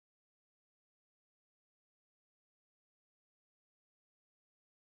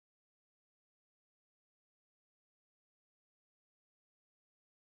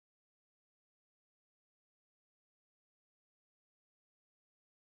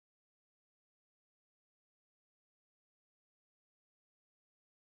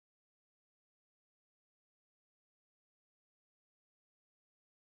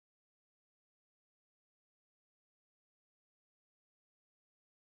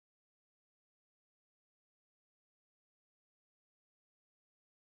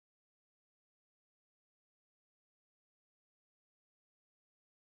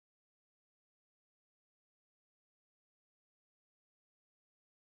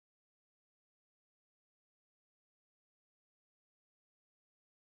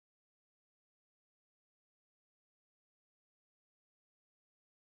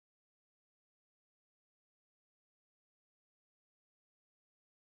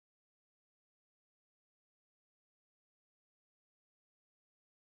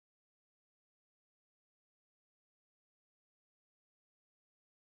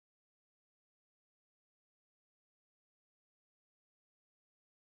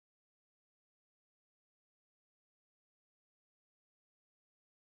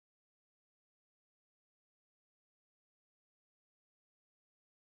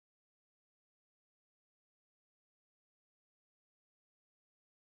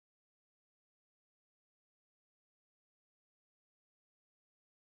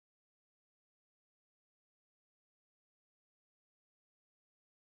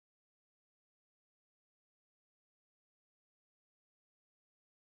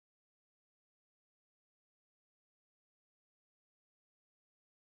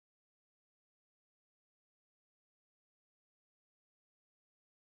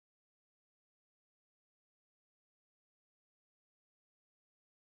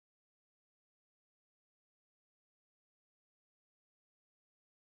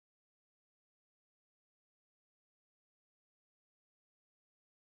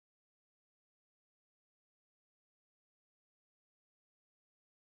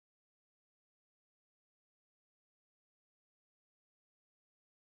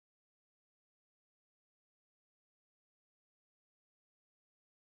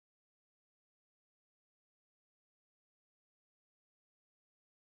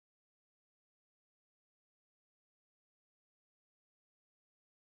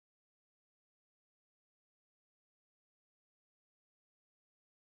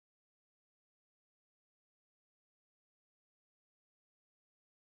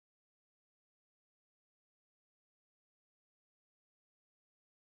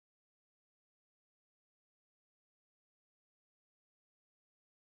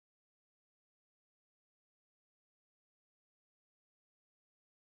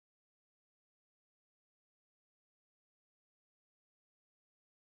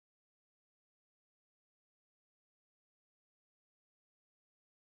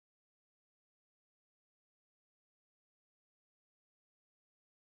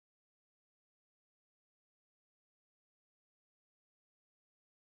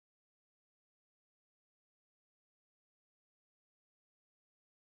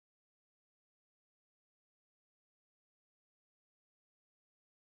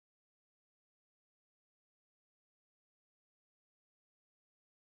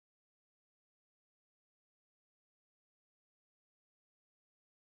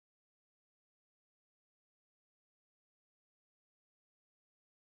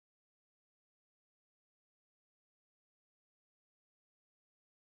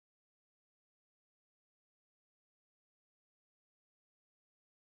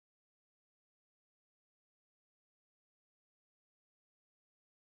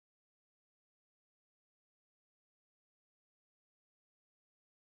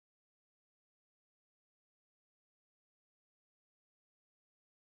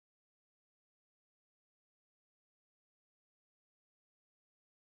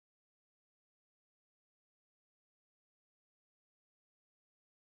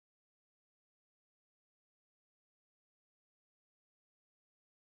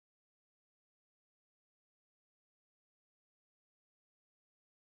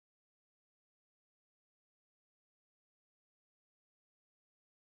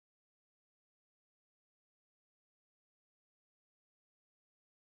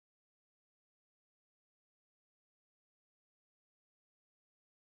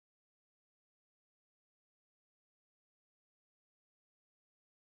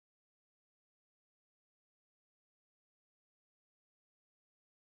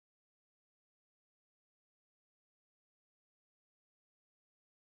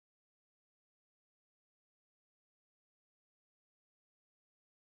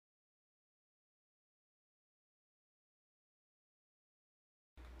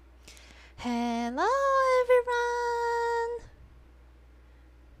Hello everyone!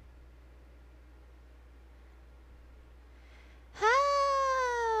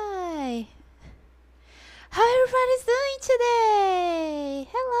 Hi! How everybody's doing today?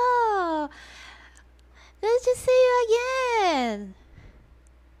 Hello! Good to see you again!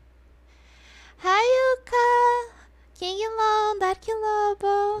 Hi Yuka! King Long, Dark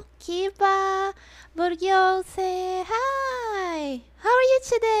Lobo, Kiba, Burgyose, hi! How are you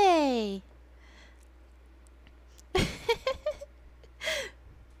today?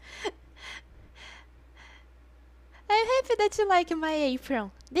 I'm happy that you like my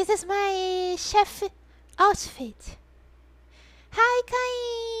apron. This is my chef outfit. Hi,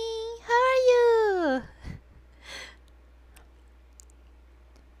 Cain. How are you?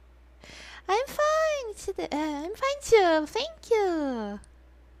 I'm fine today. I'm fine too. Thank you.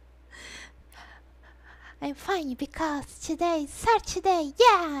 I'm fine because today is Saturday.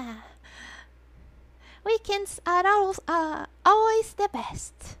 Yeah. Weekends are always the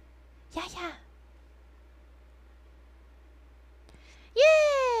best. Yeah, yeah.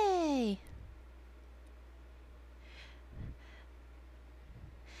 Yay!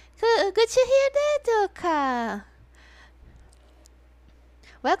 Good to hear that, Duka.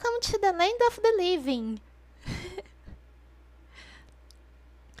 Welcome to the land of the living.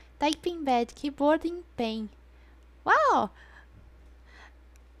 Typing bad, keyboard in pain. Wow!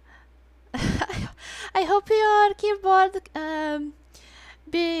 I hope your keyboard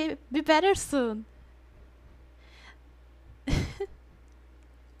be better soon.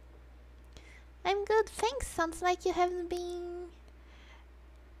 I'm good, thanks. Sounds like you haven't been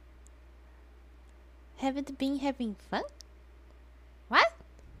having fun. What?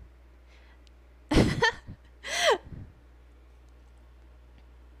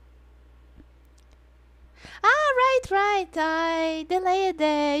 Right. I delayed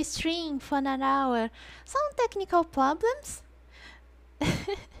the stream for an hour. Some technical problems.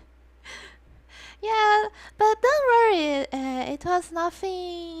 Yeah, but don't worry. It was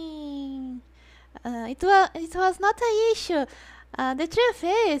nothing. It was not an issue. The truth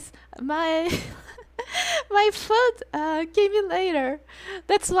is, my my food came in later.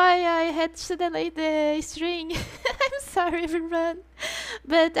 That's why I had to delay the stream. I'm sorry, everyone,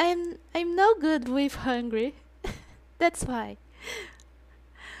 but I'm no good with hungry. That's why.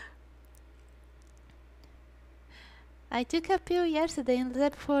 I took a pill yesterday and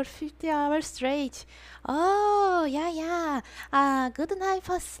slept for 50 hours straight. Oh, yeah. Good night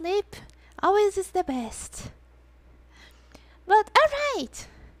for sleep always is the best. But alright.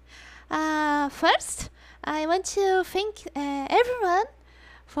 First, I want to thank everyone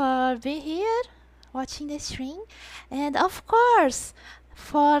for being here, watching the stream, and of course,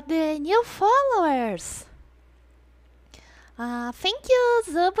 for the new followers. Thank you,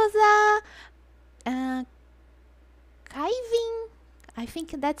 Zubuza, Kaivin, I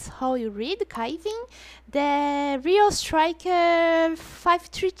think that's how you read, Kaivin, the Real Striker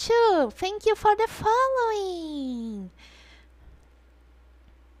 532. Thank you for the following.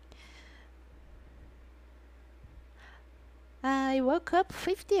 I woke up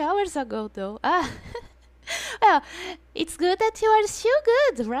 50 hours ago though. Well, it's good that you are still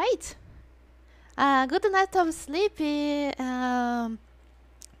good, right? Good night of sleep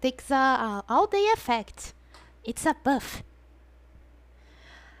takes a all-day effect. It's a buff.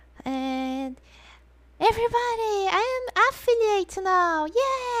 And everybody, I am affiliate now.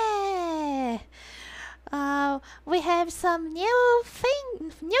 Yeah! We have some new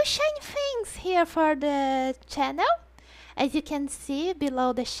shiny things here for the channel. As you can see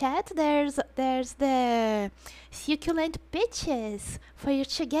below the chat, there's the succulent pitches for you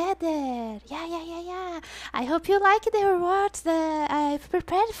together. Yeah. I hope you like the rewards that I've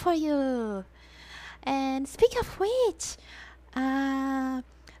prepared for you. And speak of which,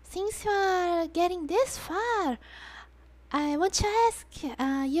 since you are getting this far, I want to ask you,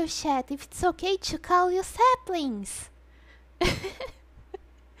 chat, if it's okay to call you saplings.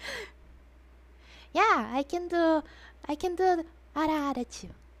 Yeah, I can do arara too.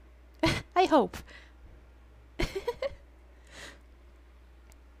 I hope.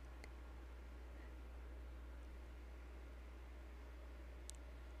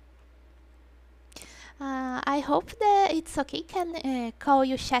 I hope that it's okay. Can call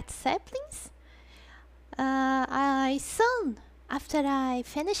you chat saplings. I soon, after I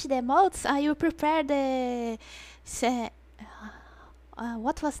finish the modes, I will prepare the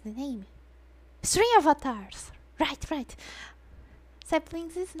what was the name? String avatars. Right.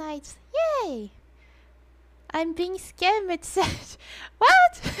 Saplings is nice. Yay! I'm being scammed, it said.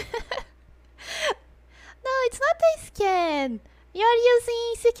 What? No, it's not a scam. You're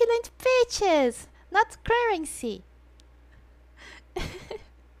using succulent peaches, not currency.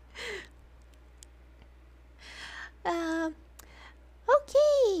 um,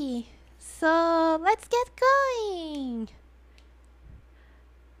 okay, so let's get going.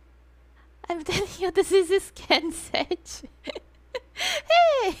 I'm telling you, this is a scan set.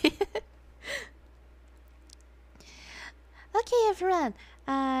 Hey! Okay, everyone.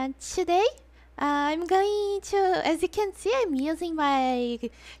 Today I'm going to, as you can see, I'm using my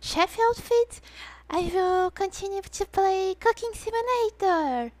chef outfit. I will continue to play Cooking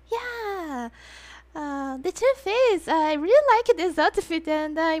Simulator. Yeah. The truth is, I really like this outfit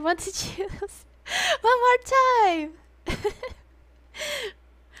and I want to choose one more time.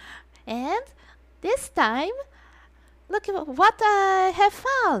 And this time, look at what I have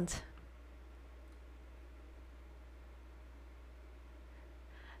found.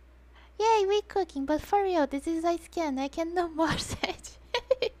 Yay, we cooking, but for real, this is I scan. I can no more set.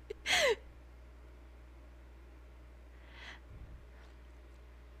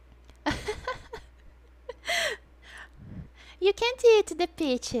 You can't eat the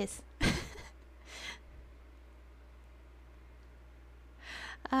peaches.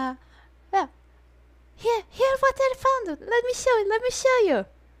 Well, here what I found. Let me show you.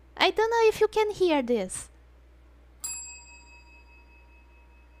 I don't know if you can hear this.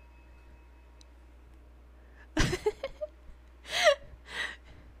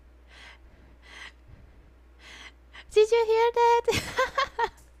 Did you hear that?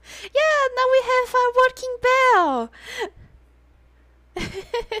 Yeah, now we have a working bell.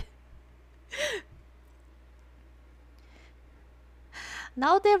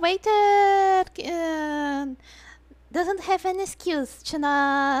 Now the waiter doesn't have an excuse to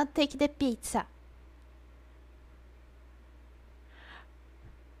not take the pizza.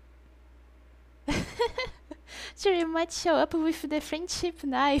 Sure, you might show up with the friendship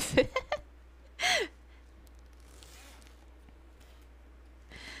knife.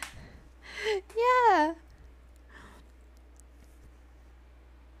 Yeah.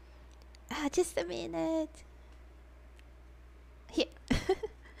 Just a minute. Here.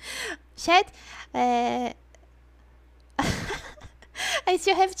 Chat, I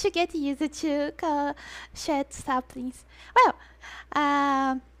still have to get used to call chat saplings. Well,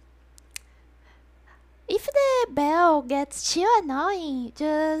 if the bell gets too annoying,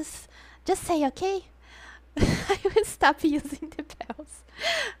 just say okay. I will stop using the bells.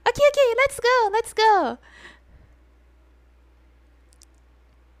 Okay, let's go.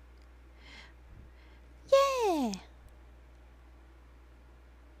 Yeah.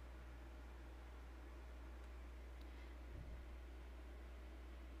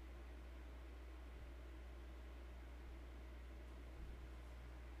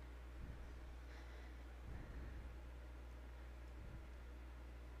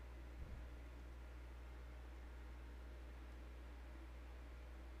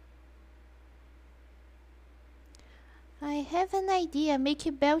 I have an idea. Make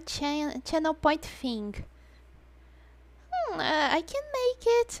a bell channel point thing. I can make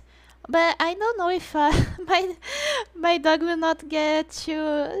it, but I don't know if my dog will not get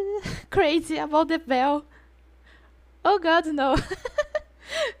too crazy about the bell. Oh God, no.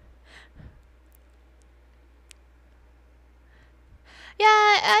 Yeah,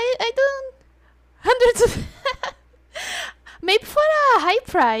 I don't hundreds of maybe for a high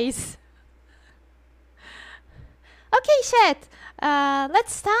price. Okay, chat.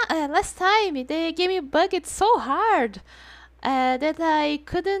 Last time they gave me bugged so hard that I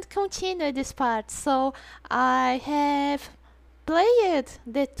couldn't continue this part, so I have played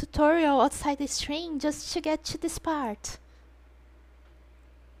the tutorial outside the stream just to get to this part.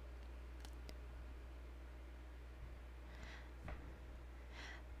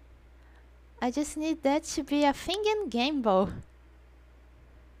 I just need that to be a thing in Game Boy.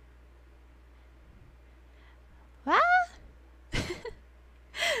 What?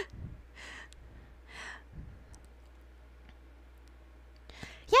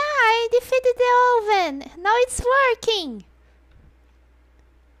 Yeah, I defeated the oven. Now it's working.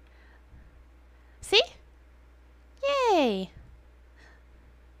 See? Yay.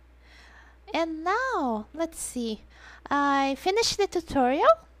 And now, let's see. I finished the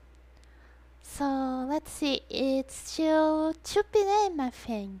tutorial. So, let's see. It's still 2 p.m. I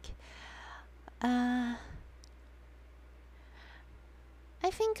think. I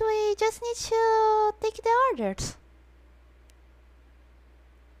think we just need to take the orders.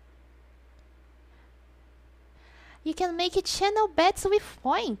 You can make it channel bets with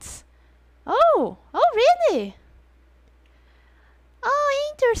points. Oh really?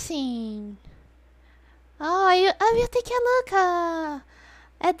 Oh, interesting. Oh, I will take a look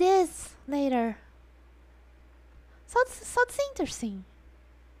at this later. Sounds interesting.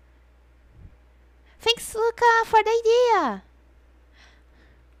 Thanks, Luca, for the idea.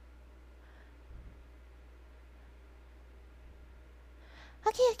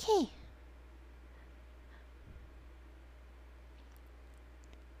 Okay, okay.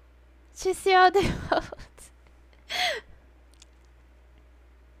 To see all the votes.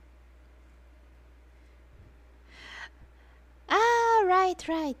 Ah, right,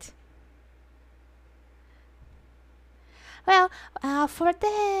 right. Well, for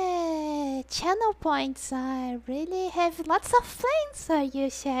the channel points, I really have lots of friends,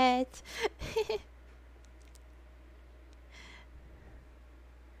 you said.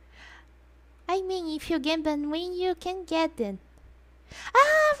 I mean, if you gamble and win, you can get them.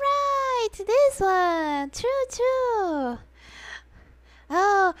 Ah, right, this one. True, true.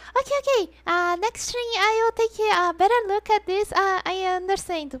 Oh, okay, okay. Next stream I will take a better look at this. I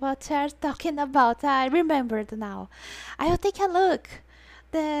understand what you're talking about. I remembered now. I will take a look.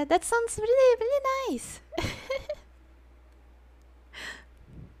 That sounds really, really nice.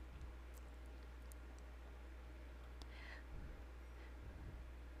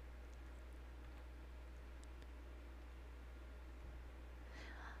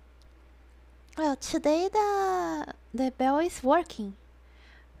 Well, today the bell is working.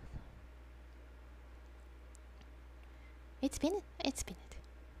 It's been it.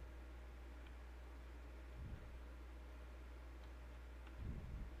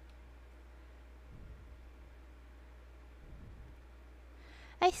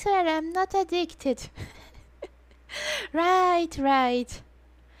 I swear I'm not addicted. Right, right.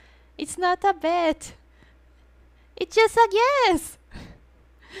 It's not a bet. It's just a guess.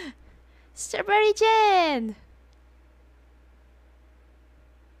 Strawberry Jen.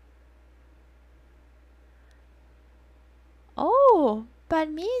 Oh,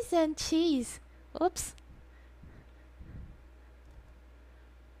 Parmesan cheese. Oops.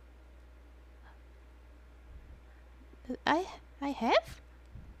 I have?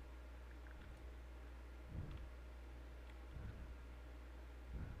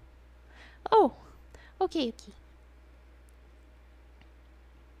 Oh, okay, okay.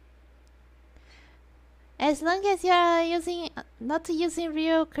 As long as you are using not using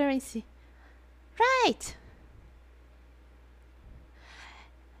real currency. Right.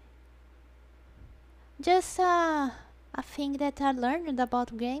 Just a thing that I learned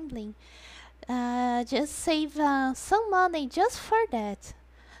about gambling. Just save some money just for that.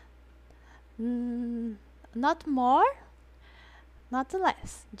 Mm, not more, not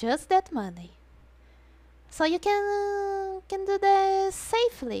less. Just that money. So you can do this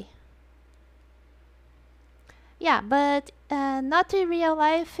safely. Yeah, but not in real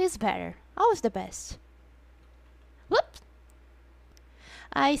life is better. Always the best. Whoops.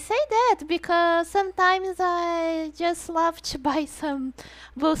 I say that because sometimes I just love to buy some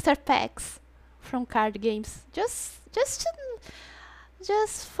booster packs from card games. Just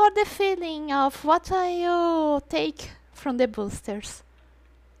for the feeling of what I will take from the boosters.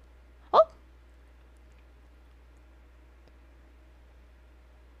 Oh,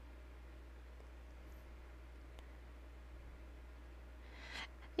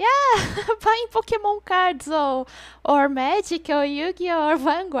 yeah, buying Pokemon cards or Magic or Yu-Gi-Oh or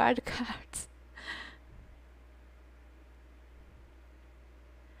Vanguard cards.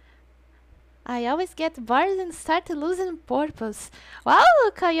 I always get bored and start losing purpose. Wow,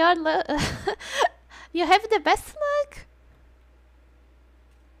 Luca, you have the best luck.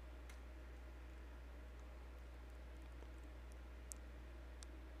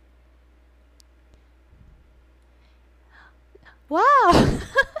 Wow,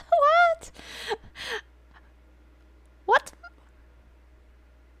 what? What?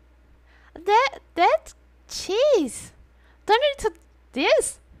 That cheese turned into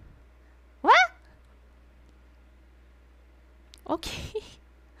this? What? Okay.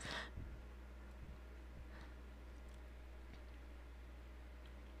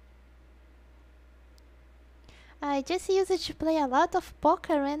 I just used it to play a lot of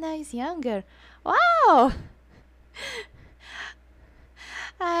poker when I was younger. Wow!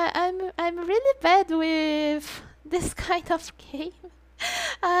 I'm really bad with this kind of game.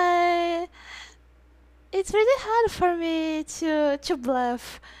 I it's really hard for me to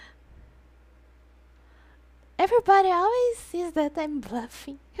bluff. Everybody always sees that I'm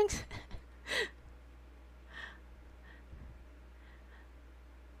bluffing.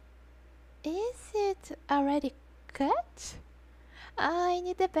 Is it already cut? I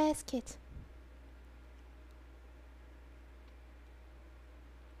need a basket.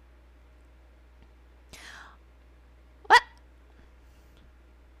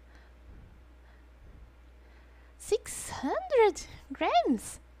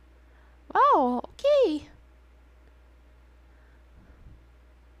 grams? Wow, okay.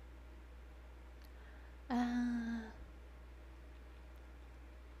 Uh,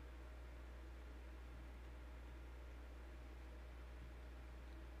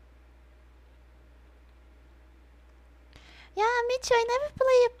 yeah, me too. I never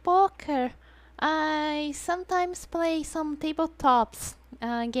play poker. I sometimes play some tabletops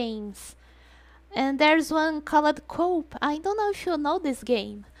games. And there's one called Cope. I don't know if you know this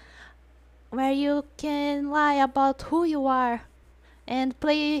game, where you can lie about who you are and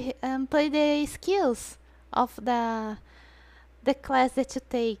play the skills of the class that you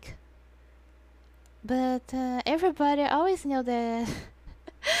take. But everybody always knew that.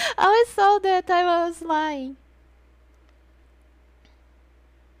 always saw that I was lying.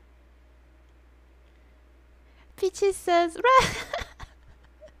 Peachy says,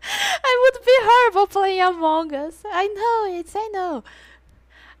 I would be horrible playing Among Us. I know it, I know.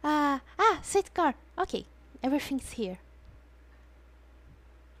 Sweet car. Okay, everything's here.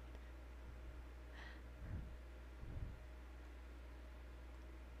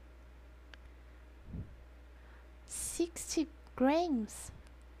 60 grams.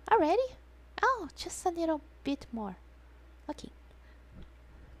 Already? Oh, just a little bit more. Okay.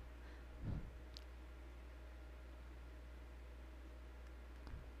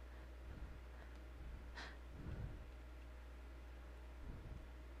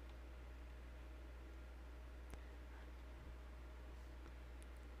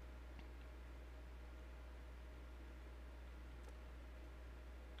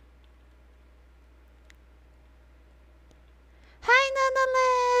 Hi,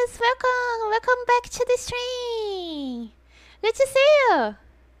 nonetheless. Welcome back to the stream. Good to see you.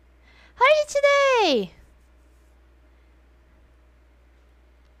 How are you today?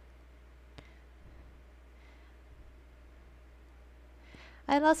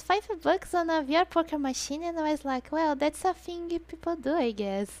 I lost $5 on a VR poker machine and I was like, well, that's a thing people do, I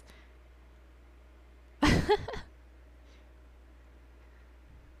guess.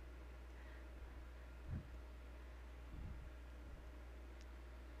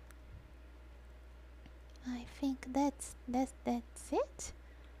 I think that's it.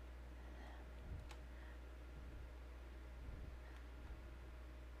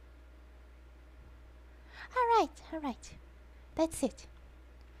 All right. That's it.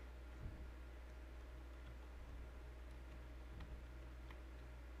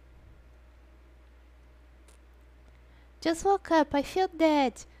 Just woke up. I feel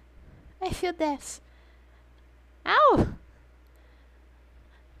dead. I feel death. Ow!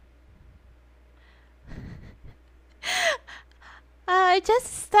 I just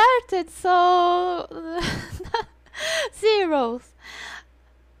started, so zeros.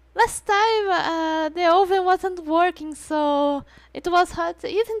 Last time the oven wasn't working, so it was hard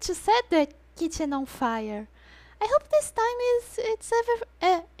even to set the kitchen on fire. I hope this time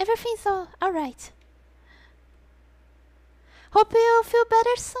everything's alright. Hope you feel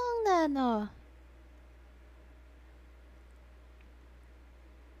better soon, Nano.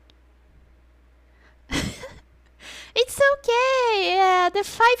 It's okay. Yeah, the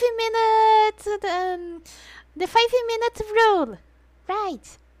 5 minutes, the 5 minute rule,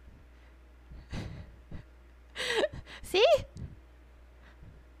 right? See?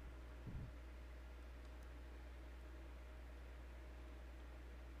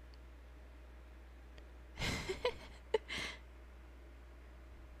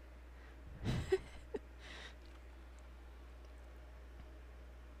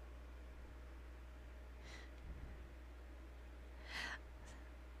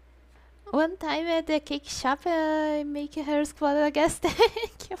 One time at the cake shop, I make her explode a gas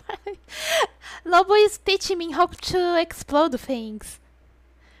tank. Lobo is teaching me how to explode things.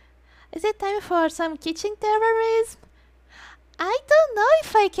 Is it time for some kitchen terrorism? I don't know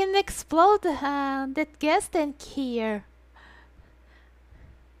if I can explode that gas tank here.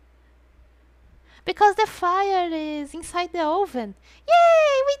 Because the fire is inside the oven.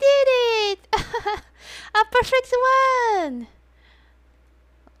 Yay, we did it! A perfect one!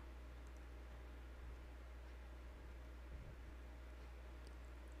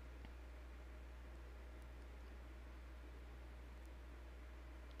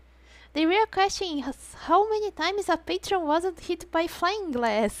 The real question is how many times a patron wasn't hit by flying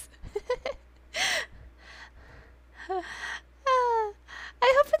glass. I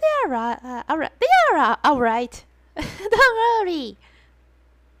hope they are alright. They are alright. Don't worry.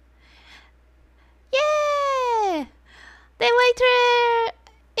 Yeah! The waiter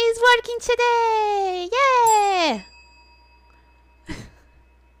is working today. Yeah!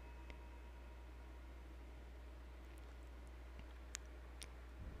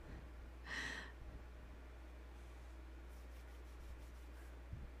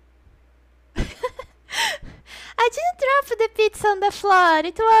 the pizza on the floor.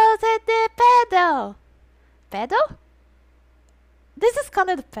 It was at the pedal. Pedal? This is called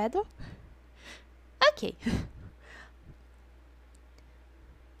the pedal? Okay.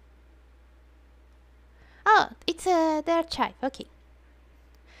 Oh, it's their child. Okay.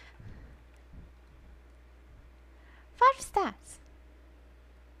 5 stars.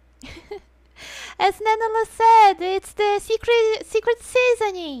 As Nanala said, it's the secret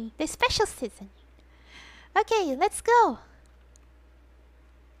seasoning, the special seasoning. Okay, let's go.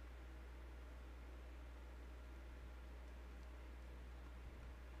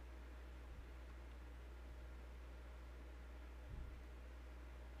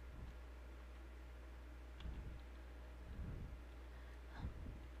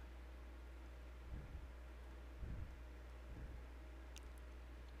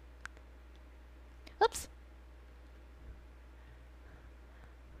 Oops.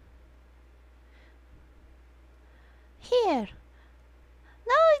 Here.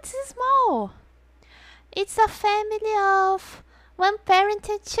 No, it's small. It's a family of one parent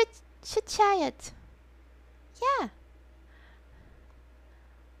and two child. Yeah.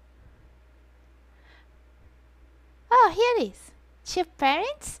 Oh, here it is. 2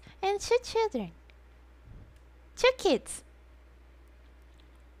 parents and 2 children. 2 kids.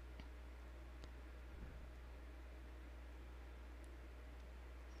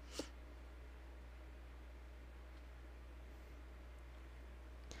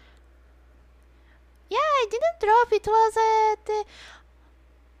 Yeah, I didn't drop. It was at the...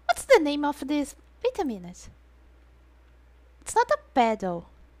 What's the name of this? Wait a minute. It's not a pedal.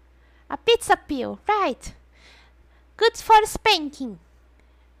 A pizza peel, right. Good for spanking.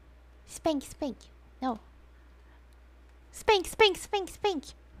 Spank, spank. No. Spank, spank, spank, spank.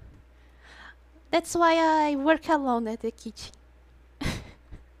 That's why I work alone at the kitchen.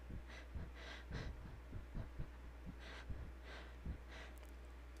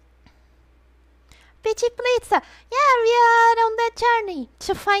 Peachy Pizza! Yeah, we are on the journey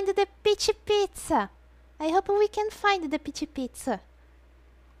to find the Peachy Pizza. I hope we can find the Peachy Pizza.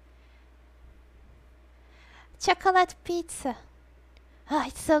 Chocolate pizza. Oh,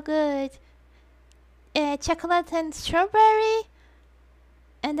 it's so good. Chocolate and strawberry.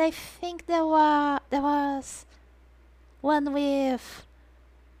 And I think there was one with...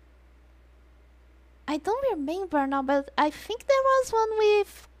 I don't remember now, but I think there was one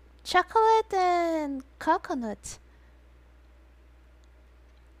with chocolate and coconut.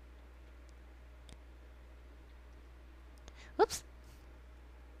 Oops.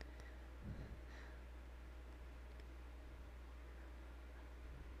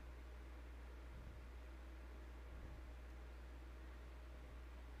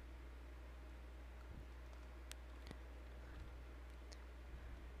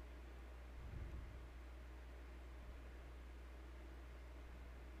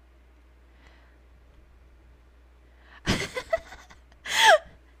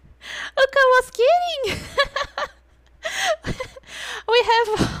 Look, I was kidding! We have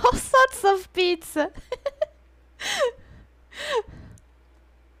all sorts of pizza.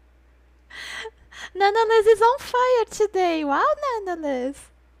 Nanales is on fire today. Wow, Nanales.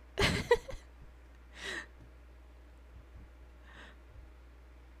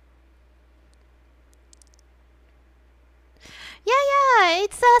 Yeah,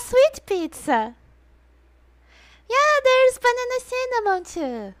 it's a sweet pizza. Yeah, there's banana cinnamon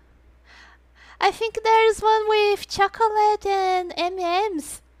too. I think there's one with chocolate and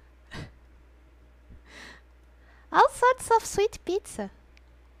M&Ms. All sorts of sweet pizza.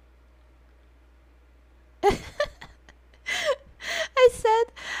 I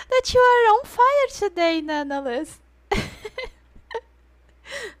said that you are on fire today, Nanales.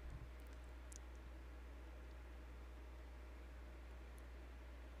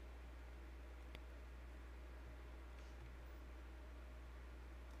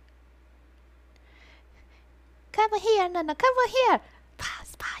 Come here, Nana, come here. Pa,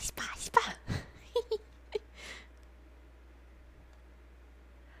 spa, spa, spa.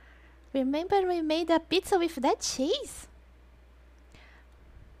 Remember we made a pizza with that cheese?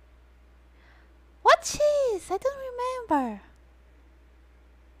 What cheese? I don't remember.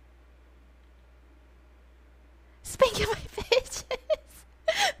 Spanking my bitches.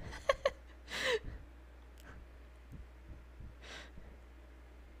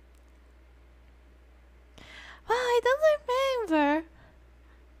 Wow, I don't remember.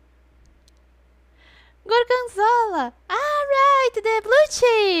 Gorgonzola. Ah, right, the blue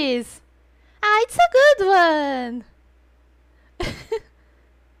cheese. Ah, it's a good one.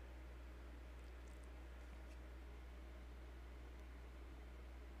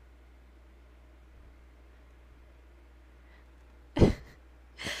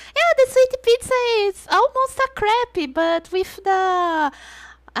 is almost a crepe, but with the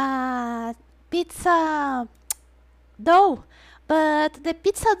pizza dough. But the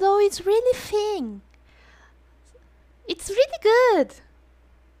pizza dough is really thin. It's really good.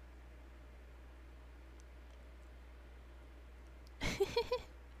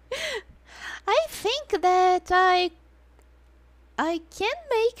 I think that I can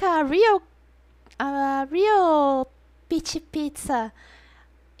make a real peach pizza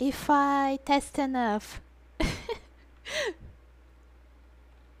if I test enough.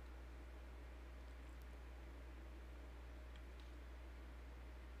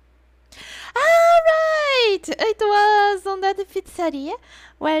 Right! It was on that pizzeria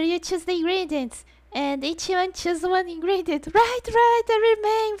where you choose the ingredients and each one choose one ingredient. Right, I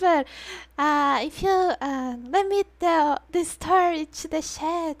remember. If you let me tell the story to the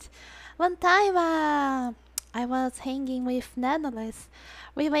chat. One time, I was hanging with Nanoles.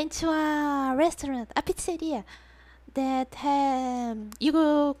 We went to a restaurant, a pizzeria that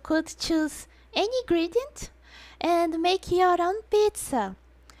you could choose any ingredient and make your own pizza.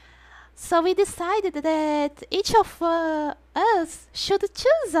 So we decided that each of us should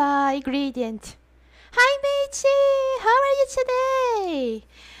choose a ingredient. Hi Michi, how are you today?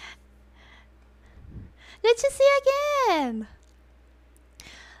 Good to see you again.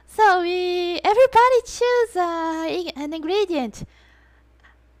 So everybody choose an ingredient.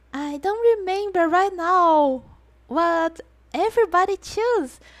 I don't remember right now what everybody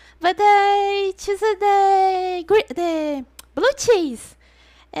choose, but I choose the blue cheese,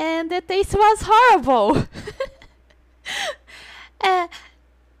 and the taste was horrible. uh,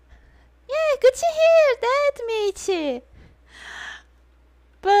 yeah, good to hear that, Michi.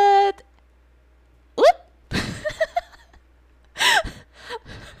 But whoop.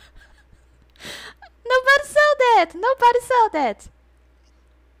 Nobody saw that. Nobody saw that.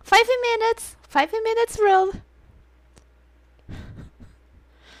 5 minutes. 5 minutes rule.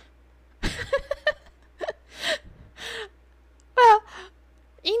 Well,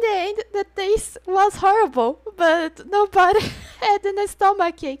 in the end, the taste was horrible, but nobody had a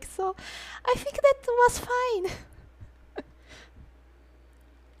stomach ache, so I think that was fine.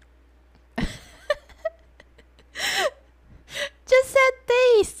 Just said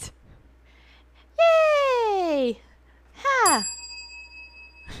taste. Yay! Ha!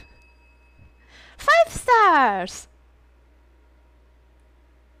 5 stars!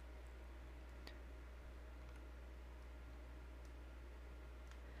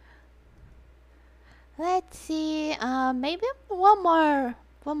 Let's see, maybe one more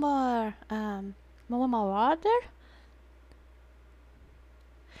order?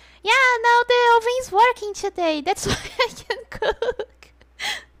 Yeah, now the oven's working today, that's why I can cook.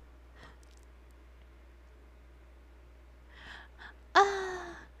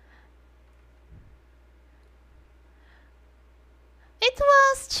 Uh, it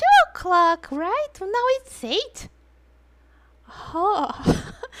was 2 o'clock, right? Now it's 8. Oh,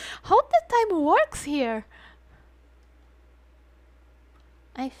 how the time works here?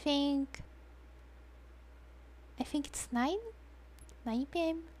 I think it's 9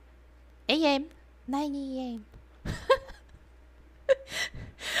 p.m. a.m. 9 a.m.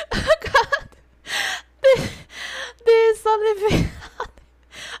 Oh God, this, this olive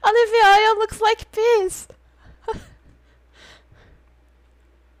oil looks like piss.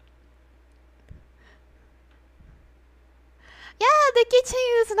 Yeah, the kitchen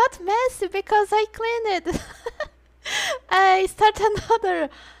is not messy because I cleaned it. I start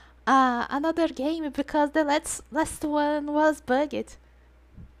another game because the last one was bugged.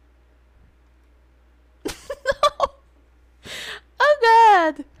 No. Oh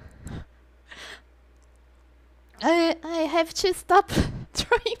God. I have to stop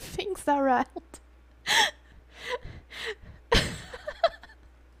throwing things around.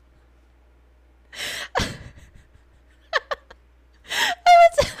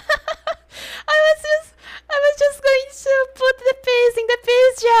 I was just going to put the peas in the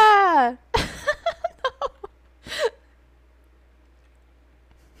peas jar.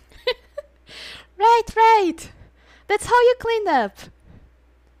 No. Right. That's how you clean up.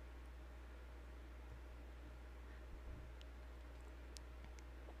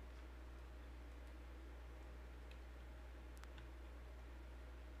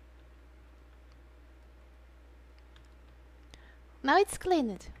 Now it's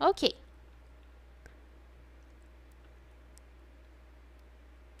cleaned. Okay.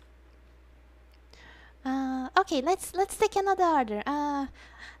 Okay, let's take another order.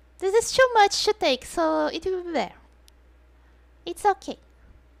 This is too much to take, so it will be there. It's okay.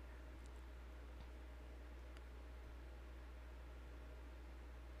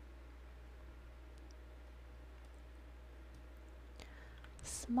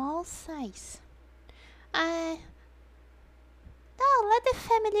 Small size. No, let the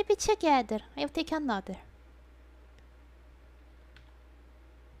family be together. I'll take another.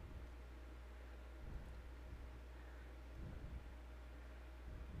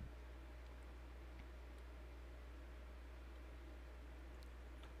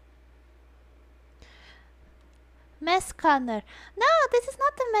 Mess corner. No, this is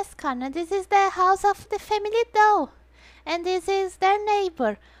not the mess corner. This is the house of the family doll. And this is their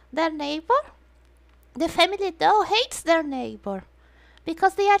neighbor. Their neighbor? The family doll hates their neighbor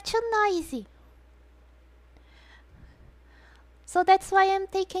because they are too noisy. So that's why I'm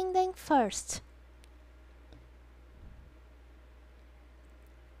taking them first.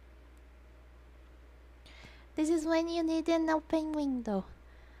 This is when you need an open window.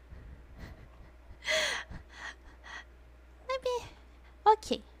 Maybe.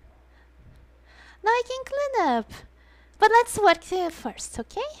 Okay. Now I can clean up. But let's work first,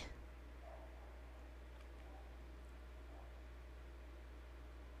 okay?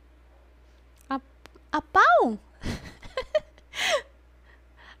 A pão?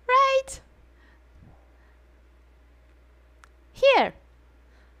 Right. Here.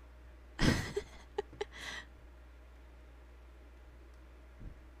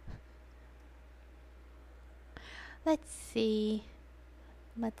 Let's see.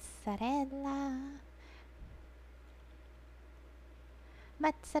 Mozzarella.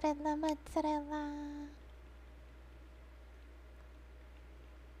 Mozzarella, mozzarella.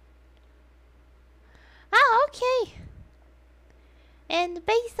 Ah, okay. And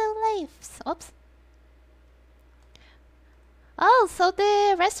basil leaves. Oops. Oh, so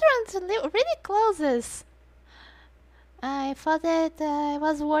the restaurant really closes. I thought that I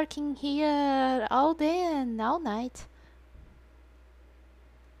was working here all day and all night.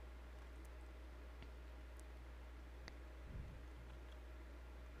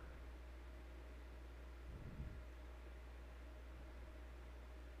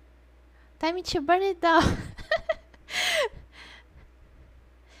 Time to burn it down.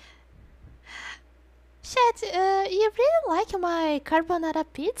 Chat, you really like my carbonara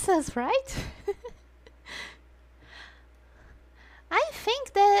pizzas, right? I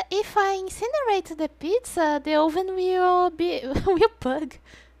think that if I incinerate the pizza, the oven will bug.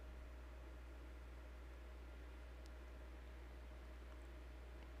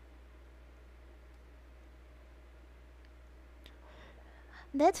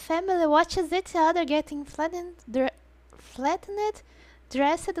 That family watches each other getting flattened,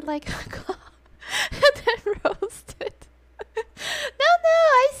 dressed like a clown, and then roasted. No,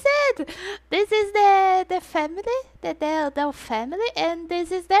 I said this is the family, the Del family, and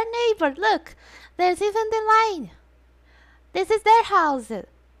this is their neighbor. Look, there's even the line. This is their house.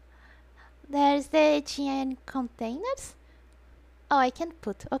 There's the GN containers. Oh, I can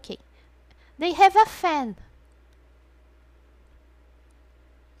put. Okay, they have a fan.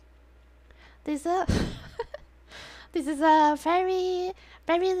 This this is a very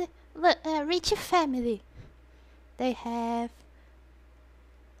rich family. They have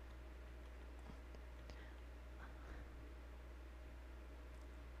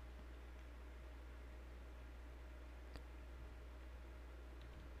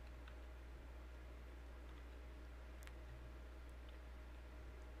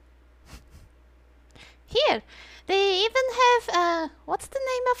here. They even have what's the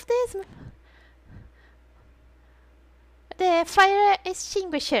name of this? The fire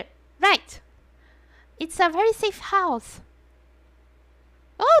extinguisher. Right. It's a very safe house.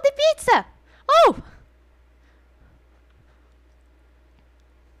 Oh, the pizza! Oh!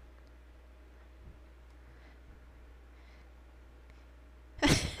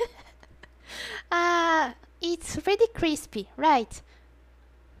 It's really crispy, right?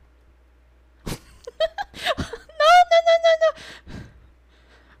 No.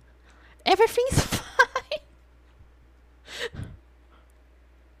 Everything's fine.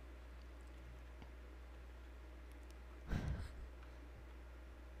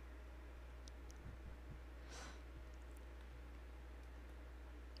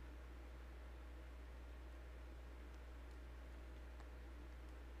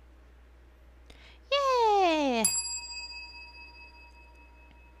 Yeah!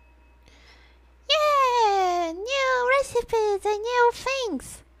 Yeah! New recipes and new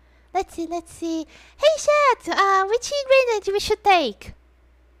things! Let's see. Hey chat! Which ingredient we should take?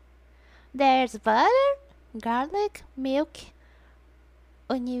 There's butter, garlic, milk,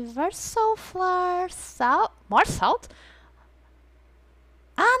 universal flour, salt. More salt?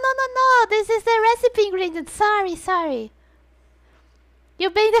 Ah, no. This is the recipe ingredient. Sorry. You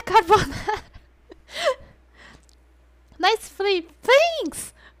made the carbonara. Nice flip. Thanks!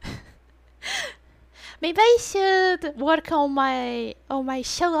 Maybe I should work on my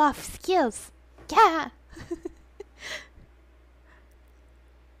show off skills. Yeah.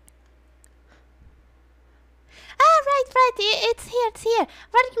 Ah, right. It's here. It's here.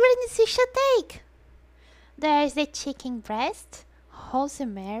 What ingredients you should take? There's the chicken breast,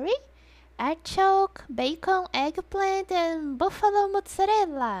 rosemary, artichoke, bacon, eggplant, and buffalo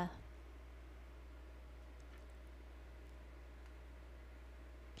mozzarella.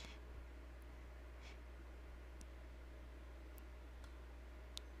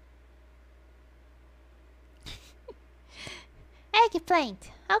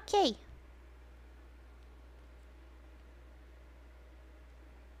 Eggplant. Okay.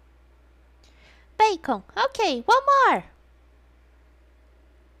 Bacon. Okay, one more.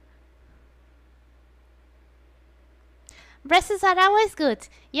 Breasts are always good.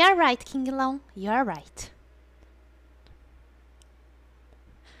 You're right, King Long. You're right.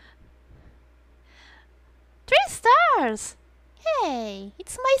 Three stars. Hey,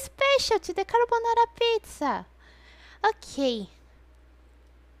 it's my specialty, the carbonara pizza. Okay.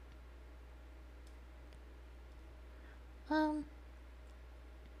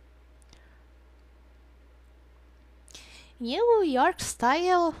 New York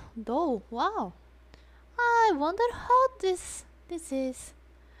style dough. Wow. I wonder how this is.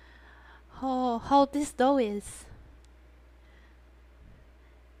 How this dough is.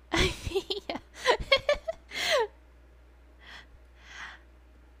 Yeah.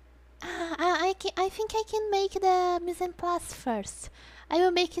 I think I can make the mise en place first. I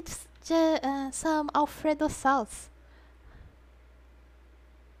will make it some Alfredo sauce.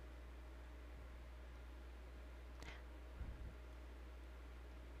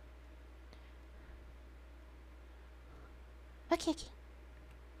 Okay.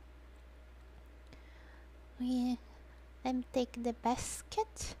 Let me take the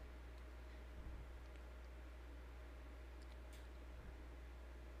basket.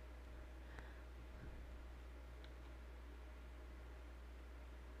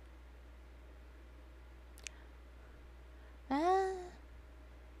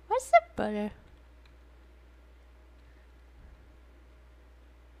 Where's the butter?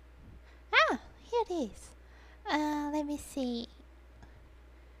 Ah, here it is. Let me see.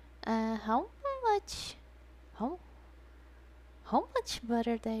 How much? How much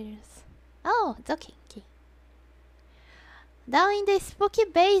butter there is? Oh, it's okay. Down in the spooky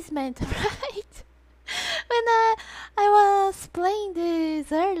basement, right? When I was playing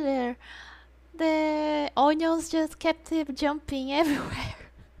this earlier, the onions just kept jumping everywhere.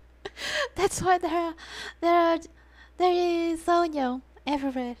 That's why there is onion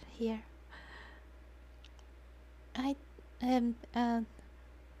everywhere here.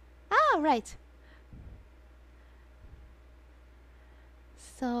 Right.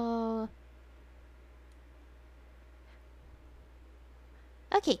 So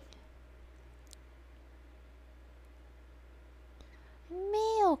okay.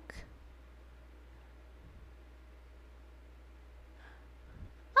 Milk.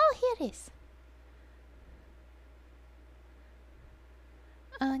 Oh, here it is.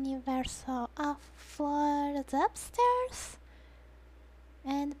 Universal floors upstairs.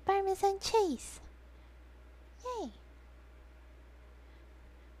 And Parmesan cheese. Yay.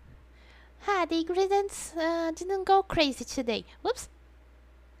 The ingredients didn't go crazy today. Whoops.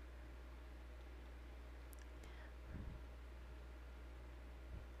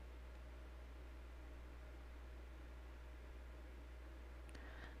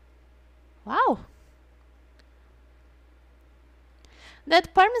 Wow.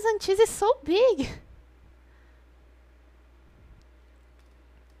 That Parmesan cheese is so big.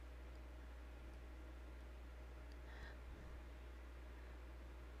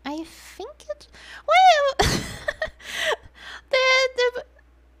 I think it. Well, the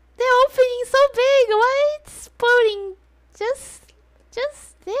opening is so big. Why it's pouring just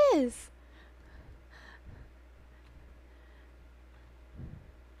this?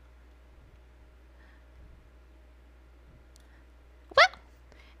 What?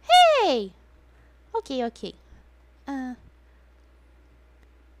 Hey. Okay.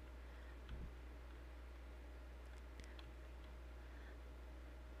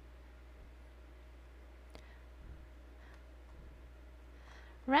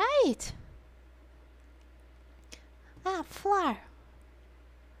 Right. Flour.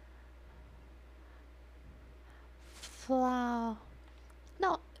 Flour.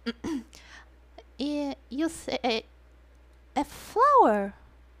 No. You say a flour.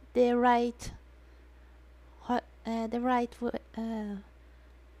 The right. The right.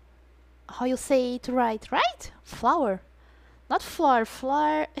 How you say it right? Right? Flour. Not floor.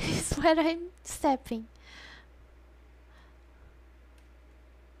 Floor is where I'm stepping.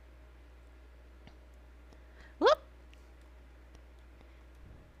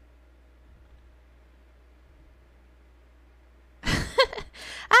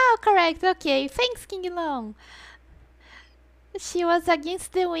 correct. Okay, thanks, King Long. She was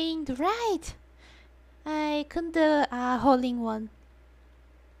against the wind, right? I couldn't do a hole in one.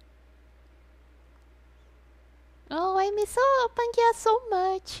 Oh, I miss Pangaea so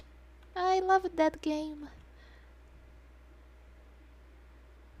much. I love that game.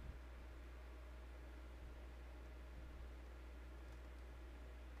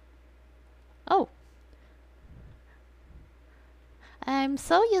 Oh, I'm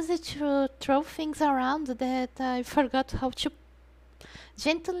so used to throw things around that I forgot how to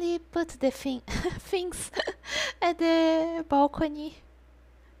gently put the things at the balcony.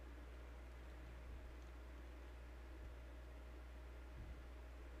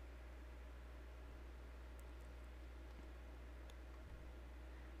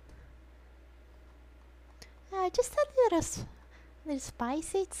 Just a little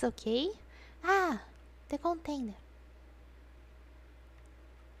spicy, it's okay. Ah, the container.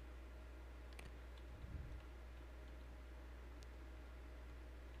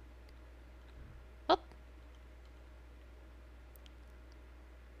 Oh,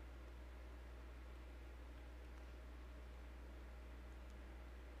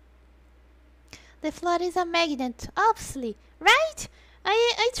 the floor is a magnet, obviously, right?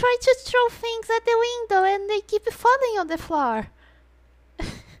 I try to throw things at the window and they keep falling on the floor.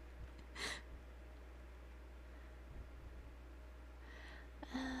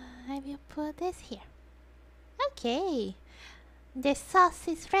 I will put this here. Okay, the sauce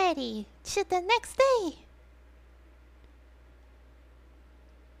is ready to the next day.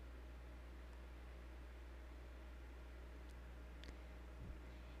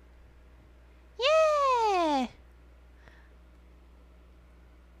 Yeah!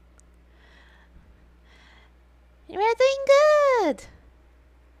 We're doing good!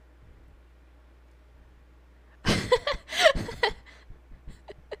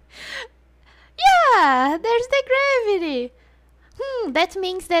 Yeah, there's the gravity. That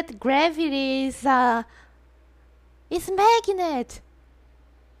means that gravity is magnet.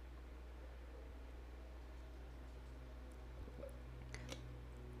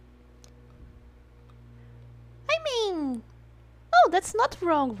 I mean, oh, that's not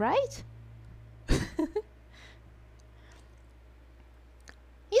wrong, right?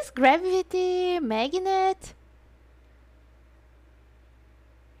 Is gravity magnet?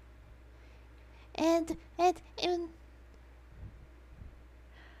 And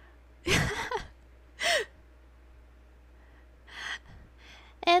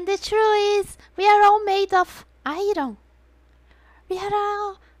and the truth is, we are all made of iron. We are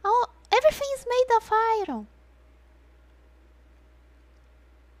all everything is made of iron.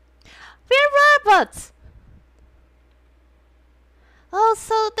 We are robots. Oh,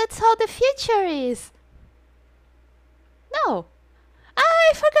 so that's how the future is. No,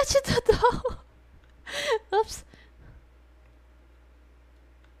 I forgot to do dough. Oops.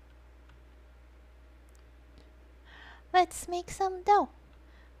 Let's make some dough.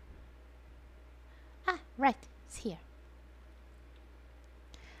 Ah, right, it's here.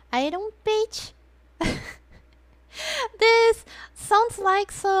 Iron Peach. This sounds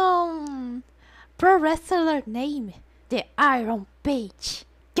like some pro wrestler name. The Iron Peach.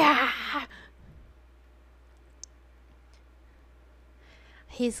 Gah!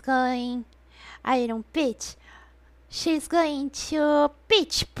 He's going. Iron Peach. She's going to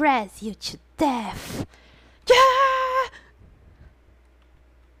peach press you to death. Yeah!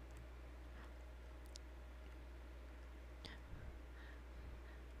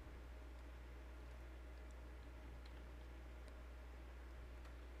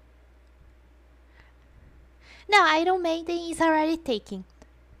 No, Iron Maiden is already taken.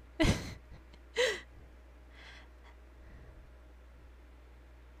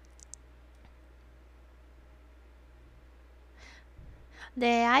 The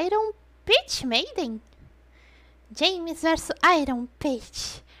Iron Peach Maiden. James versus Iron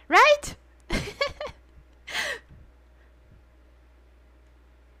Peach. Right?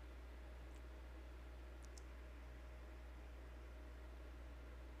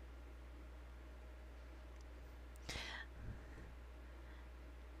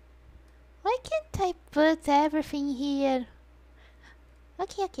 Why can't I put everything here?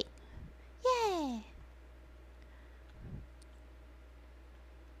 Okay, okay. Yeah.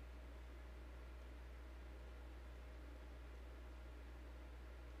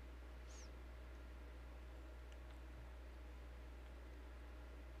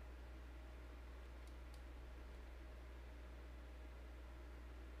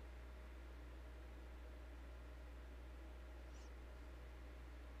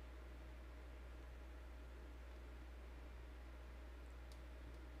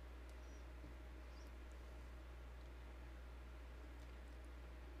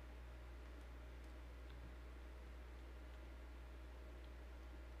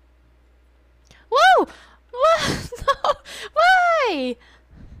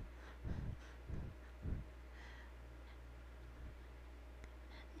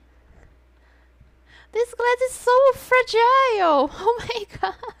 This glass is so fragile. Oh my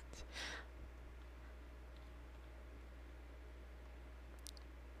god.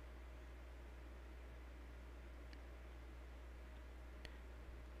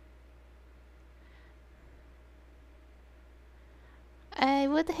 I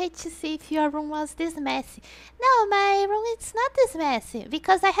would hate to see if your room was this messy. No, my room is not this messy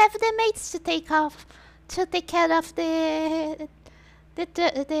because I have the maids to take care of the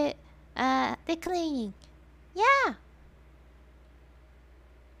cleaning. Yeah.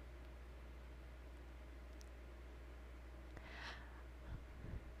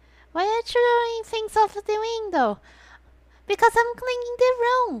 Why are you throwing things off the window? Because I'm cleaning the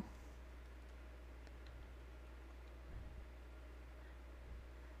room.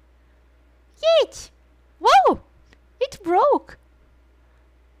 Yeet! Whoa! It broke.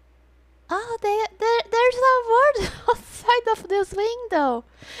 Oh, there's a word outside of this window.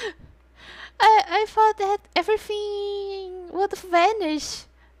 I thought that everything would vanish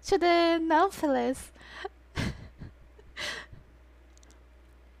to the nonetheless.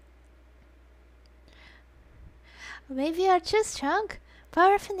 Maybe you're too strong.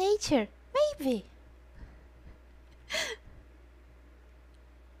 Power of nature. Maybe.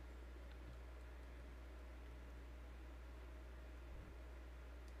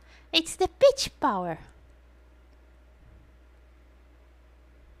 It's the pitch power.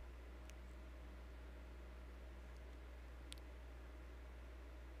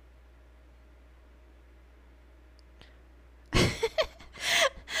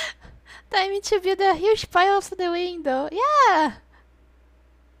 Time to build a huge pile of the window. Yeah.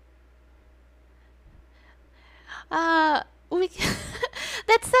 We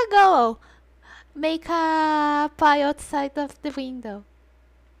that's a goal. Make a pile outside of the window.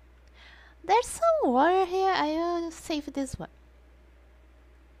 There's some water here. I will save this one.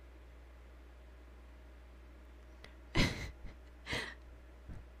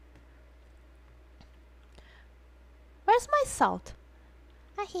 Where's my salt?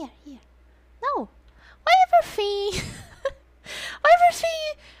 Ah, here. No. Why everything? Why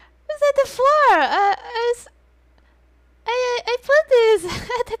everything is at the floor? I put this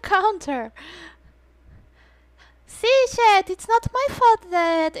at the counter. See, chat, it's not my fault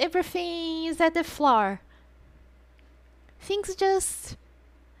that everything is at the floor. Things just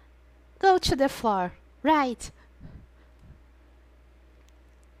go to the floor, right?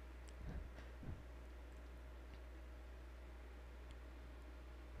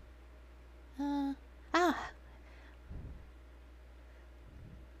 Ah.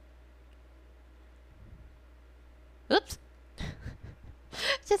 Oops.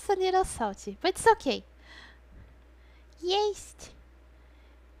 Just a little salty, but it's okay. Yeast.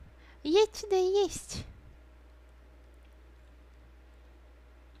 Eat the yeast.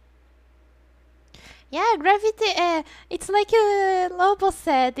 Yeah, gravity, it's like Lobo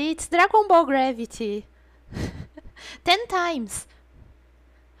said, it's Dragon Ball gravity. 10 times.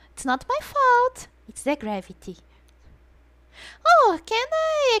 It's not my fault, it's the gravity. Oh, can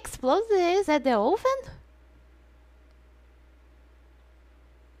I explode this at the oven?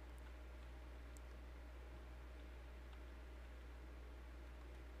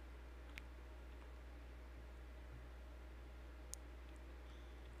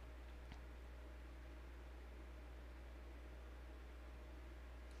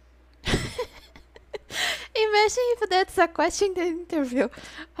 Imagine if that's a question in the interview.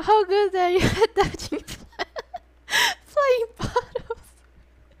 How good are you at dodging flying bottles?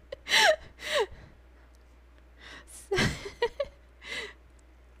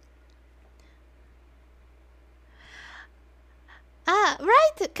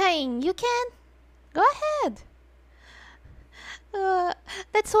 Right, Cain, you can. Go ahead.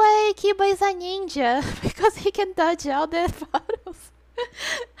 That's why Kiba is a ninja, because he can dodge all the bottles.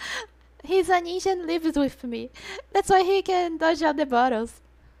 He's a ninja and lives with me. That's why he can dodge all the bottles.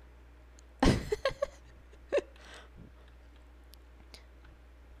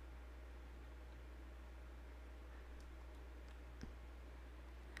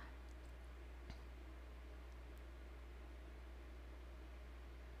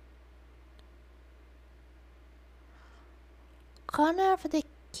 Corner of the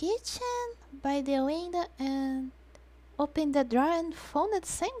kitchen by the window and open the drawer and phone at the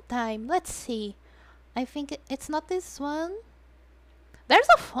same time. Let's see. I think it's not this one. There's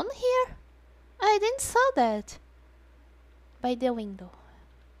a phone here. I didn't saw that. By the window.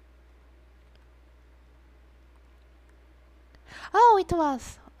 Oh, it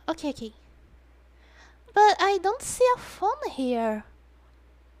was. Okay. But I don't see a phone here.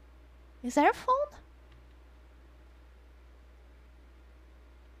 Is there a phone?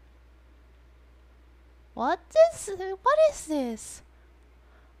 What is this?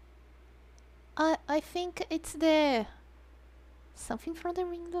 I think it's the something from the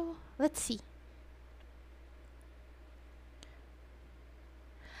window. Let's see.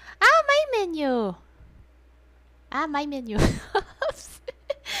 Ah, my menu. Ah, my menu.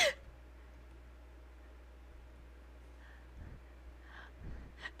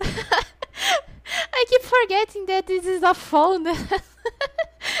 I keep forgetting that this is a phone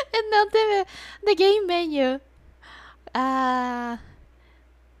and not the game menu. And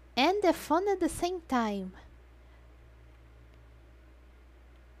the phone at the same time.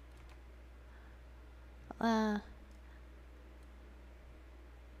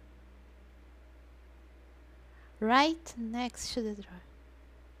 Right next to the drawer.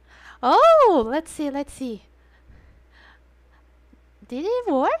 Oh, let's see, let's see. Did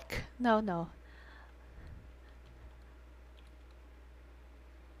it work? No, no.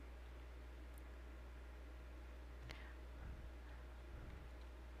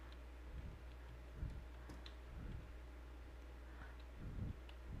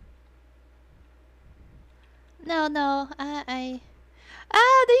 No, no, they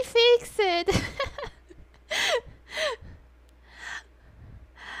fixed it.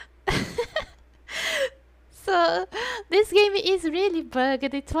 So, this game is really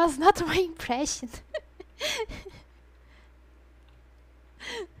bugged. It was not my impression.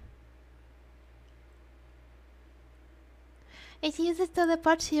 It uses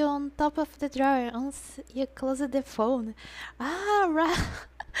teleport you on top of the drawer once you close the phone. Ah, right.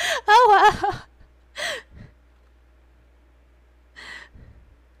 Oh, wow.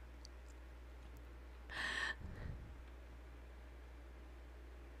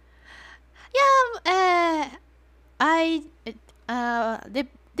 Yeah,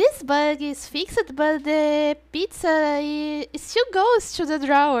 this bug is fixed, but the pizza still goes to the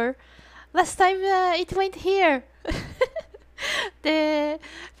drawer. Last time it went here. The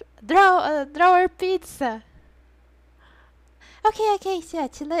drawer pizza. Okay, okay,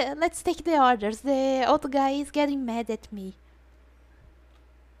 chat. Let's take the orders. The old guy is getting mad at me.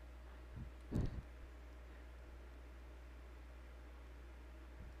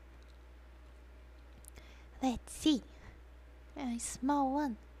 Let's see. A small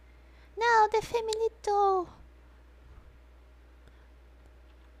one. No, the family doll.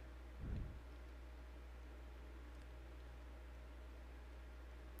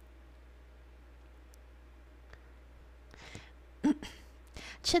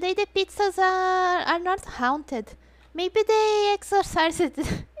 Today the pizzas are not haunted. Maybe they exorcised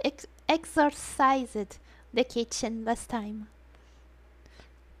the kitchen last time.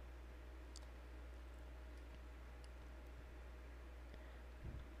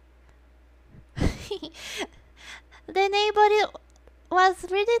 The neighbor was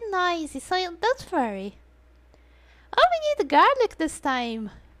really noisy, so don't worry. Oh, we need garlic this time.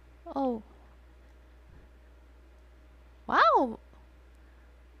 Oh. Wow.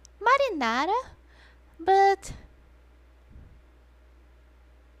 Marinara? But...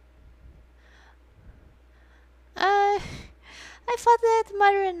 I thought that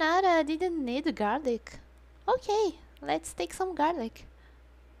marinara didn't need garlic. Okay, let's take some garlic.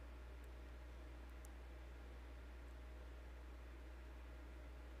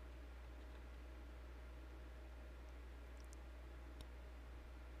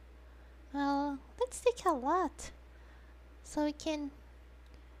 Well, let's take a lot. So we can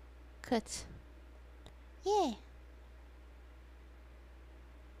cut. Yeah.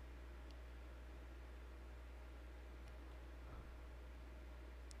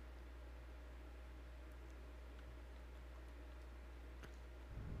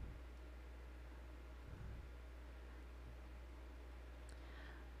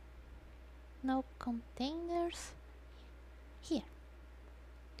 No containers. Here.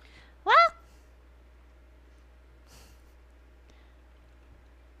 What?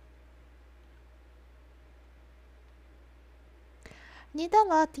 Need a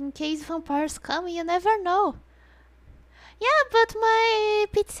lot in case vampires come, you never know. Yeah, but my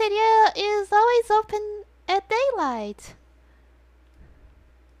pizzeria is always open at daylight.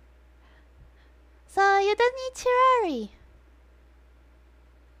 So you don't need to worry.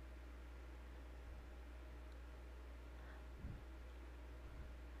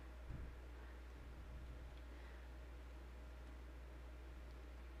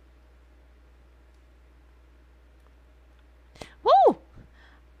 Whoa!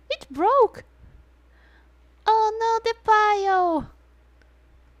 It broke! Oh no, the pile!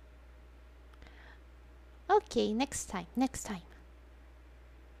 Okay, next time, next time.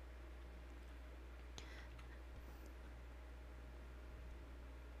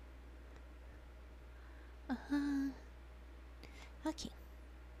 Okay.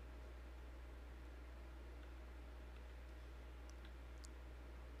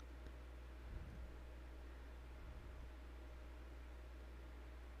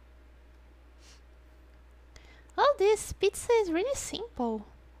 Oh, this pizza is really simple.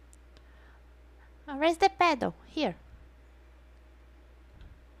 Where's the pedal? Here.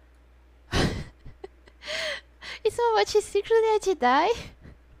 It's so much secretly a Jedi.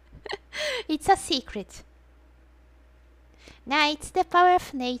 It's a secret. Nah, it's the power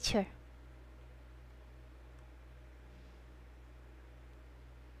of nature.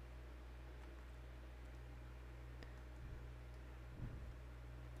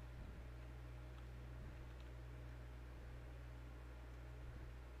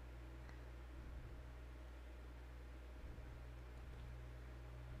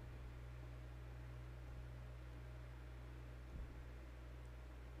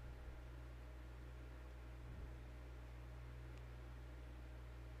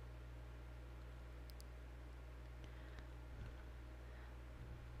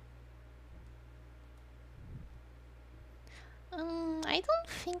 I don't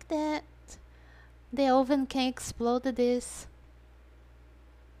think that the oven can explode this.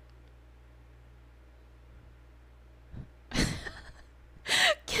 Can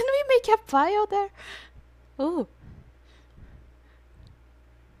we make a pile there? Ooh.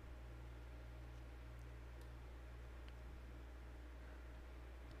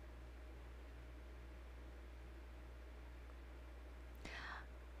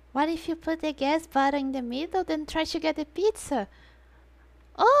 What if you put the gas button in the middle, then try to get the pizza?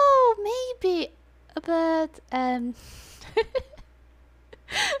 Oh, maybe. But, I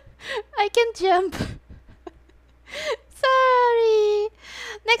can jump. Sorry.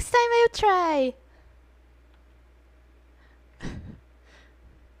 Next time I'll try.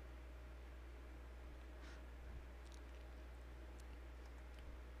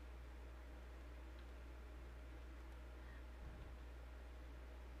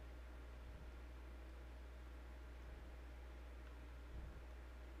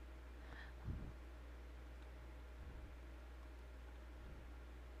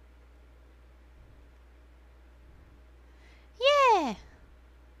 Yeah.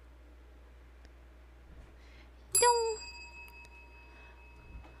 Dong.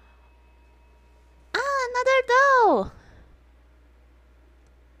 Ah, another dough.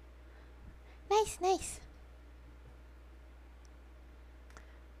 Nice, nice.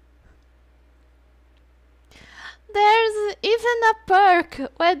 There's even a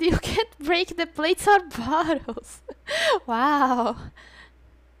perk when you can't break the plates or bottles. Wow.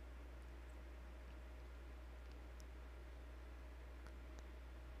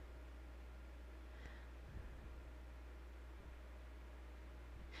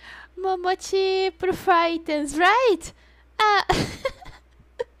 Momochi proof items, right? Ah.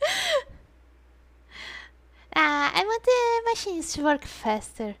 I want the machines to work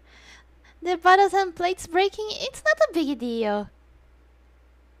faster. The bottles and plates breaking, it's not a big deal.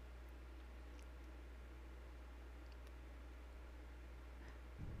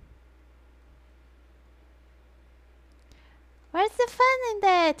 Where's the fun in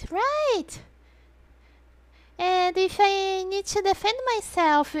that? Right! And if I need to defend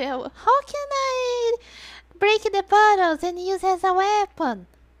myself, how can I break the bottles and use as a weapon?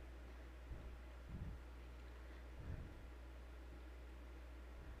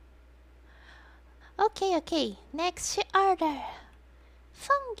 Okay, okay. Next order.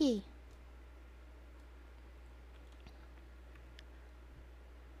 Fungi.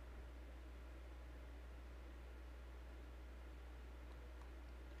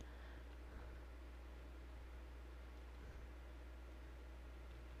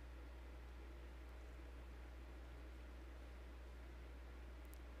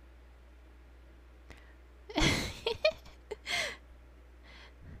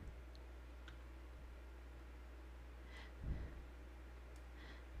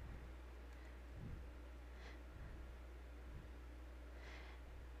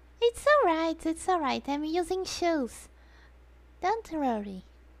 It's alright. I'm using shoes. Don't worry.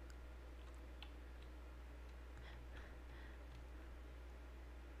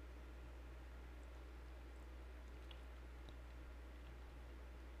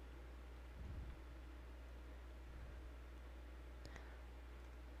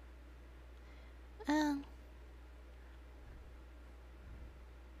 Um,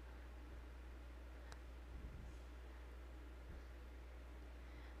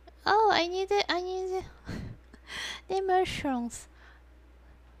 oh, I need the mushrooms.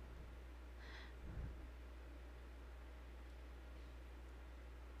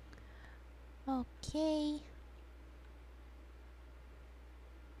 Okay.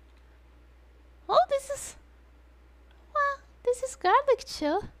 garlic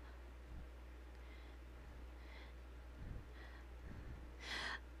too.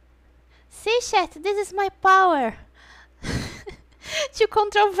 See, chat, this is my power. To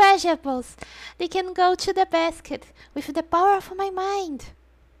control vegetables. They can go to the basket with the power of my mind.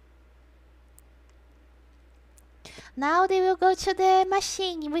 Now they will go to the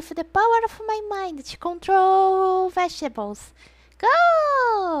machine with the power of my mind to control vegetables.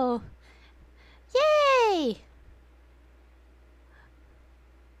 Go! Yay!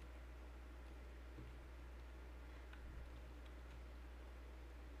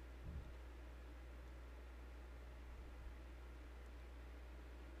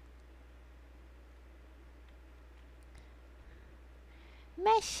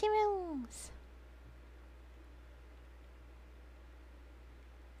 Mushrooms!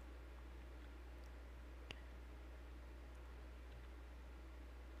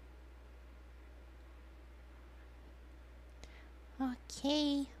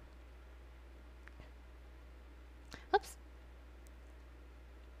 Okay. Oops.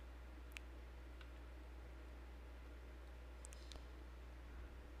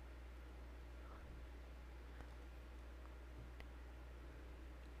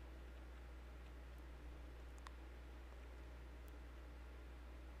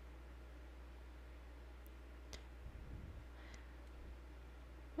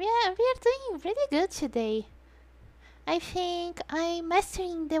 We are doing really good today. I think I'm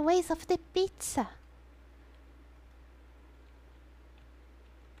mastering the ways of the pizza.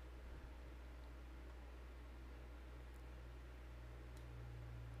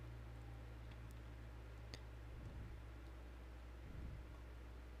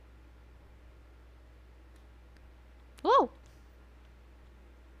 Whoa!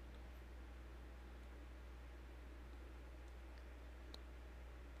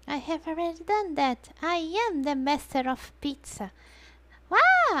 I have already done that. I am the master of pizza.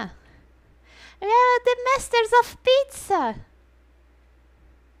 Wow! We are the masters of pizza!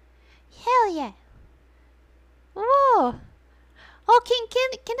 Hell yeah! Whoa! Oh,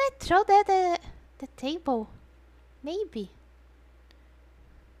 can I throw that at the table? Maybe.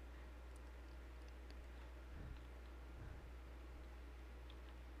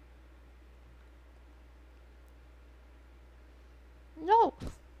 No!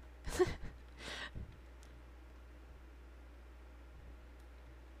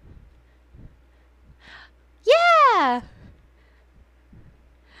 Yeah!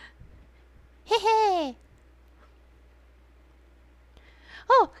 Hehe!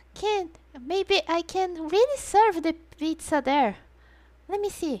 Oh, maybe I can really serve the pizza there. Let me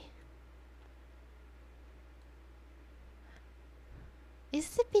see. Is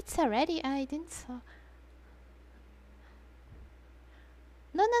the pizza ready? I didn't saw.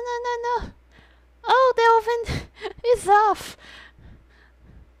 No, no, no, no, no. Oh, the oven is off.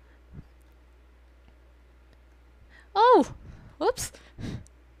 Oh, oops.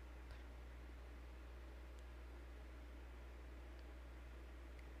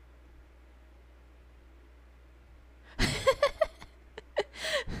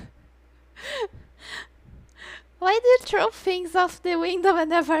 Why do you throw things off the window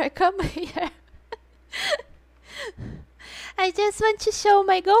whenever I come here? I just want to show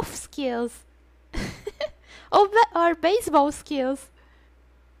my golf skills. Or baseball skills.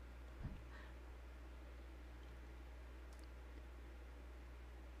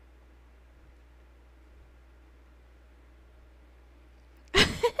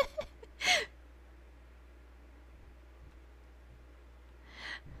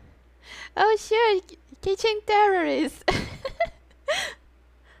 Oh sure, kitchen terrorists.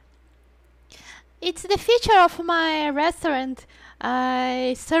 It's the feature of my restaurant.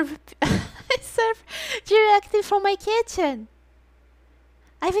 I serve I serve directly from my kitchen.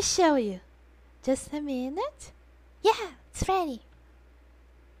 I will show you. Just a minute. Yeah, it's ready.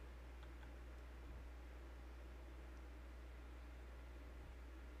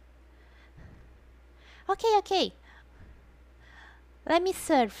 Okay, okay. Let me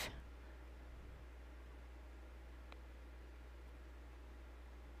serve.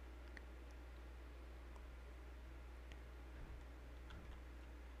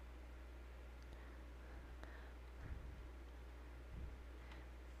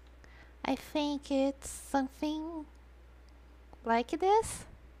 I think it's something like this.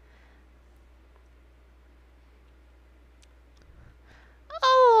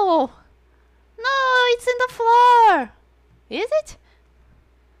 Oh! No, it's in the floor! Is it?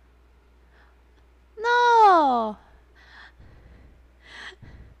 No!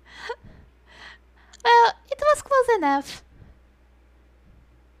 Well, it was close enough.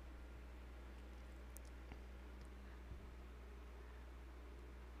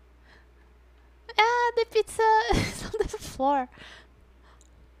 Ah, the pizza is on the floor.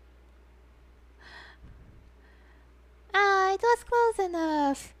 Ah, it was close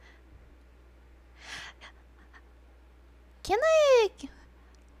enough. Can I?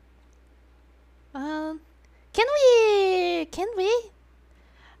 Um, can we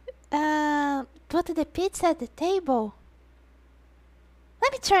put the pizza at the table?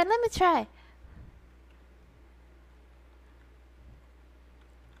 Let me try. Let me try.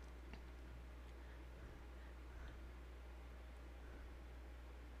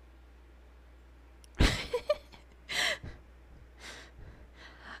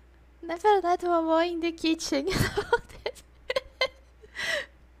 Never let Momo in the kitchen. You know that?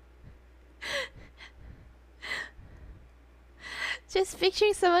 Just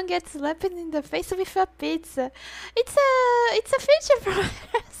picturing someone gets slapped in the face with a pizza. It's a feature from a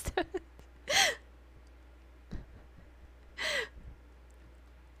restaurant.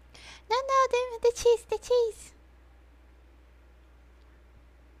 No, no, the cheese, the cheese.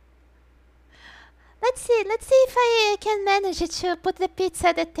 Let's see if I can manage to put the pizza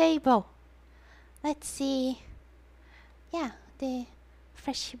at the table. Let's see. Yeah, the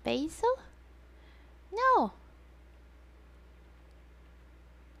fresh basil? No.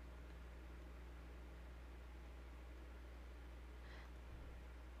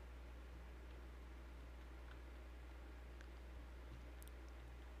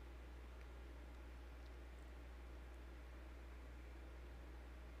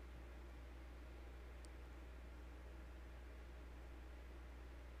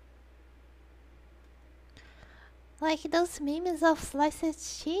 Like those memes of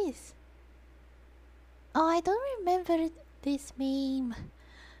sliced cheese. Oh, I don't remember this meme.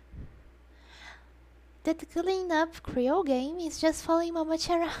 That clean up Creole game is just following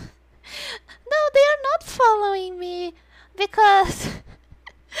Mamachi around. No, they are not following me because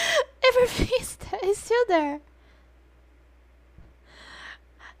everything is still there.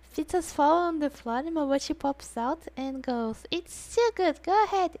 Pizzas fall on the floor and Mamachi pops out and goes, "It's still good. Go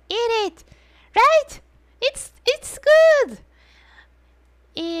ahead, eat it." Right? It's good.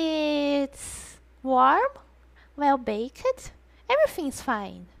 It's warm, well baked. Everything's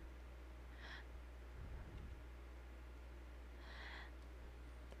fine.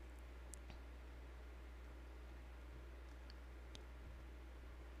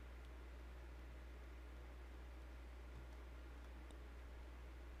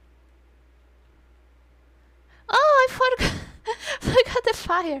 Oh, I forgot forgot the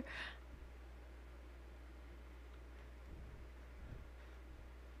fire.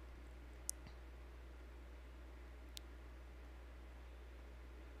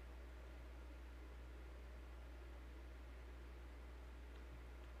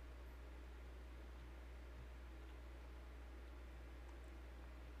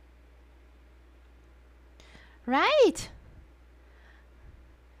 Right.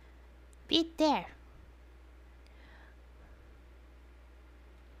 Be there.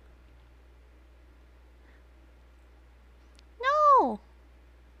 No.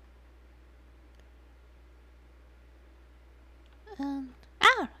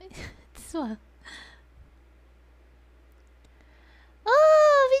 Ah, this one.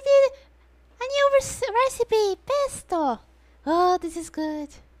 Oh, we did a new recipe, pesto. Oh, this is good.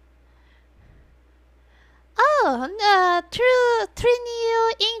 Oh, three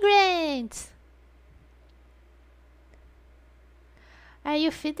new ingredients. Are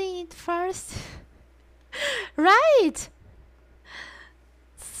you feeding it first? Right.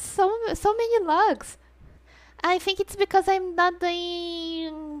 So many logs. I think it's because I'm not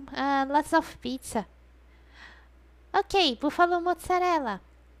doing lots of pizza. Okay, buffalo mozzarella.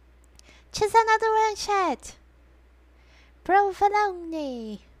 Choose another one, chat.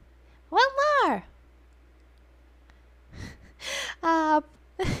 Provolone. One more. Uh,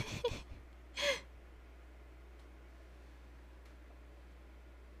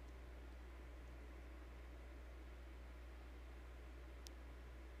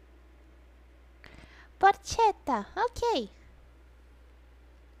 porchetta. Okay.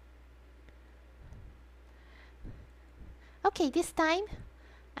 Okay, this time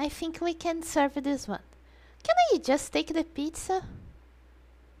I think we can serve this one. Can I just take the pizza?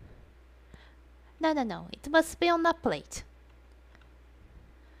 No, no, no. It must be on a plate.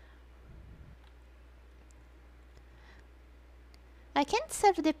 I can't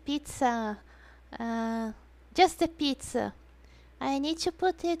serve the pizza. Just the pizza. I need to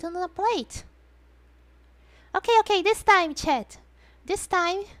put it on a plate. Okay, okay. This time, chat. This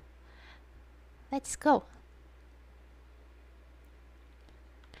time. Let's go.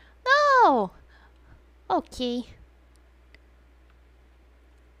 No! Okay.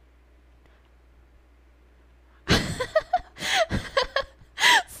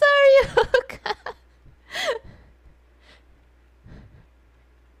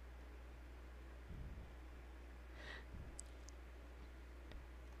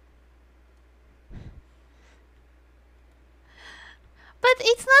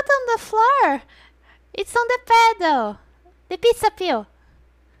 the floor. It's on the pedal. The pizza peel.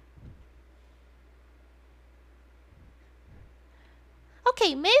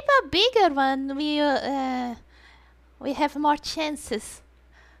 Okay, maybe a bigger one. We have more chances.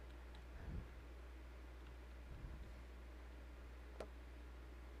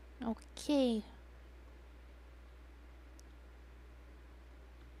 Okay.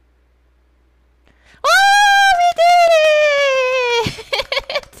 Oh, we did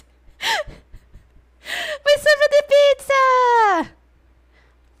it! We served the pizza!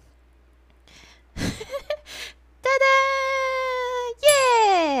 Ta-da!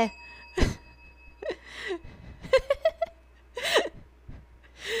 Yeah!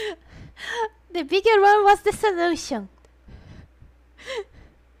 The bigger one was the solution.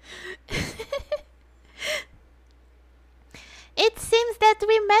 It seems that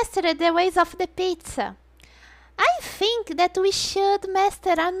we mastered the ways of the pizza. I think that we should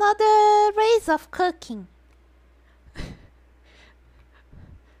master another ways of cooking.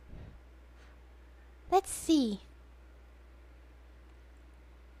 Let's see.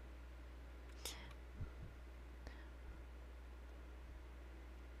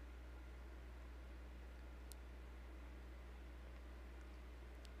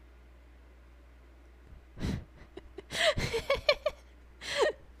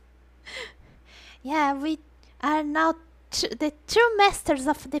 Yeah, we are now the true masters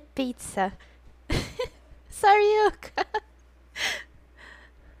of the pizza. Sorry, Yuka.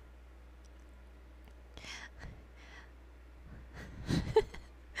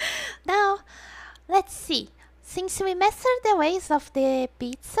 Now, let's see. Since we mastered the ways of the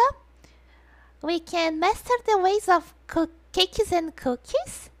pizza, we can master the ways of cakes and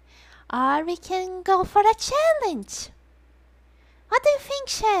cookies, or we can go for a challenge. What do you think,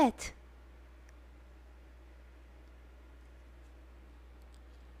 chat?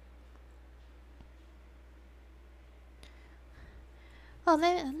 Oh,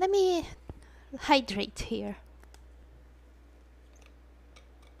 let me hydrate here.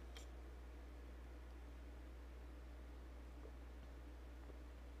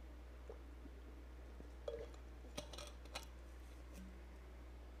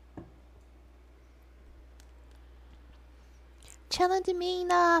 Challenge me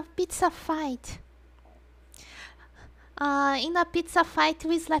in a pizza fight. In a pizza fight,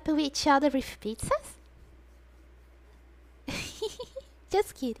 we slap each other with pizzas?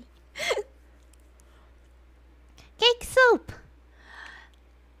 Just kidding. Cake soup!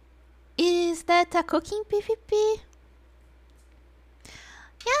 Is that a cooking PvP?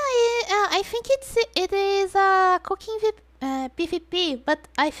 Yeah, I think it is a cooking PvP, but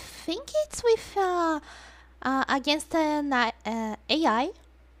I think it's with against an AI.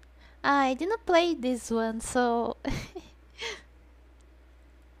 I didn't play this one, so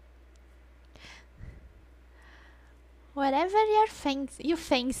whatever you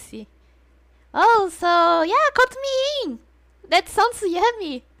fancy. Oh, so yeah, count me in. That sounds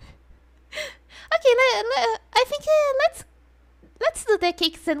yummy. Okay, I think let's do the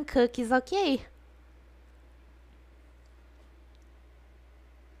cakes and cookies, okay?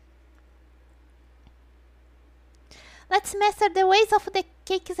 Let's master the ways of the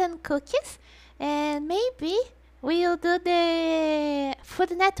cakes and cookies, and maybe we'll do the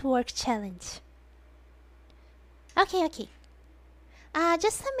Food Network challenge. Okay.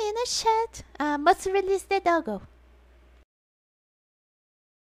 Just a minute, chat. Must release the doggo.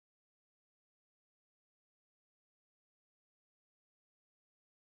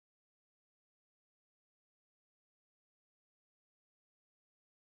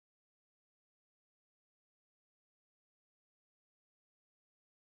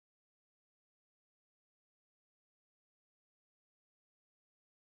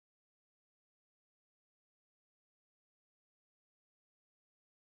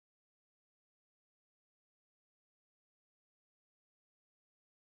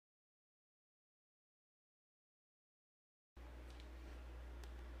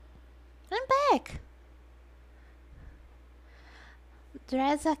 I'm back.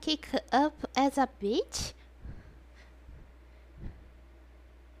 Dress a cake up as a beach?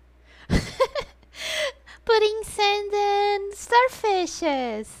 Putting sand and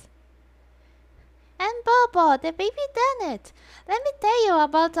starfishes. And Bobo, the baby done it. Let me tell you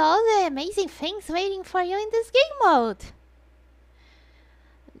about all the amazing things waiting for you in this game mode.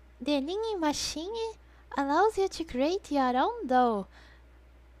 The Leaning Machine allows you to create your own dough.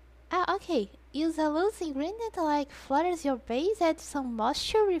 Okay. Use a loose ingredient like flours your base, add some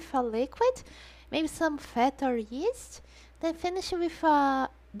moisture with a liquid, maybe some fat or yeast, then finish with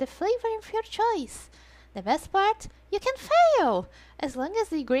the flavor of your choice. The best part, you can fail! As long as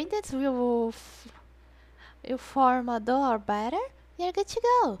the ingredients will form a dough or batter, you're good to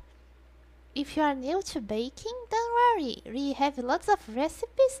go. If you are new to baking, don't worry, we have lots of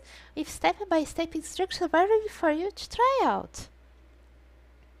recipes with step-by-step instructions ready for you to try out.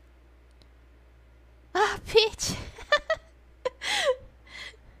 Ah, Peach!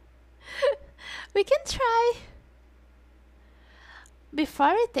 We can try!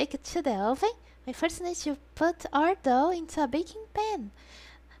 Before we take it to the oven, we first need to put our dough into a baking pan.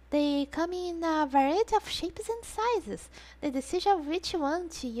 They come in a variety of shapes and sizes. The decision of which one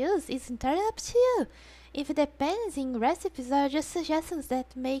to use is entirely up to you. If it depends in recipes are just suggestions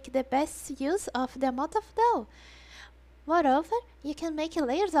that make the best use of the amount of dough. Moreover, you can make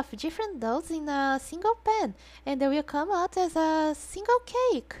layers of different doughs in a single pan, and they will come out as a single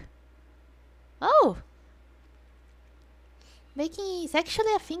cake. Oh! Baking is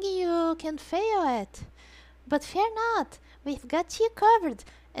actually a thing you can fail at. But fear not, we've got you covered.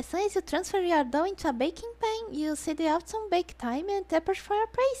 As soon as you transfer your dough into a baking pan, you set the optimum bake time and temperature for your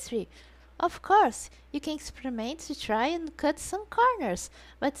pastry. Of course, you can experiment to try and cut some corners,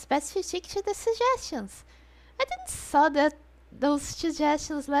 but it's best to stick to the suggestions. I didn't saw those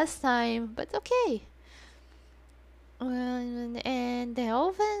suggestions last time, but okay. And the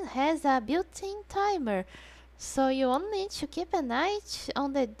oven has a built-in timer, so you only need to keep an eye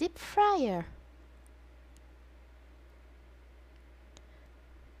on the deep fryer.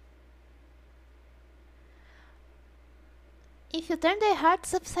 If you turn the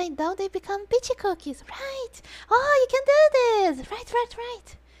hearts upside down, they become peachy cookies. Right! Oh, you can do this!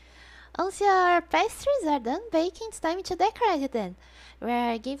 Right. Once your pastries are done baking, it's time to decorate them.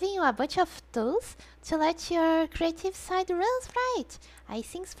 We're giving you a bunch of tools to let your creative side run right.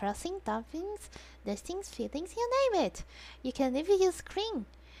 Icings, frosting, toppings, dustings, fillings, you name it. You can even use cream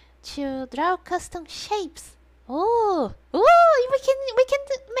to draw custom shapes. Oh, we can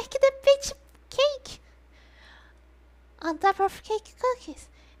make the peach cake on top of cake cookies,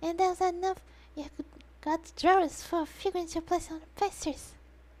 and there's enough. You got drawers for figurines to place on the pastries.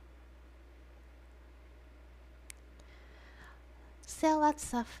 Sell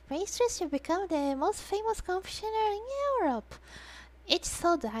lots of pastries to become the most famous confectioner in Europe. Each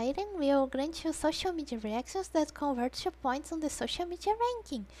sold item will grant you social media reactions that convert to points on the social media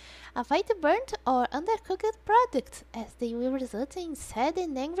ranking. Avoid burnt or undercooked products, as they will result in sad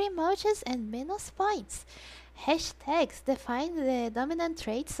and angry emojis and minus points. Hashtags define the dominant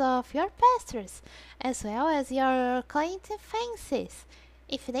traits of your pastries, as well as your client fancies.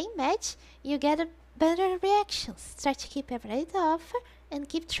 If they match, you get better reactions. Try to keep every offer and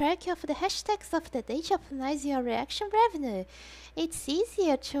keep track of the hashtags of the day to optimize your reaction revenue. It's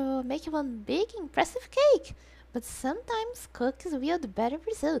easier to make one big, impressive cake, but sometimes cookies yield better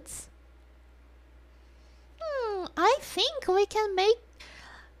results. I think we can make...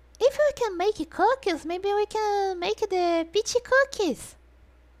 If we can make cookies, maybe we can make the peachy cookies.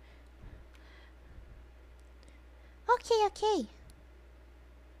 Okay.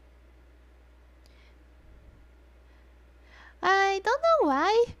 I don't know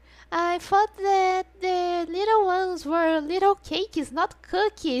why. I thought that the little ones were little cakes, not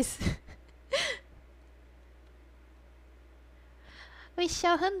cookies. We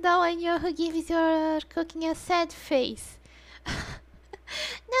shall hunt down anyone who gives your cooking a sad face.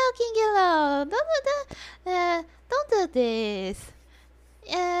 No, King Yellow, don't do this.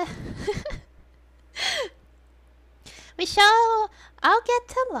 We shall all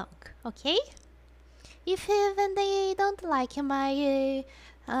get along, okay? If even they don't like my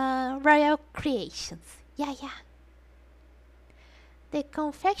royal creations. Yeah. The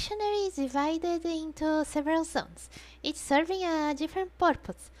confectionery is divided into several zones, each serving a different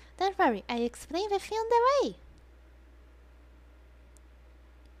purpose. Don't worry, I explain everything on the way.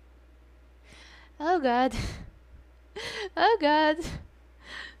 Oh god. Oh god.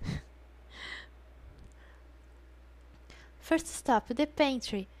 First stop, the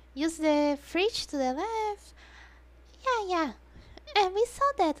pantry. Use the fridge to the left. Yeah. We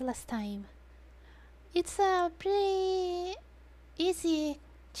saw that last time. It's a pretty easy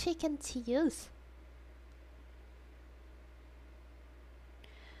chicken to use.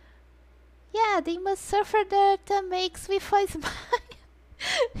 Yeah, they must suffer that makes me a smile.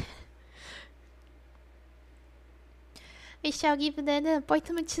 We shall give them an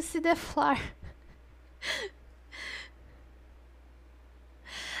appointment to see the floor.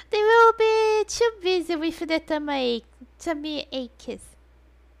 They will be too busy with the tummy aches.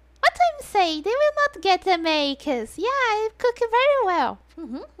 What I'm saying, they will not get tummy aches. Yeah, I cook very well.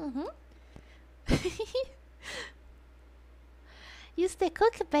 Use the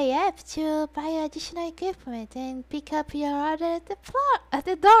CookPay app to buy additional equipment and pick up your order at the floor, at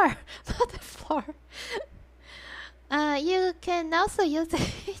the door, not the floor. You can also use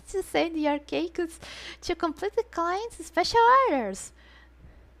it to send your cakes to complete the client's special orders.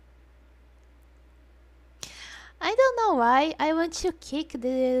 I don't know why I want to kick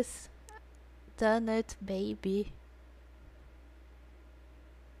this donut baby.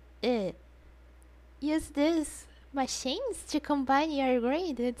 Use these machines to combine your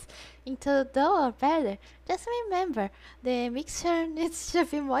ingredients into dough or batter. Just remember, the mixture needs to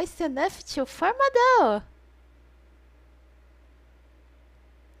be moist enough to form a dough.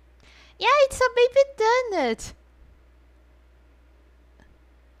 Yeah, it's a baby donut.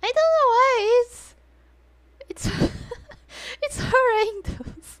 I don't know why it's it's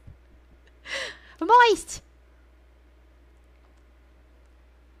horrendous. Moist.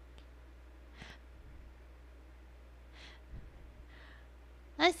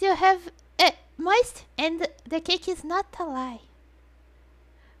 As you have moist and the cake is not a lie.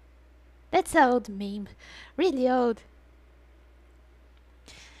 That's an old meme. Really old.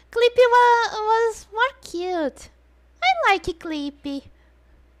 Clippy was more cute. I like Clippy.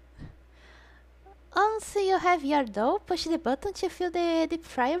 Once you have your dough, push the button to fill the deep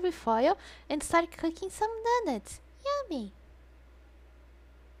fryer with oil and start cooking some donuts. Yummy.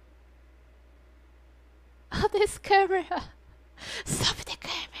 Oh, this camera. Stop the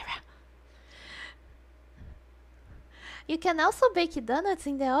camera. You can also bake donuts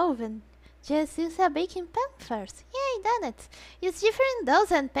in the oven. Just use a baking pan first. Yay, donuts! Use different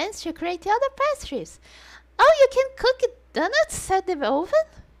doughs and pans to create other pastries. Oh, you can cook donuts at the oven?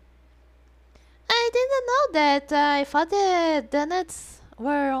 I didn't know that. I thought the donuts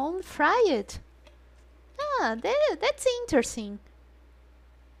were only fried. Ah, that's interesting.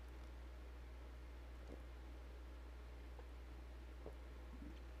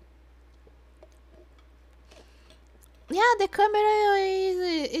 Yeah, the camera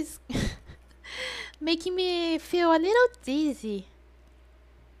is making me feel a little dizzy.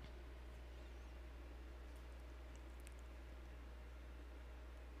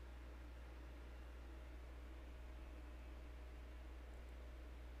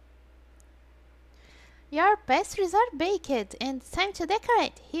 Your pastries are baked and it's time to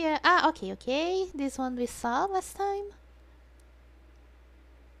decorate. Here, okay. This one we saw last time.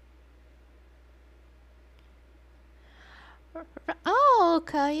 Oh,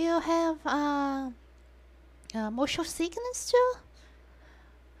 okay, you have motion sickness too?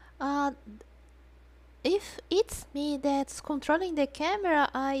 Uh, if it's me that's controlling the camera,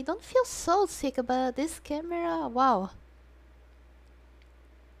 I don't feel so sick, but this camera, wow.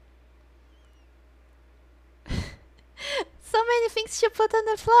 So many things to put on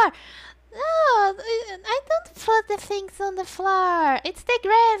the floor. No, I don't put the things on the floor. It's the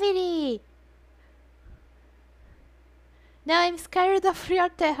gravity. Now I'm scared of your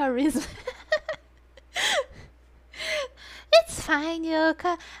terrorism. It's fine,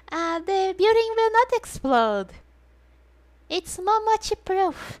 Yuka. The building will not explode. It's Momochi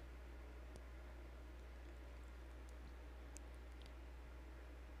proof.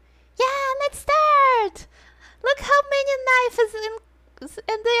 Yeah, let's start. Look how many knives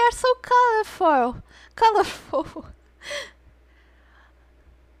and they are so colorful. Colorful.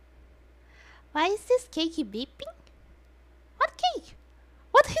 Why is this cake beeping? What cake?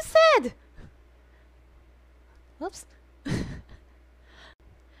 What he said? Oops.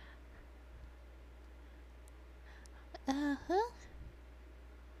 Uh-huh.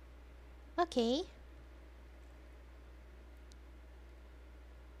 Okay.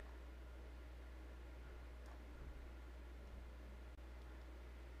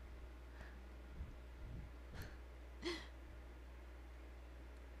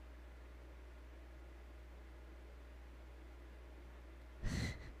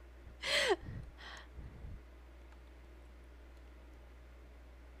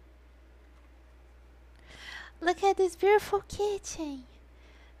 Look at this beautiful kitchen.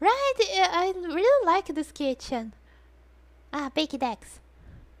 Right, I really like this kitchen. Baked eggs.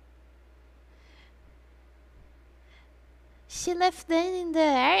 She left them in the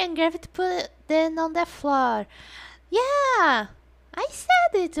air and gravity put them on the floor. Yeah, I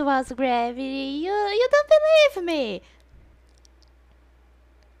said it was gravity. You don't believe me.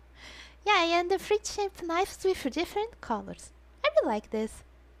 Yeah, and the fruit-shaped knives with different colors. I really like this.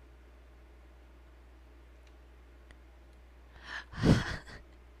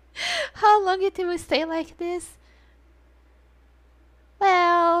 How long it will stay like this?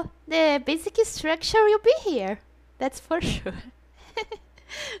 Well, the basic structure will be here. That's for sure.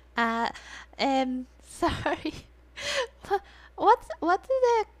 Sorry. What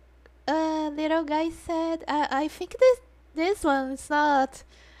did the little guy said? I think this one is not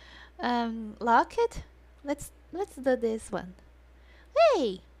locked. Let's do this one.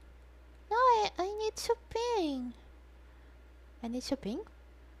 Hey, no, I need to ping. I need to ping.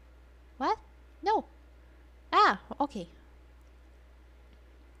 What? No. Ah, okay.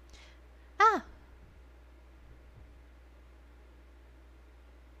 Ah,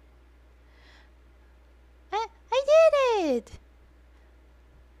 I did it.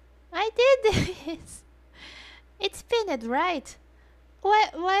 I did this. It's pinned, right?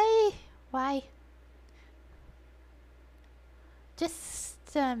 Why?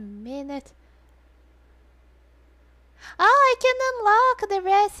 Just a minute. Oh, I can unlock the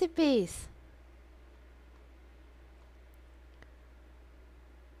recipes.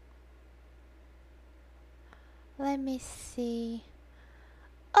 Let me see.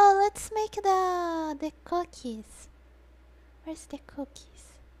 Oh, let's make the cookies. Where's the cookies?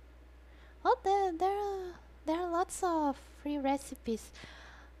 Oh, there are lots of free recipes.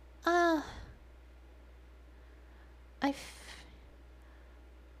 Ah, I.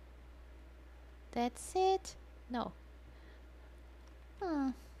 That's it. No.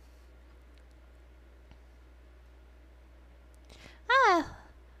 Hmm. Ah,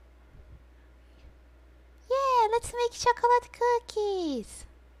 yeah. Let's make chocolate cookies.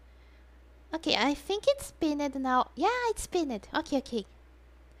 Okay, I think it's pinned now. Yeah, it's pinned. Okay.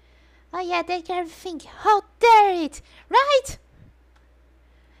 Oh yeah, that girl thing. How dare it! Right?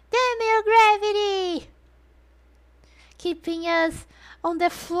 Damn you, gravity! Keeping us on the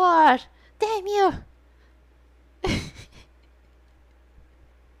floor. Damn you!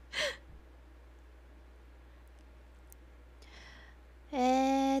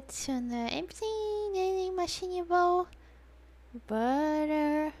 Tuna empty, machinable,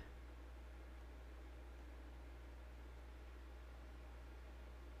 butter.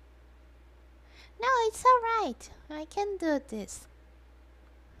 No, it's alright. I can do this.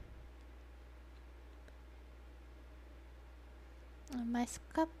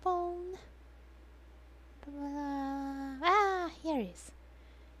 Mascarpone. Ah, here it is.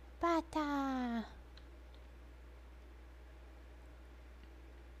 Butter.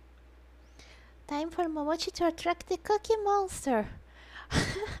 Time for Momochi to attract the cookie monster.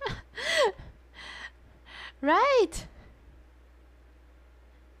 Right?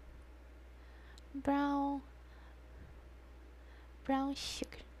 Brown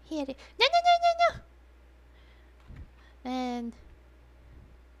sugar. Here it. No. And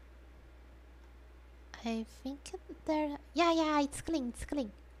I think there. Yeah, it's clean.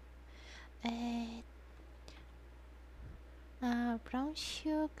 Brown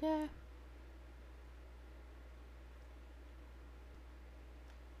sugar.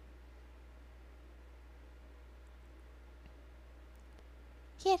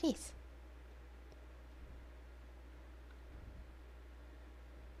 Here it is.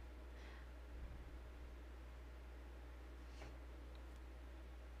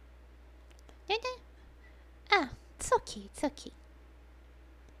 No. Ah, it's okay.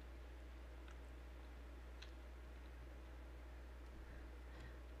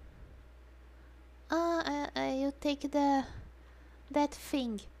 You take that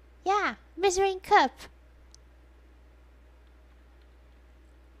thing. Yeah, measuring cup.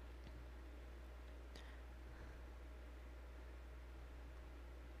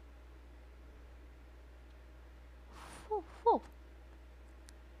 Whew.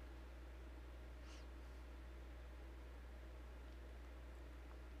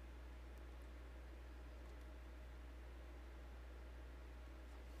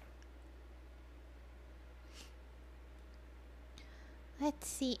 Let's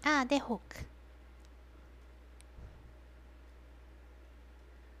see. Ah, the hook.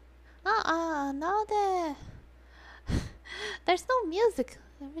 Now there's no music.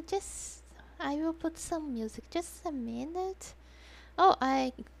 I will put some music. Just a minute. Oh,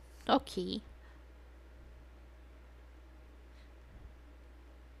 okay.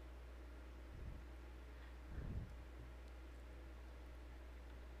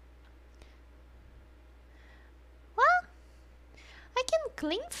 What? I can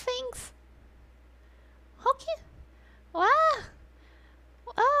clean things. Okay. Wow.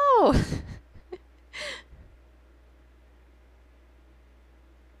 Oh.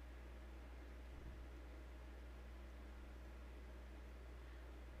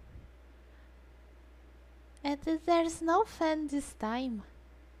 And there's no fan this time.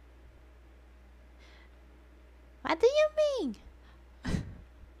 What do you mean?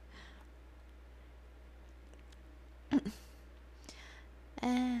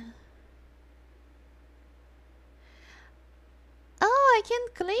 uh,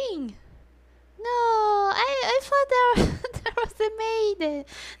 can't clean. No, I thought there there was a maid,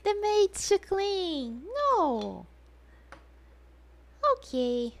 the maid to clean. No.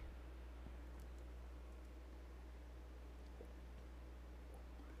 Okay.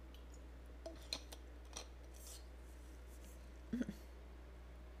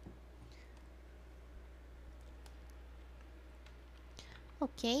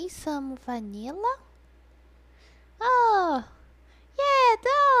 Okay, some vanilla. Oh, yeah,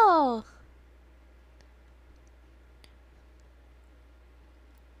 no.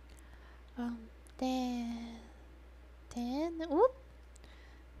 Um, then, whoop,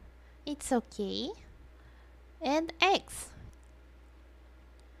 it's okay. And eggs.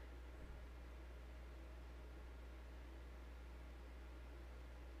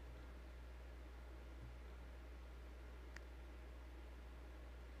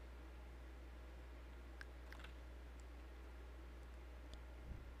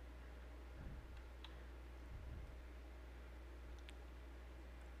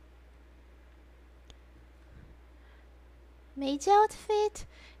 Maid outfit.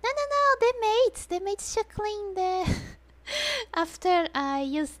 No, no, no, the maids to clean the after I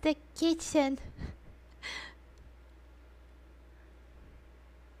use the kitchen.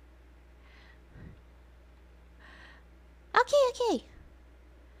 Okay, okay.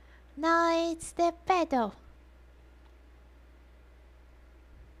 Now it's the pedal.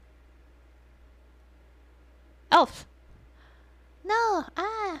 Oh, no,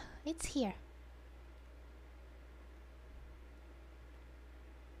 it's here.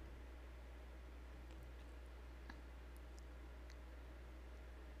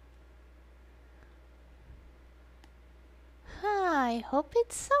 I hope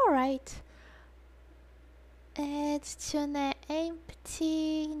it's alright. It's an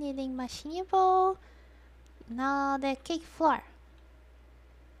empty kneading machine bowl. Now the cake flour.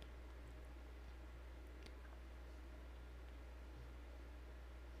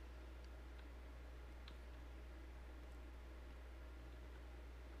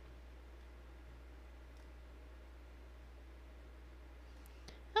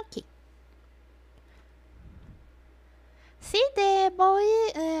 Okay. See the bowl?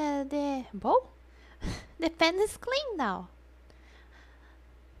 The bowl? The pan is clean now.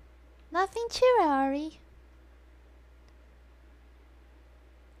 Nothing to worry.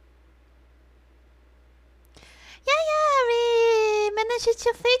 Yeah, yeah, we managed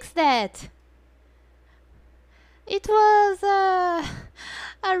to fix that. It was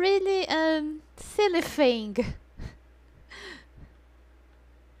a really silly thing.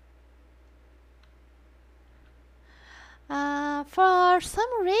 For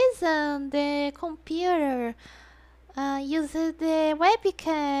some reason, the computer uses the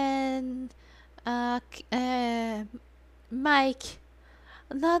webcam mic,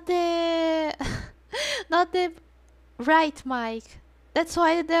 not the not the right mic. That's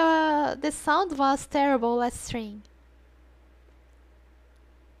why the sound was terrible last stream.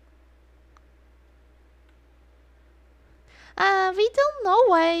 We don't know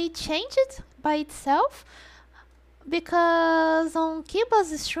why it changed by itself, because on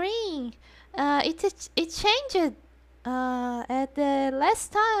Kiba's stream, it changed at the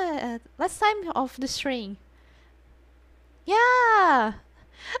last time of the stream. Yeah,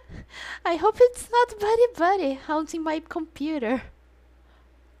 I hope it's not Buddy Buddy haunting my computer.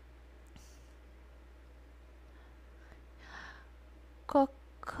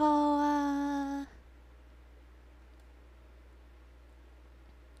 Cocoa.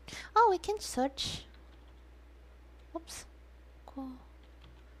 Oh, we can search. Oops.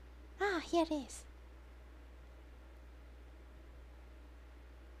 Here it is.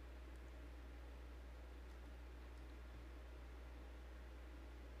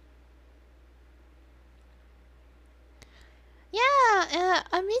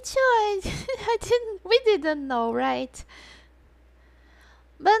 Yeah, me too. I didn't. We didn't know, right?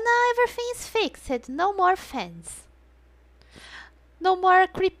 But now everything's fixed. No more fans. No more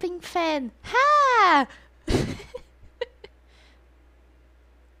creeping fan. Ha!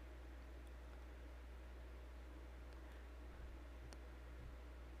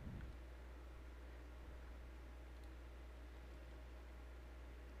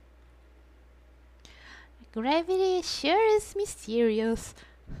 Gravity sure is mysterious.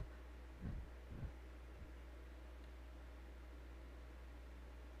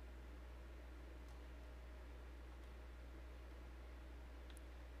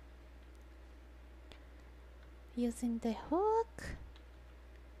 Using the hook.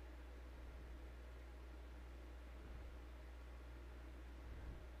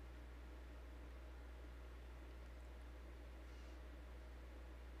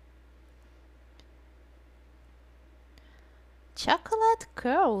 Chocolate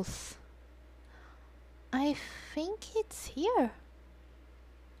curls. I think it's here.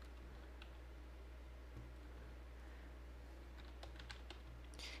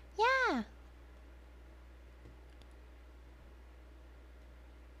 Yeah.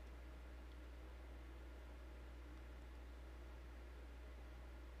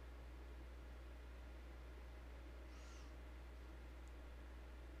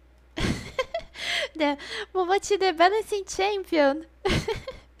 The Momochi, the balancing champion.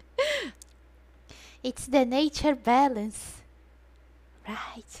 It's the nature balance.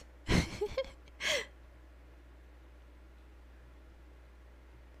 Right.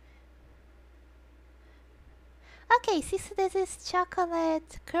 Okay, since this is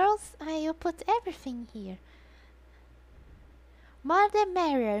chocolate curls, I will put everything here. More the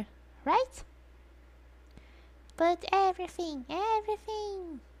merrier, right? Put everything,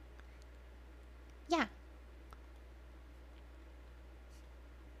 everything. Yeah.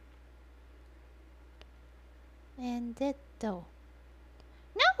 And that though.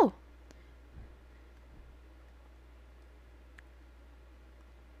 No!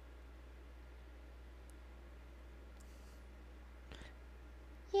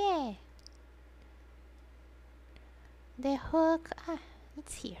 Yeah. The hook,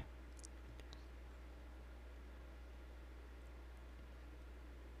 it's here.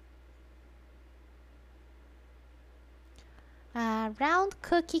 Round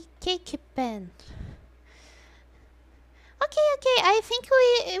cookie cake pan. Okay, okay, I think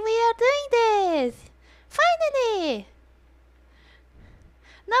we are doing this. Finally!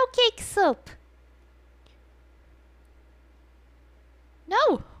 No cake soup.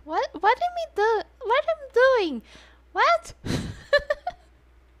 No, what am I do? What am I doing? What?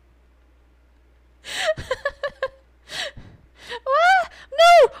 What?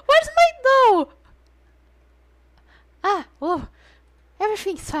 No! Where's my dough? Oh,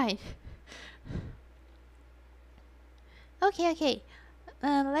 everything's fine. Okay, okay.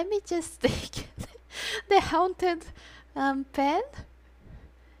 Let me just take the haunted pen.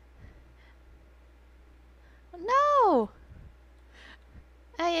 No!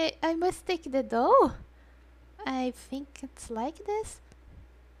 I must take the dough. I think it's like this.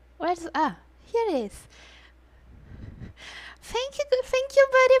 Where's here it is. Thank you,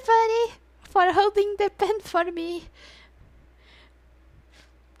 buddy, for holding the pen for me.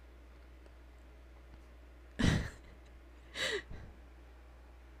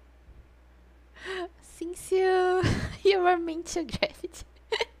 Since you were meant to gravity.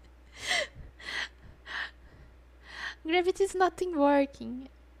 Gravity is nothing working.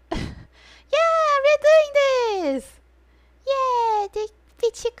 Yeah, we're doing this! Yeah, the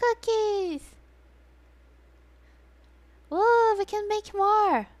peachy cookies! Oh, we can make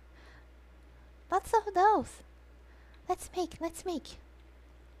more! Lots of those! Let's make!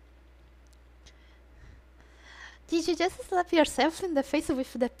 Did you just slap yourself in the face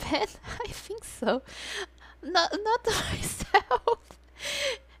with the pen? I think so. Not myself.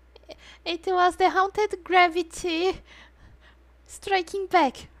 It was the haunted gravity striking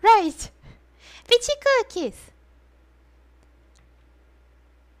back. Right! Peachy cookies!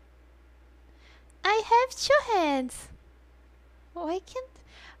 I have 2 hands. Why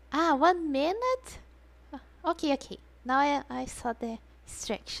can't... 1 minute? Okay. Now I saw the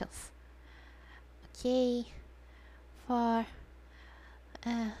instructions. Okay. For...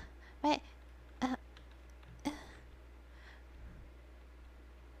 wait.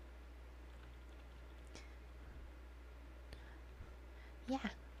 Yeah.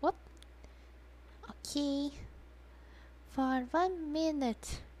 What? Okay. For 1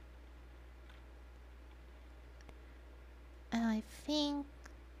 minute. I think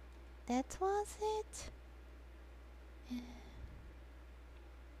that was it.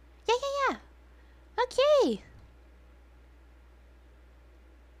 Yeah. Okay.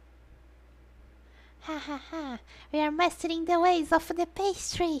 Ha. We are mastering the ways of the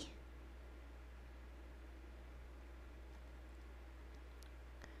pastry.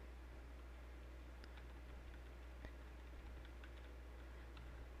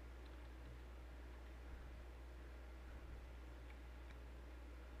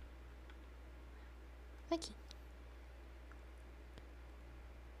 Okay.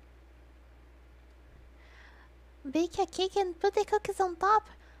 Bake a cake and put the cookies on top.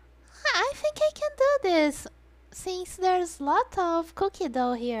 I think I can do this, since there's a lot of cookie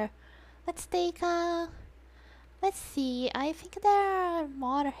dough here. Let's take let's see, I think there are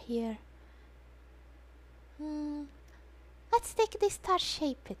more here. Let's take the star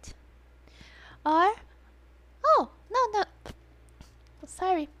shaped. Or, oh, no,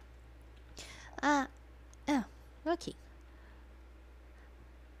 sorry. Okay.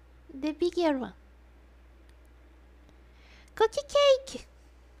 the bigger one. Cookie cake!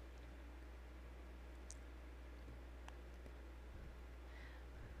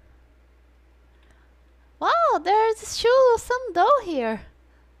 Wow, there's still some dough here.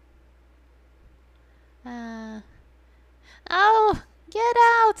 Oh, get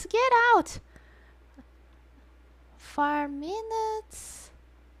out, get out! 4 minutes.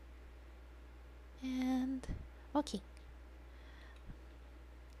 And okay.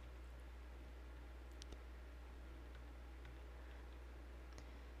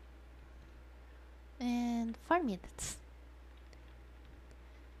 And 4 minutes.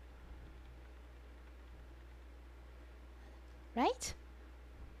 Right?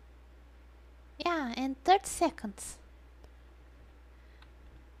 Yeah, and 30 seconds.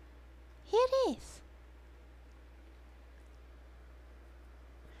 Here it is.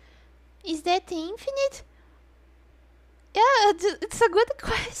 Is that infinite? Yeah, it's a good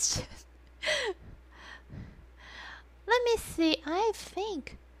question. Let me see. I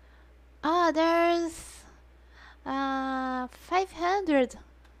think. There's 500.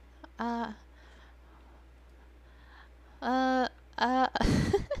 Uh, uh, uh,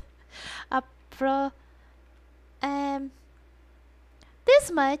 a pro.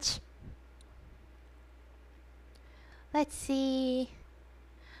 This much. Let's see.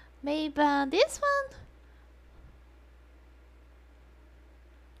 Maybe this one.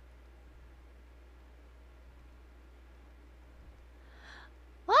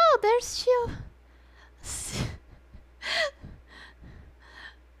 Wow, there's still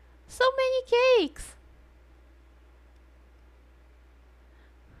so many cakes.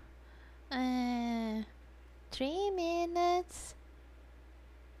 3 minutes.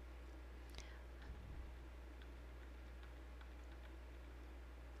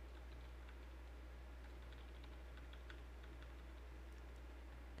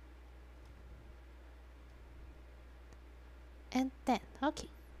 And 10. Okay.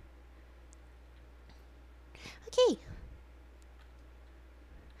 Okay.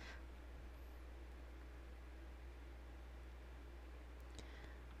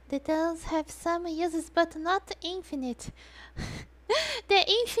 The does have some uses, but not infinite. The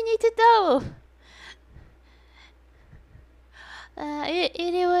infinite dough.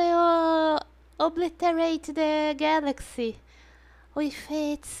 It will obliterate the galaxy with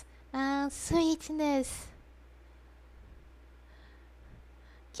its sweetness.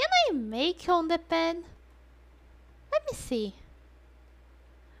 Can I make on the pen? Let me see.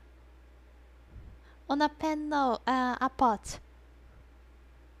 On a pen, no. A pot.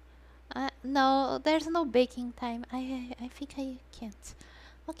 No, there's no baking time. I think I can't.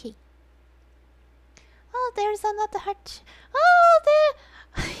 Okay. Oh, there's another heart. Oh, there.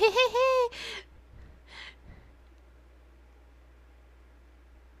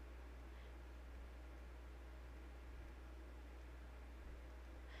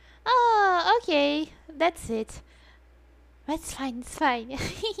 Oh, okay. That's it. That's fine. It's fine.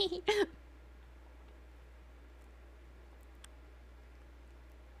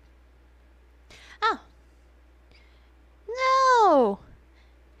 Oh. No.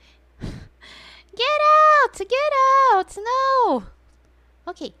 Get out! Get out! No!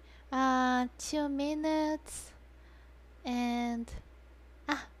 Okay. 2 minutes. And.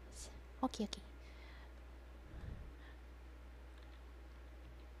 Ah. Okay, okay.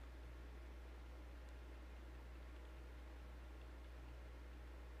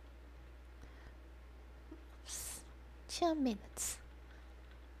 Oops. 2 minutes.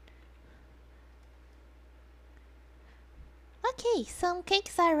 Okay, some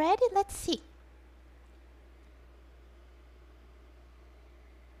cakes are ready. Let's see.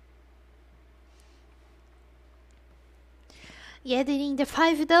 Gathering the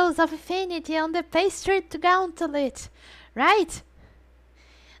 5 doughs of infinity on the pastry gauntlet. Right?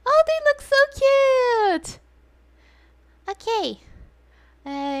 Oh, they look so cute! Okay.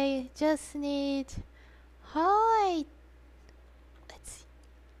 I just need... Hi. Let's see.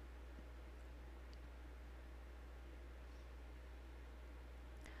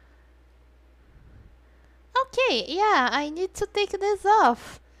 Okay, yeah, I need to take this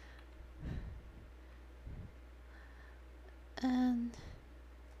off. And...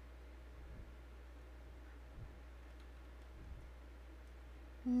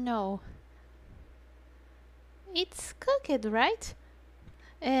 No. It's cooked, right?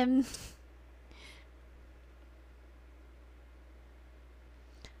 Um...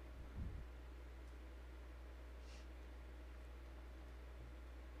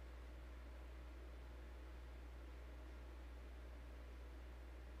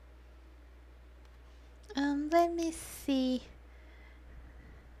 let me see.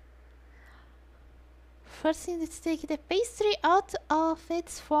 first thing is take the pastry out of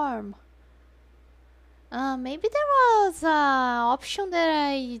its form. Maybe there was an option that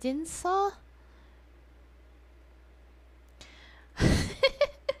I didn't saw.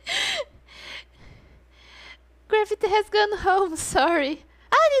 Gravity has gone home, sorry.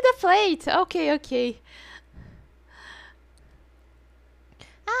 I need a plate. Okay, okay.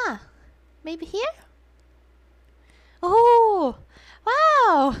 Ah, maybe here? Oh,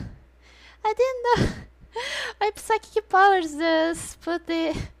 wow. I didn't know. My psychic powers just put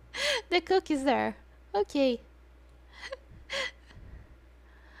the cookies there. Okay.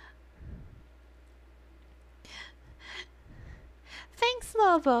 Thanks,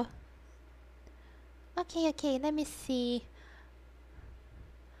 Lobo. Okay, okay, let me see.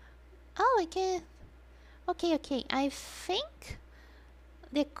 Oh, I can. Okay, okay. I think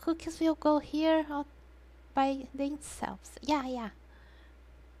the cookies will go here out by themselves. Yeah, yeah.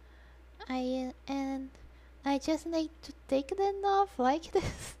 I just need to take them off like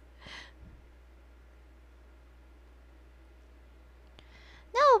this.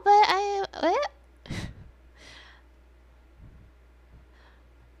 No, but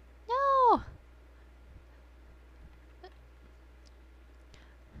no.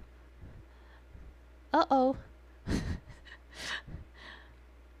 Uh-oh.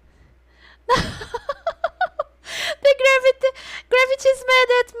 The gravity is mad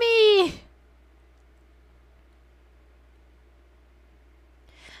at me.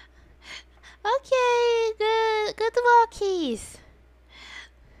 Okay, good walkies.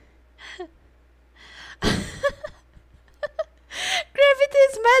 Gravity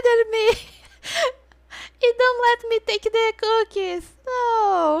is mad at me. It don't let me take the cookies.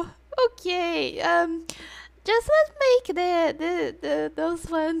 No. Okay. Just let's make the those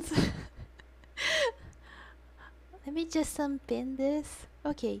ones. Let me just unpin this.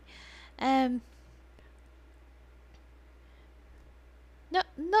 Okay. No,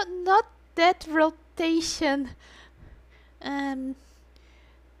 not that rotation.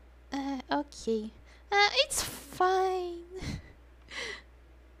 Okay. It's fine.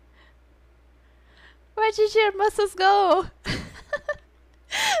 Where did your muscles go?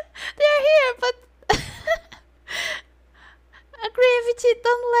 They're here, but gravity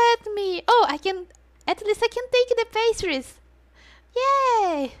don't let me. Oh, I can. At least I can take the pastries.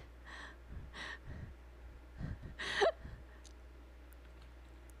 Yay!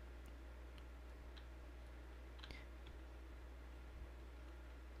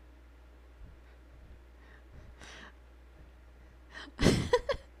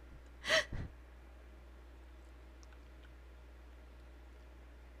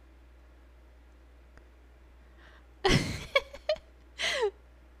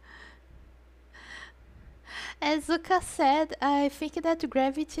 As Zuka said, I think that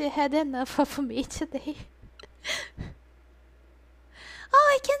gravity had enough of me today. Oh,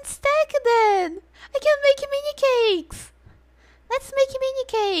 I can stack then! I can make mini cakes! Let's make mini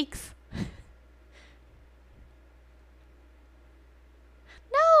cakes!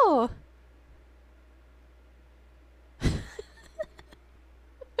 No! I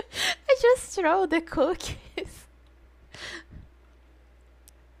just throw the cookies.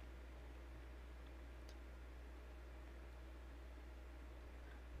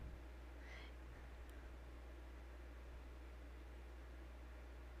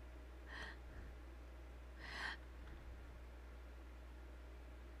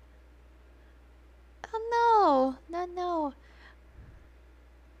 Oh no, no, no.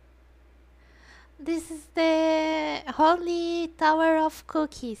 This is the Holy Tower of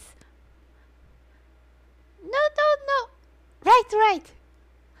Cookies. No, no, no. Right, right.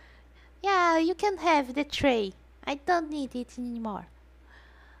 Yeah, you can have the tray. I don't need it anymore.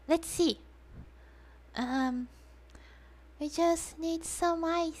 Let's see. We just need some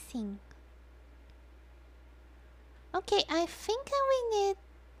icing. Okay, I think we need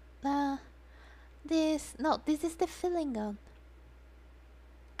this. No, this is the filling gun.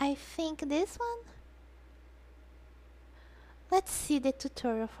 I think this one. Let's see the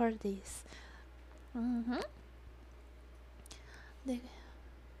tutorial for this.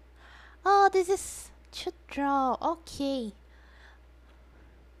 Oh, this is to draw. Okay.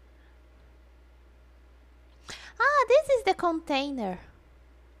 Ah, this is the container.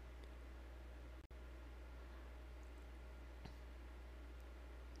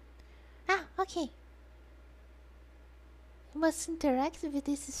 Ah, okay. You must interact with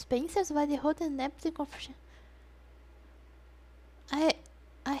these dispensers while they hold an empty confusion. I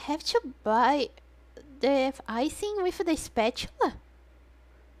have to buy the icing with the spatula?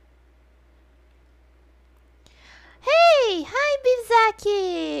 Hey! Hi,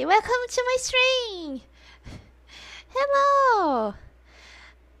 Bizaki! Welcome to my stream! Hello.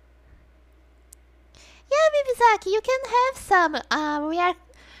 Yeah, Mibizaki, you can have some.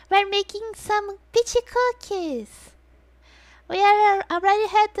 We're making some peachy cookies. We are already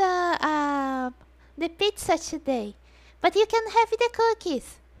had the pizza today, but you can have the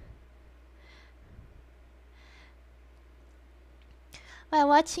cookies. Well,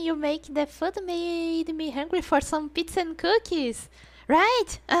 watching you make the food made me hungry for some pizza and cookies.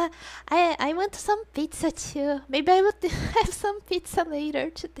 Right? I want some pizza too. Maybe I would have some pizza later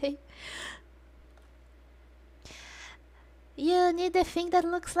today. You need a thing that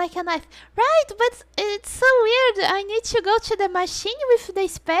looks like a knife. Right, but it's so weird. I need to go to the machine with the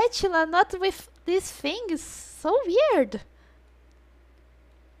spatula, not with this thing. It's so weird.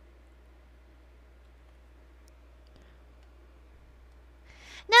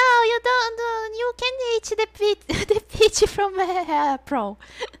 No, you don't. You can eat the peach from apple.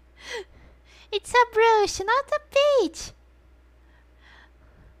 It's a brush, not a peach.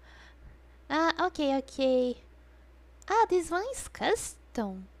 Okay, okay. This one is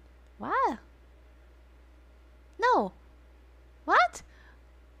custom. What? No. What?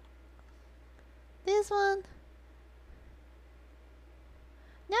 This one.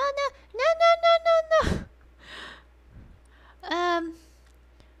 No, no, no, no, no, no, no.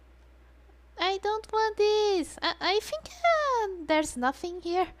 I don't want this. I think there's nothing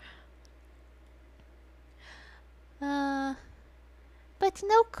here. But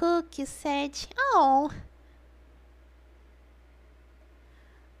no cookies, said. Oh.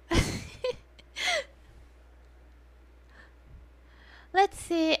 Let's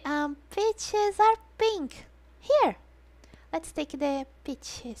see. Peaches are pink. Here. Let's take the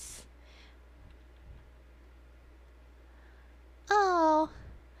peaches. Oh.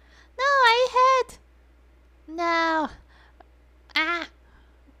 No, I had. No.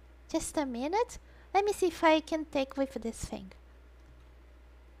 Just a minute. Let me see if I can take with this thing.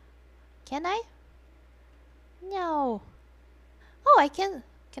 Can I? No. Oh, I can.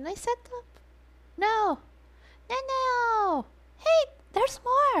 Can I set up? No. No, no. Hey, there's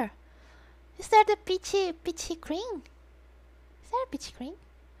more. Is there the peachy cream? Is there a peachy cream?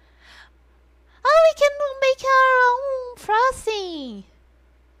 Oh, we can make our own frosting.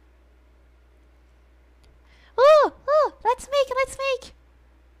 Oh, let's make.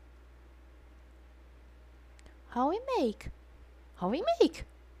 How we make?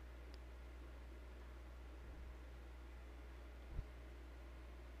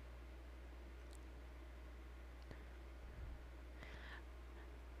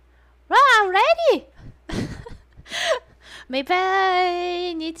 Wow, ready? Maybe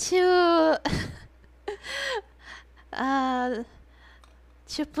I need to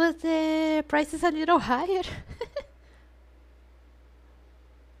to put the prices a little higher.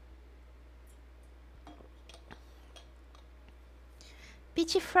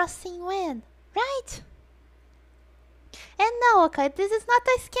 Peachy frosting when? Right? And no, okay, this is not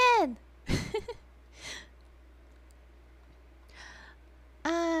a scan.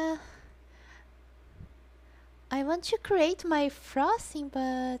 I want to create my frosting,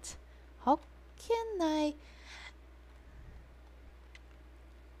 but how can I?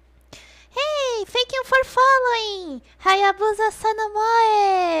 Hey, thank you for following! Hayabusa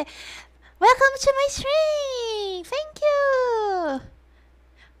Sanamoe! Welcome to my stream! Thank you!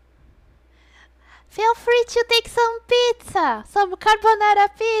 Feel free to take some pizza! Some carbonara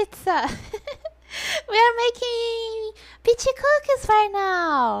pizza! We are making peachy cookies right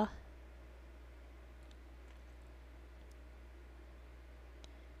now!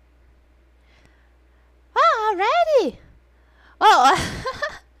 Wow, already? Oh,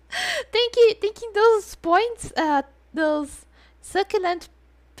 thinking those points, those succulent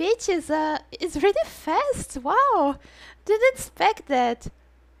peaches, is really fast. Wow, didn't expect that.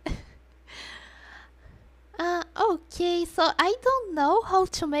 Okay, so I don't know how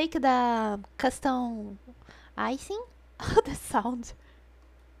to make the custom icing. Oh, the sound.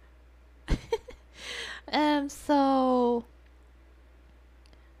 So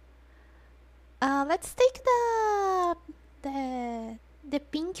let's take the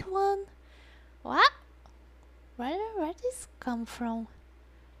pink one. What? Where this come from?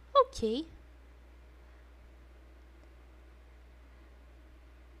 Okay.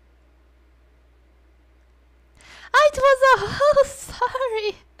 It was a host.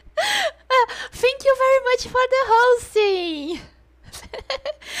 Sorry. Thank you very much for the hosting.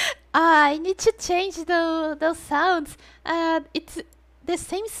 I need to change those sounds. It's the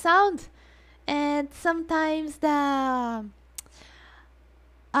same sound, and sometimes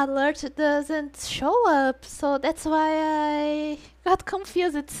alert doesn't show up, so that's why I got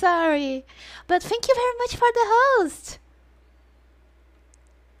confused. Sorry. But thank you very much for the host.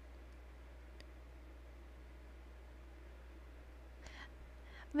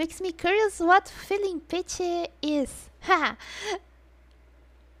 Makes me curious what feeling pitchy is. Ha!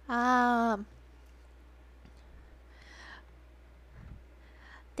 um,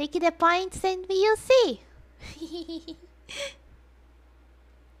 take the points and we'll see.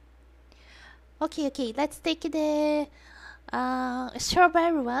 Okay, let's take the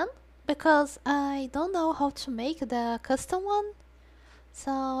strawberry one because I don't know how to make the custom one,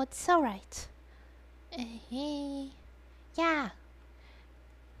 so it's alright. Yeah.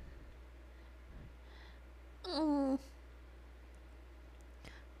 Mm.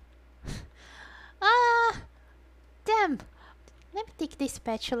 Ah, damn. Let me take this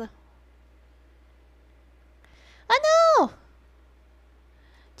spatula. Oh no!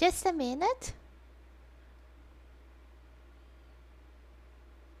 Just a minute.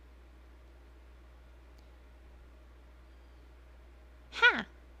 Ha!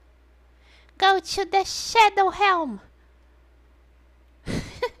 Go to the Shadow Helm.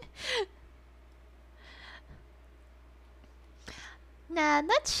 Nah,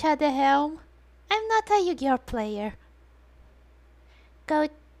 not Shadow Helm. I'm not a Yu-Gi-Oh player. Go,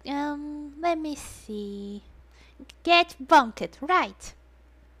 let me see. Get bunked, right.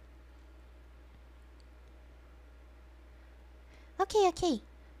 Okay.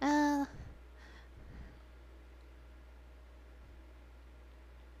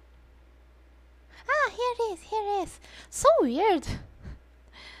 Here it is. So weird.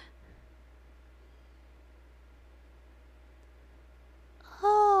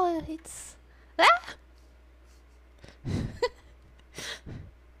 Oh, it's... Ah!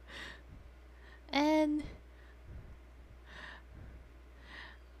 And...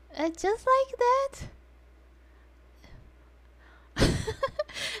 just like that...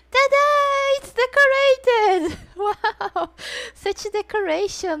 Ta-da! It's decorated! Wow! Such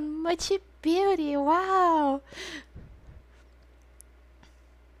decoration, much beauty, wow!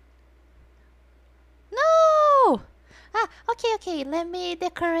 No! Okay, let me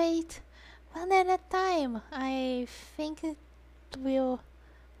decorate one at a time. I think it will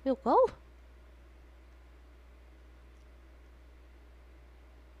go.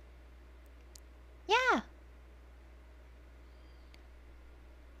 Yeah.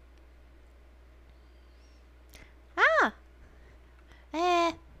 Ah.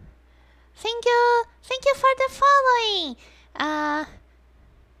 Thank you for the following.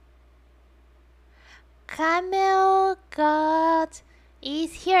 Camel God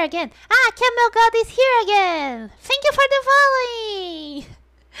is here again. Camel God is here again. Thank you for the following.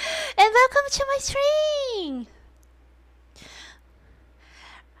 And welcome to my stream.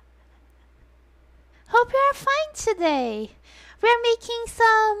 Hope you are fine today. We're making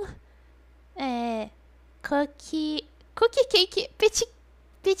some cookie cake,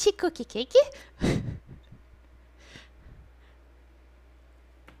 peachy cookie cake.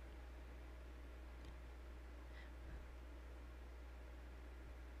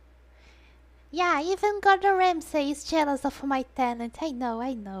 Yeah, even Gordon Ramsay is jealous of my talent. I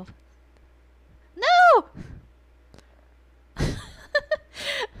know. No!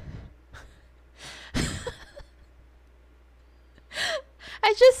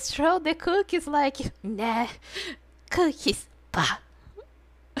 I just throw the cookies like, nah, cookies, bah.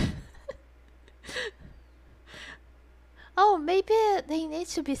 Oh, maybe they need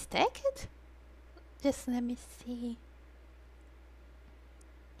to be stacked? Just let me see.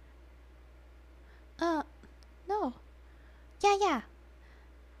 No. Yeah.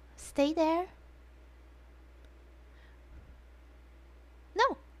 Stay there.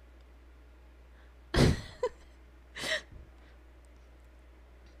 No.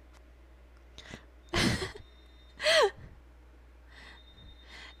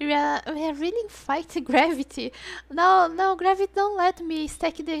 We are really fighting gravity. No, gravity don't let me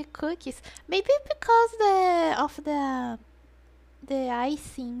stack the cookies. Maybe because of the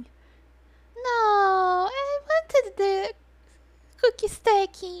icing. No, I wanted the cookie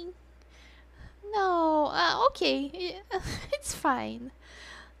stacking. No, okay, it's fine.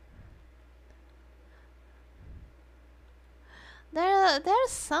 There are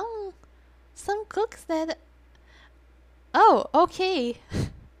some cooks that... Oh, okay.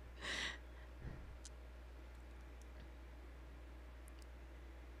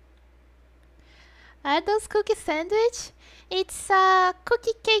 Are those cookie sandwich? It's a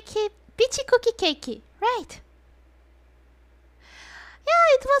cookie cake, peachy cookie cake, right?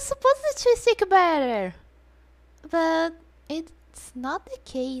 Yeah, it was supposed to stick better, but It's not the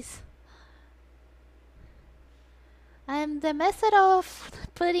case. I'm the master of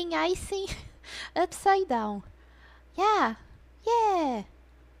putting icing upside down. Yeah, yeah.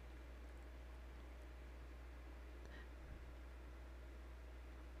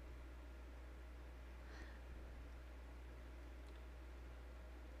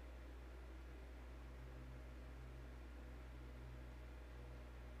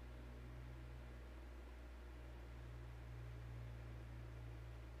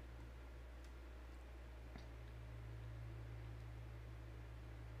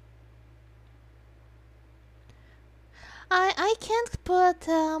 I can't put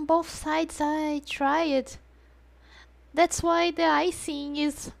both sides. I tried. That's why the icing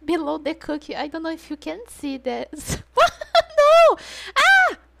is below the cookie. I don't know if you can see this. No!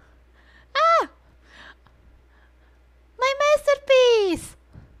 Ah! Ah! My masterpiece!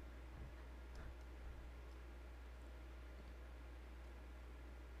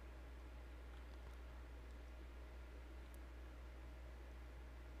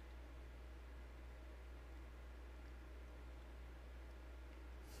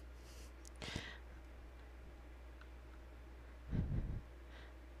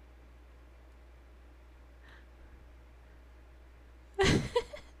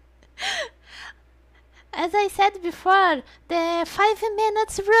 As I said before, the 5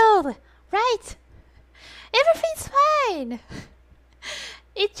 minutes rule, right? Everything's fine.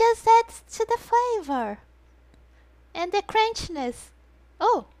 It just adds to the flavor and the crunchiness.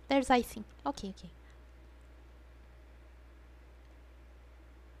 Oh, there's icing. Okay, okay.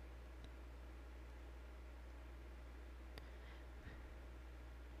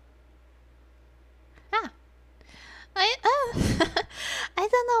 Ah, I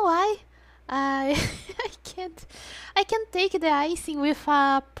don't know why. I I can't I can take the icing with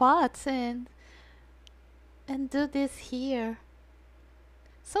a pot and do this here.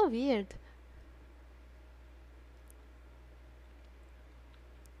 So weird.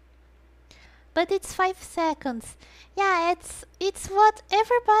 But it's 5 seconds. Yeah, it's what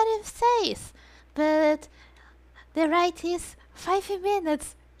everybody says. But the right is 5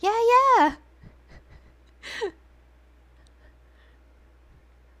 minutes. Yeah, yeah.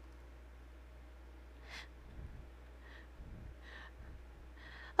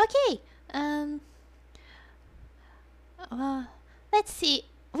 Okay. Uh, let's see.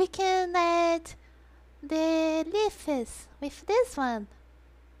 We can add the leaves with this one.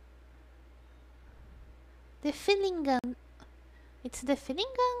 The filling gun. It's the filling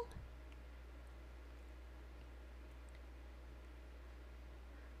gun.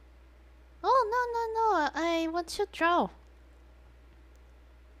 Oh no no no! I want to draw.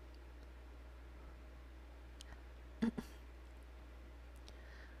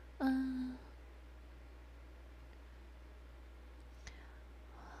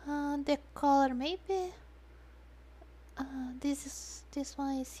 Uh, the color maybe. This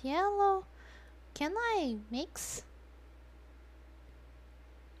one is yellow. Can I mix?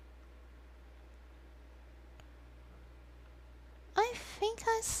 I think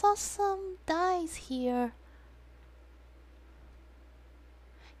I saw some dyes here.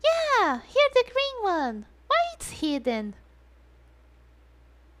 Yeah, here the green one. Why it's hidden?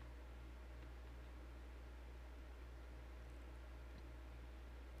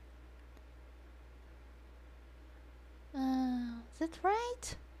 Is it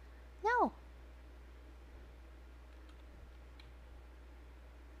right? No.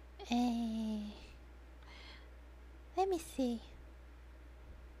 Eh, let me see.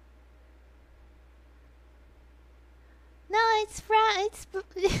 No, it's right.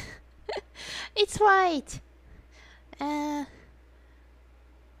 It's white. Uh,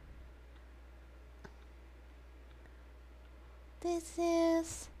 this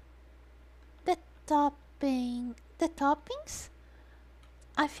is the topping. The toppings?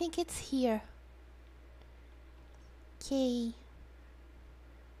 I think it's here. Okay.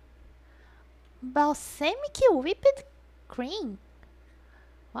 Balsamic whipped cream.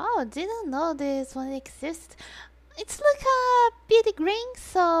 Wow, didn't know this one exists. It's like a bit green,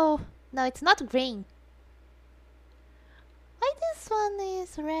 so no, it's not green. Why this one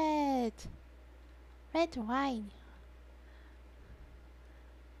is red? Red wine.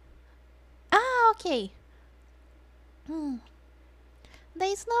 Ah, okay. Hmm.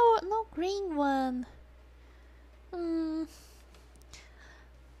 There's no green one. Hmm.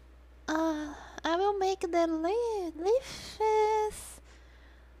 I will make the leaves.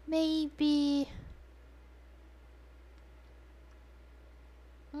 Maybe.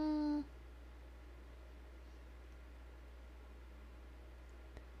 Hmm.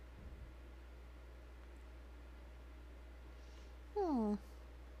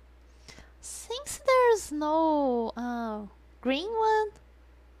 there's no green one,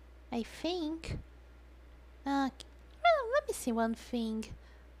 I think. Well, let me see one thing.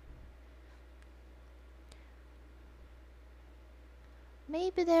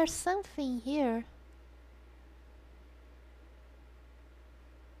 Maybe there's something here.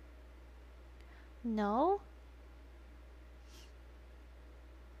 No?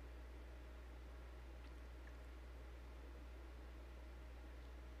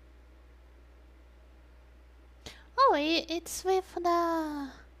 Oh, it's with the...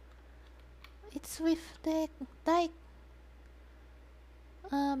 It's with the... Like...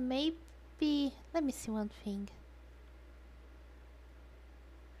 Maybe... Let me see one thing.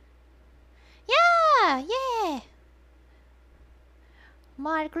 Yeah! Yeah!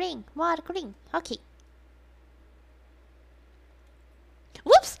 More green, more green. Okay.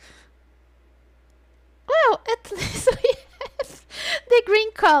 Whoops! Well, at least we have the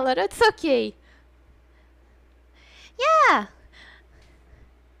green color. It's okay. Yeah!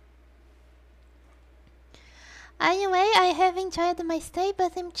 Anyway, I have enjoyed my stay,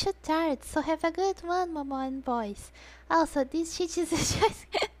 but I'm too tired, so have a good one, Mama and boys. Also, this shit is just...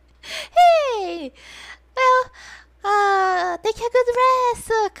 Hey! Well, take a good rest,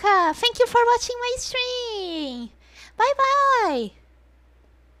 Suka. Thank you for watching my stream. Bye-bye.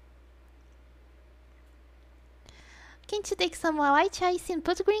 Can't you take some white ice and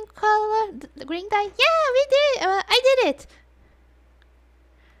put green color, green dye? Yeah, we did. I did it.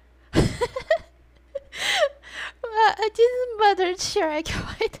 I didn't bother to check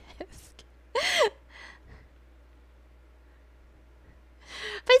my desk.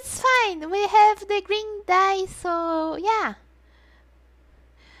 But it's fine. We have the green dye, so yeah.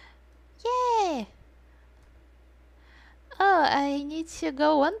 Yeah. Oh, I need to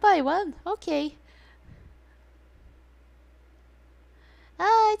go one by one. Okay.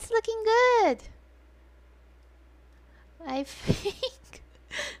 Oh, it's looking good. I think.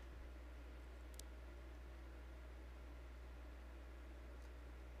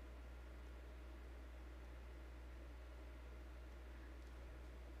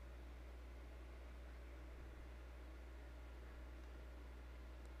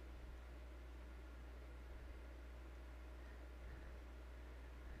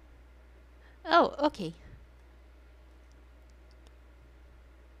 Oh, okay.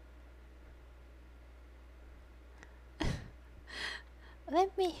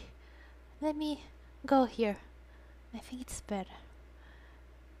 Let me go here. I think it's better.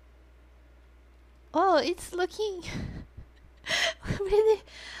 Oh, it's looking really,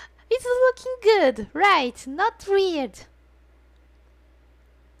 it's looking good, right? Not weird.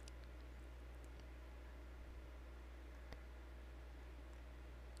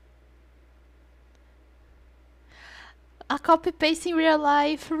 A copy paste in real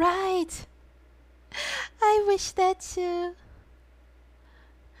life, right? I wish that too.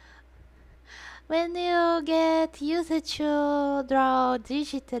 When you get used to draw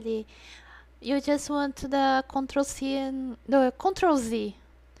digitally, you just want the Ctrl C and the Ctrl Z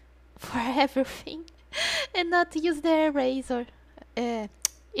for everything, and not use the eraser,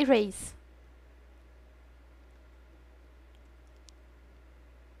 erase.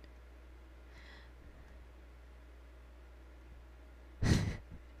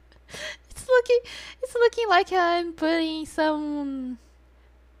 It's looking like I'm putting some.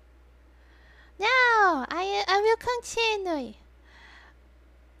 No, I will continue.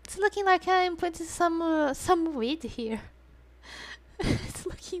 It's looking like I'm putting some weed here. It's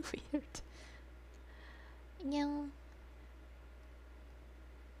looking weird. Yeah.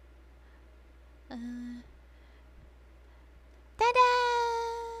 Ta-da!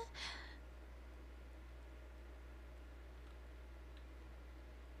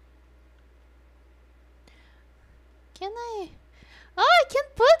 Can I? Oh, I can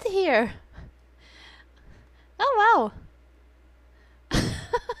put here. Oh wow.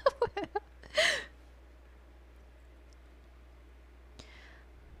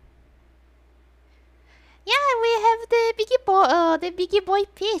 Yeah, we have the biggie boy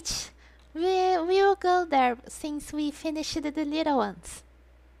peach. We'll go there since we finished the little ones.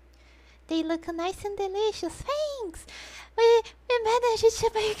 They look nice and delicious. Thanks. We managed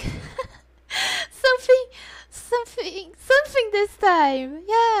to make something this time.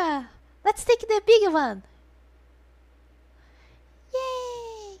 Yeah. Let's take the big one.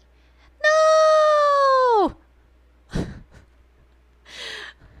 Yay! No!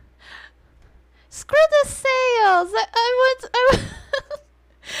 Screw the sales! I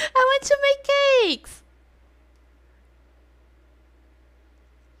want to make cakes!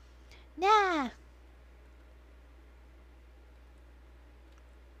 Nah.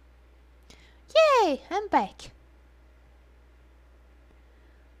 Yay! Okay, I'm back.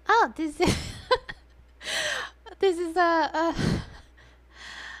 Oh, this is this is a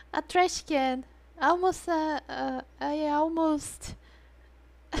trash can. Almost I almost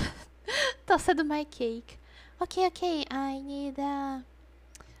tossed my cake. Okay, okay. I need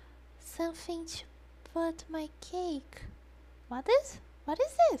something to put my cake. What is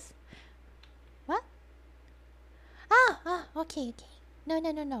this? What? Okay, okay. No,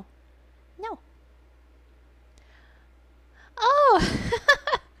 no, no, no. No. Oh!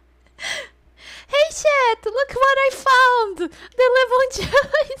 Hey, chat! Look what I found! The lemon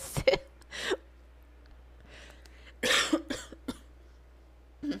juice!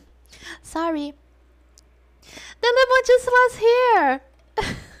 Sorry. The lemon juice was here!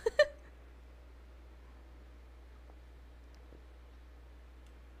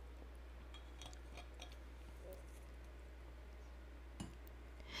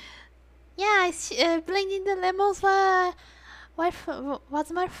 Yeah, blending the lemons was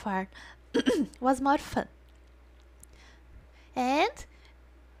more fun. Was more fun. And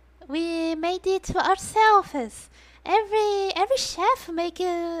we made it ourselves. Every chef make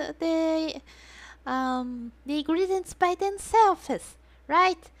the ingredients by themselves,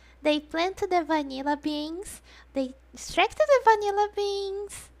 right? They plant the vanilla beans, they extract the vanilla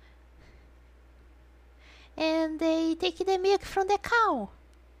beans, and they take the milk from the cow.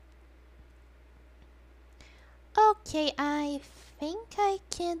 Okay, I think I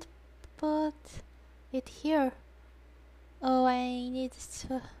can't put it here. Oh, I need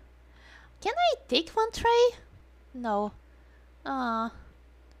to. Can I take one tray? No. Ah.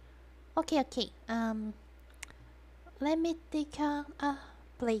 Okay, okay. Let me take a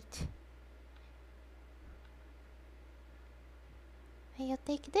plate. I'll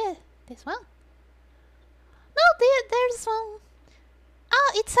take this one. No, there's one.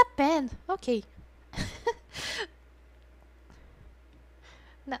 Ah, it's a pen. Okay.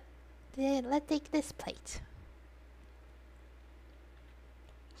 No, let's take this plate.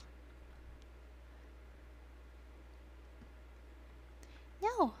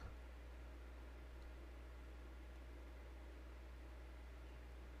 No.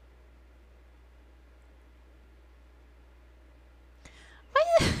 Why?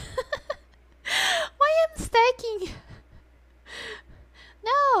 Why I'm stacking?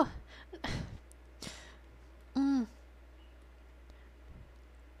 No. Mm.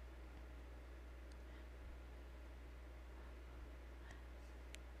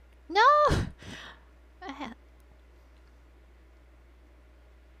 No.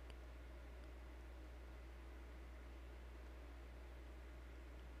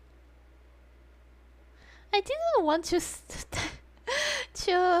 I didn't want to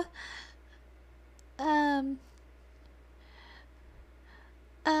to um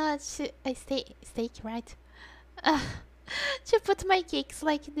I steak, right? Uh, to put my cakes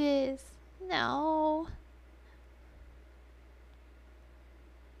like this. No.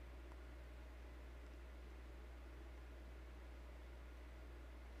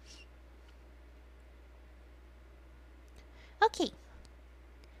 Okay.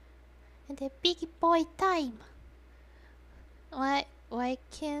 And the big boy time. Why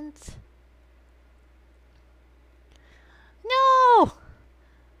can't? No.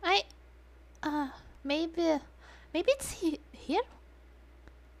 I maybe it's here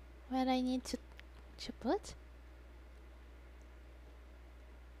where I need to put.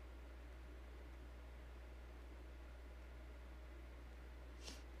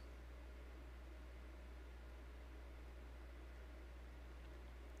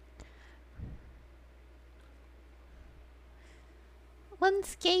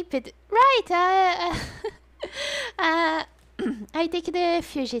 Unscaped. Right. I take the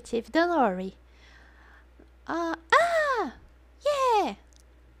fugitive. Don't worry. Yeah.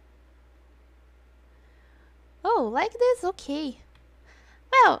 Oh, like this. Okay.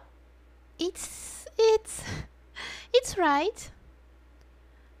 Well, it's right.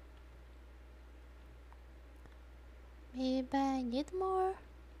 Maybe I need more.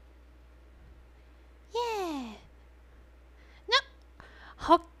 Yeah. No.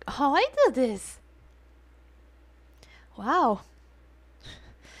 How I do this? Wow.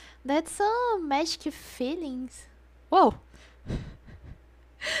 That's some magic feelings. Whoa.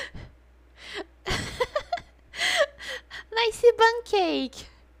 Nice bun cake.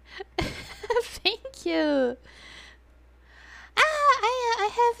 Thank you. I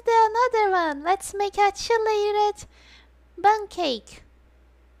have the another one. Let's make a chilled bun cake.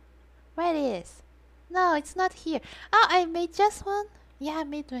 Where it is? No, it's not here. Oh, I made just one. Yeah, I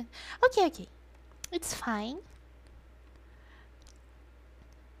made one. Okay, okay. It's fine.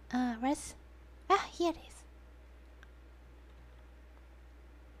 Where's... here it is.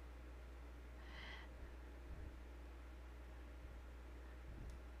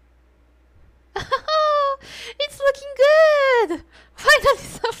 It's looking good! Finally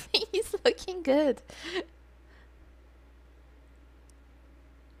something is looking good.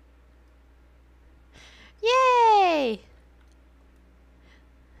 Yay!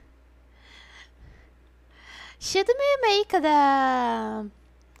 Should we make the...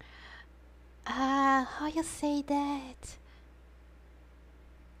 how you say that?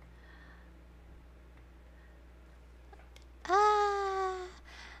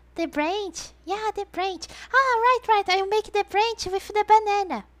 The branch. Yeah, the branch. Right. I'll make the branch with the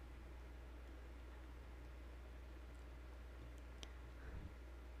banana.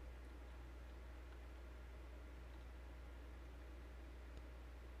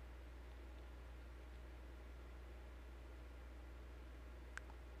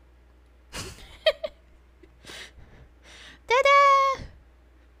 Ta-da!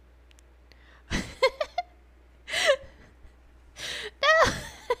 No!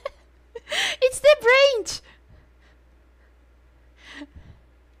 It's the branch!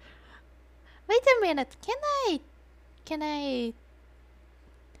 Wait a minute. Can I...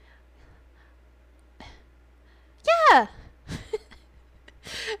 Yeah!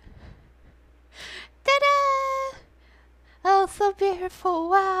 Ta-da! Oh, so beautiful.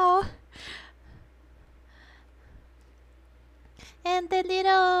 Wow. And the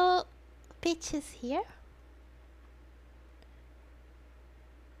little peaches here.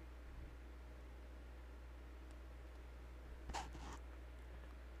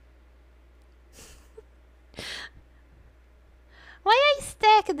 Why I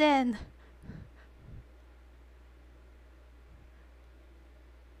stack then?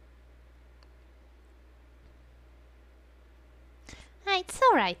 It's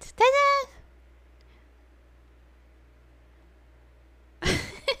alright. Ta-da!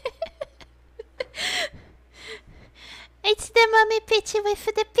 It's the mummy peach with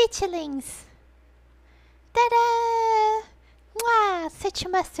the peachlings. Ta-da! Wow, such a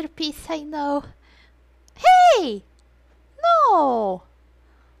masterpiece, I know. Hey! No!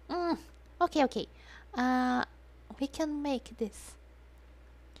 Okay. We can make this.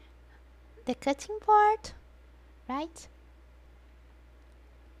 The cutting board, right?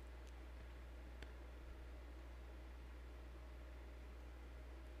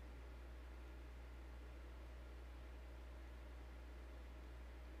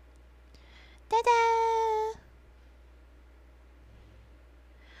 Ta-da!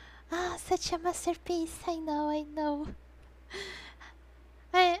 Such a masterpiece, I know.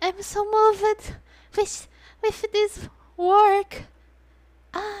 I'm so moved with this work.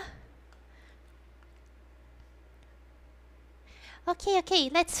 Okay,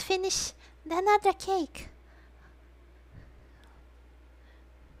 let's finish another cake.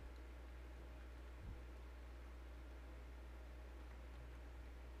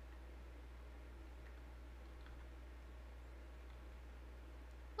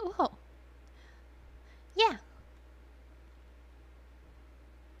 Oh, yeah.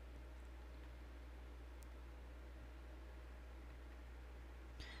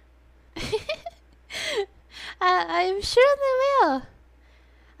 I'm sure they will.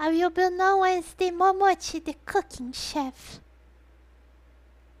 I will be known as the Momochi, the cooking chef.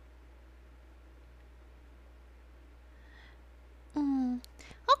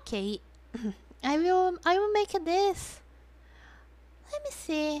 Okay. I will make this. Let me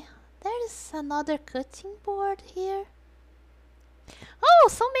see. There's another cutting board here. Oh,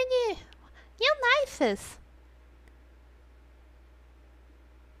 so many new knives.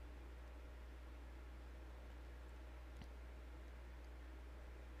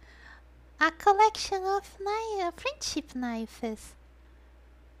 A collection of friendship knives.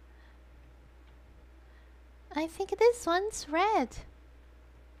 I think this one's red.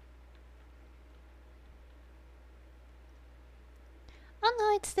 Oh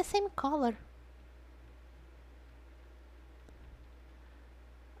no, it's the same color.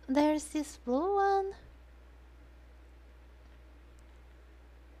 There's this blue one.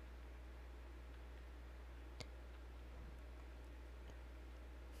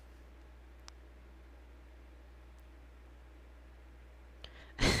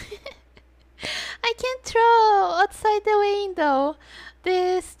 I can't throw outside the window.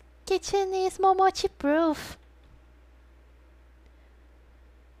 This kitchen is Momochi proof.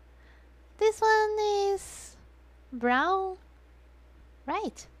 This one is brown,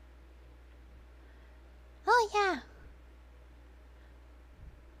 right? Oh yeah.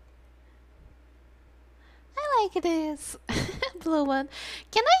 I like this. Blue one.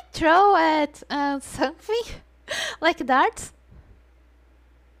 Can I throw at something? Like darts?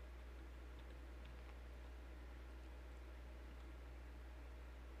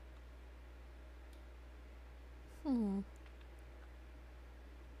 Hmm.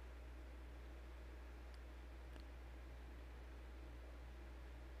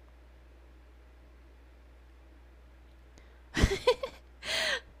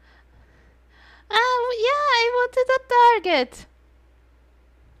 Yeah, I wanted a target.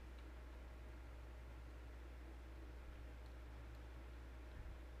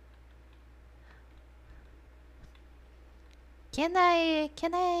 Can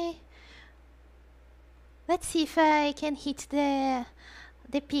I let's see if I can hit the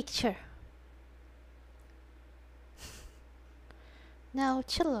picture. No,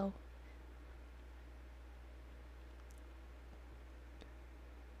 cello.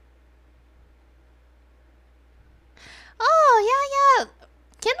 Oh, yeah, yeah.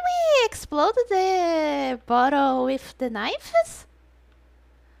 Can we explode the bottle with the knives?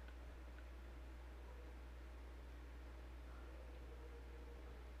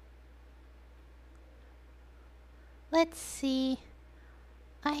 Let's see.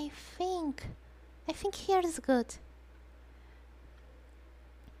 I think I think here is good.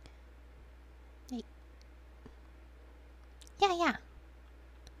 Y- Yeah, yeah.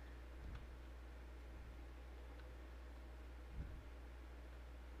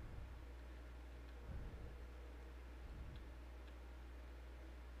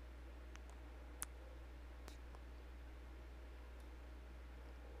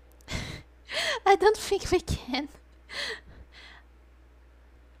 I don't think we can.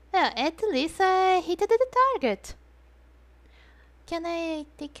 Yeah, at least I hit the target. Can I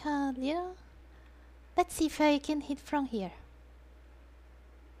take a little? Let's see if I can hit from here.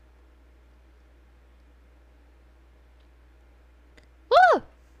 Woo!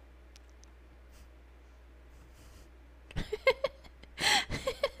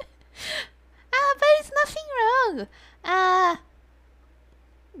 But it's nothing wrong. Uh,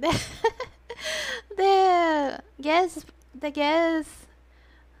 the, the gas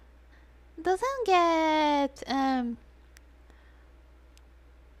doesn't get uh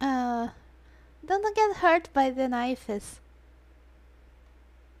doesn't get hurt by the knives.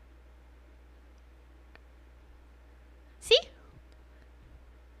 See?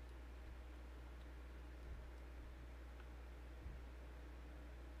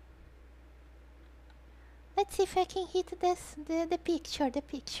 Let's see if I can hit the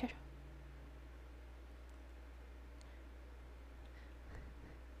picture.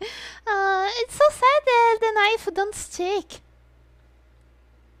 It's so sad that the knife don't stick.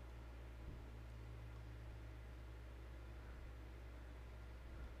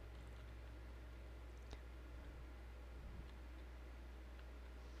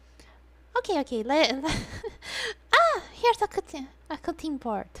 Okay. Here's a cutting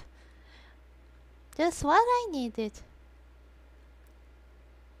board. Just what I needed.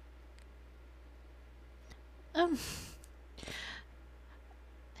 Um,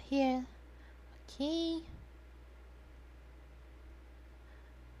 here. Okay.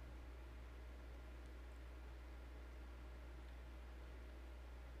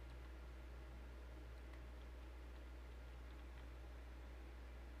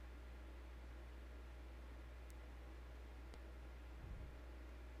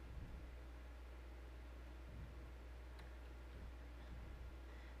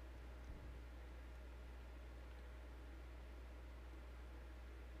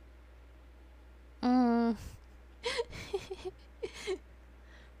 Mm.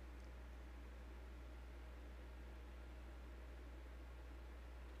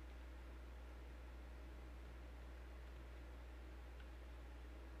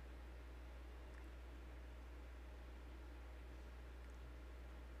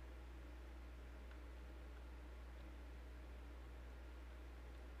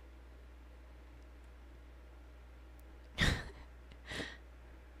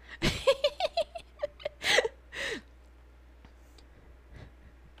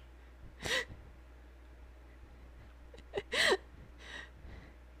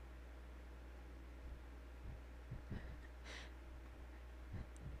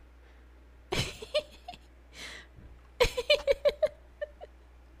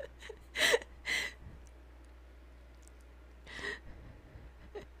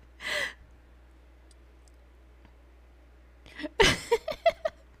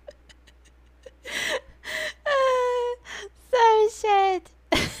 Sorry, shit.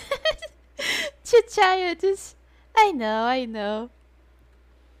 Too childish. I know.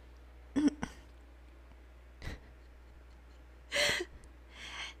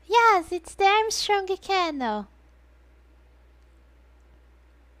 Yes, it's the Armstrong candle.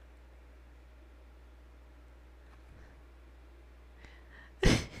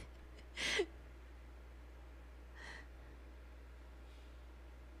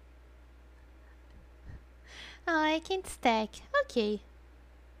 Oh, I can stack. Okay.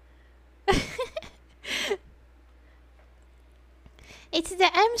 It's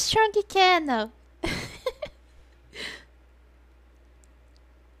the Armstrong candle.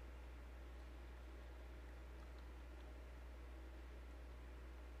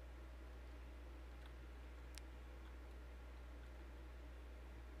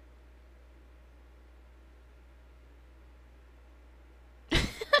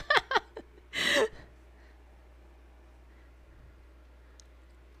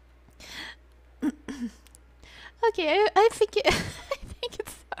 Okay, I think I think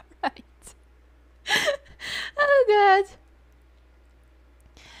it's alright. Oh god,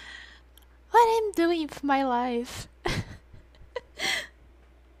 what I'm doing with my life?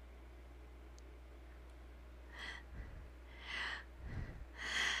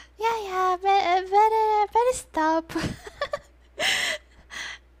 Yeah, better stop.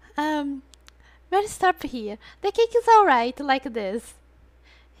 um, better stop here. The cake is alright like this.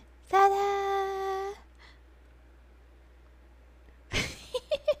 Ta-da!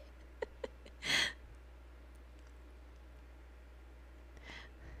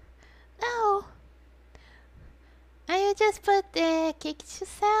 No, and you just put the cake to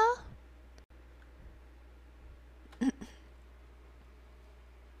sell.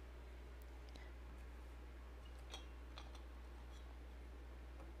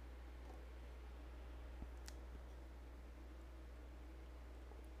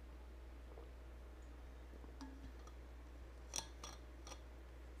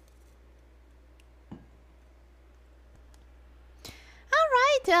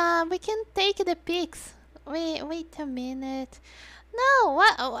 Alright, we can take the pics. Wait a minute. No,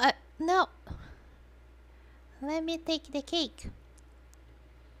 what? No. Let me take the cake.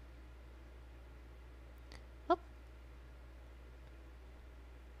 Oh.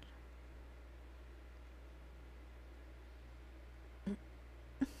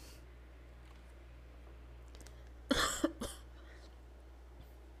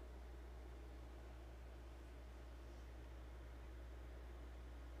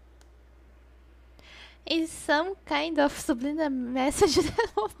 Is some kind of subliminal message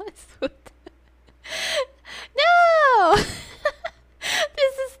that almost would. No!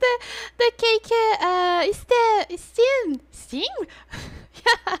 This is the cake. Is the steam?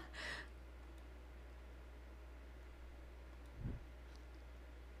 Yeah.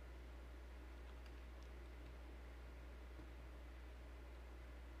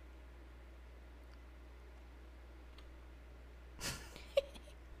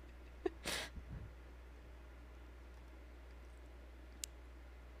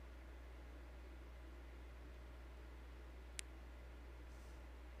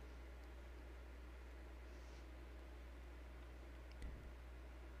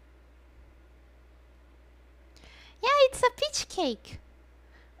 Yeah, it's a peach cake.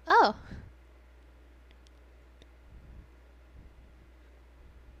 Oh.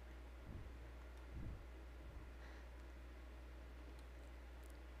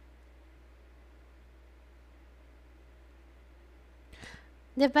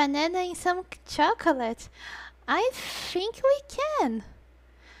 The banana in some chocolate. I think we can.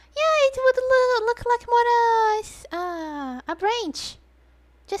 Yeah, it would look like more a branch.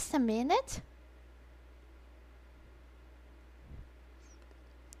 Just a minute.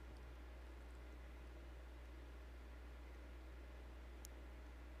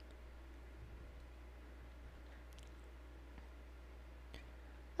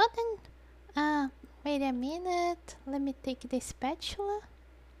 Oh, then, wait a minute. Let me take the spatula.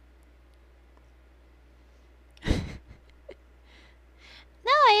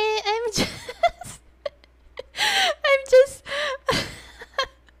 No, I'm just, I'm just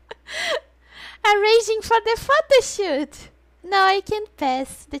arranging for the photo shoot. No, I can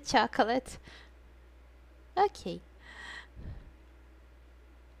pass the chocolate. Okay.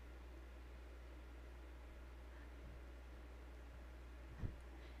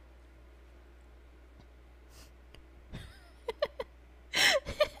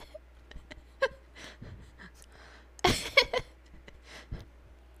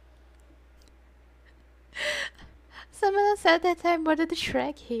 Someone said that I'm more than the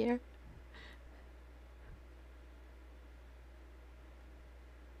Shrek here.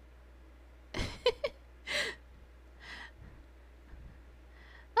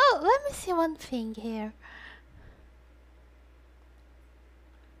 Oh, let me see one thing here.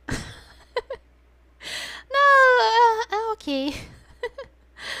 okay.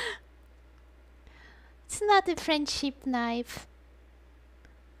 It's not a friendship knife.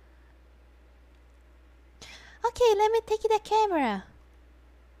 Okay, let me take the camera.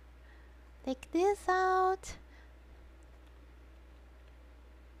 Take this out.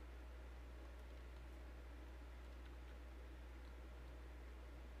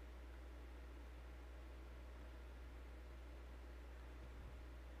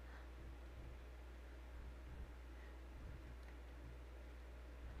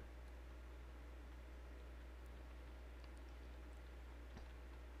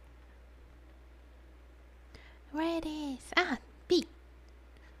 Where it is? Ah, B.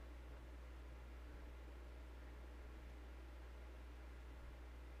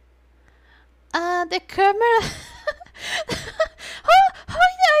 The camera. How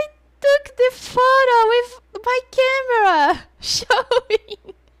I took the photo with my camera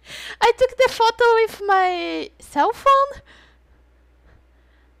showing. I took the photo with my cell phone.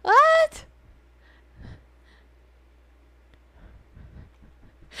 What?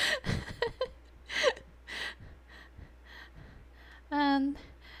 And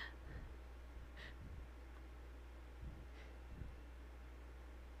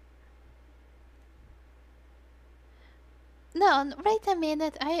no, wait a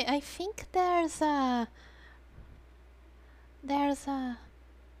minute. I think there's a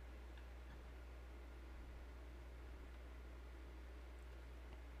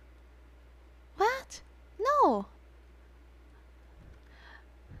what? No.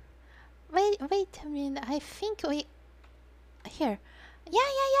 Wait a minute. I think we here.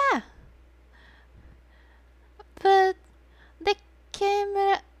 Yeah. But the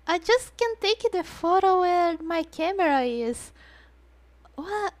camera. I just can take the photo where my camera is.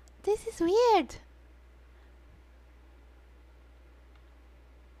 What? This is weird.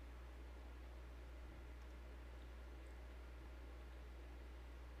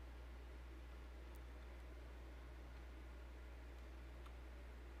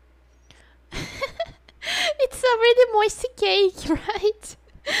 It's already moist cake, right?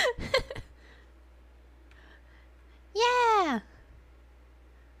 Yeah.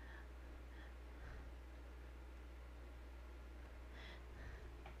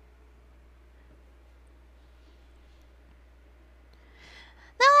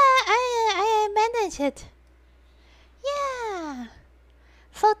 No, I manage it. Yeah.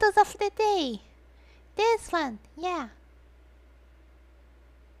 Photos of the day. This one. Yeah.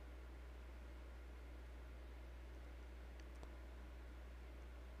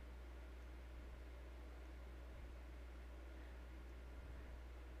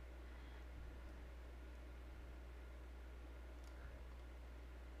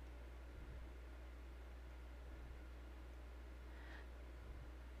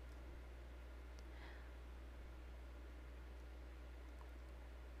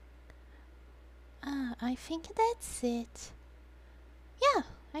 I think that's it. Yeah,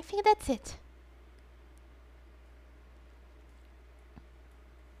 I think that's it.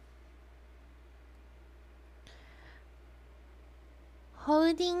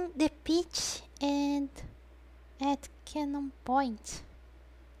 Holding the pitch and at cannon point.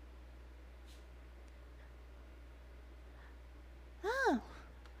 Oh,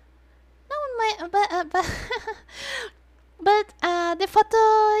 no, but the photo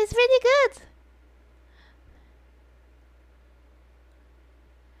is really good.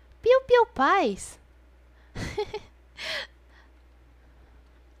 Pew pew pies.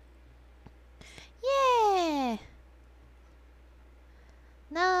 Yeah.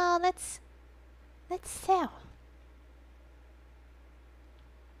 Now let's sell.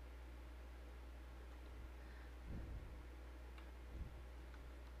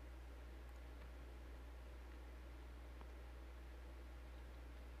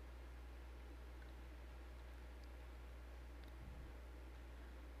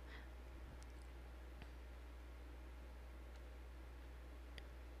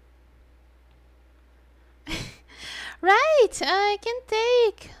 Right, I can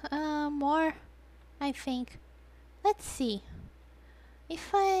take more, I think. Let's see.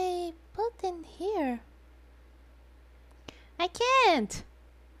 If I put in here, I can't.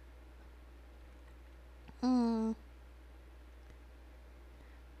 Hmm.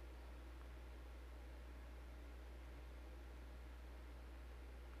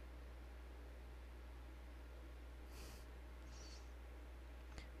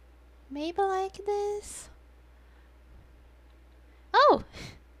 Maybe like this. Oh!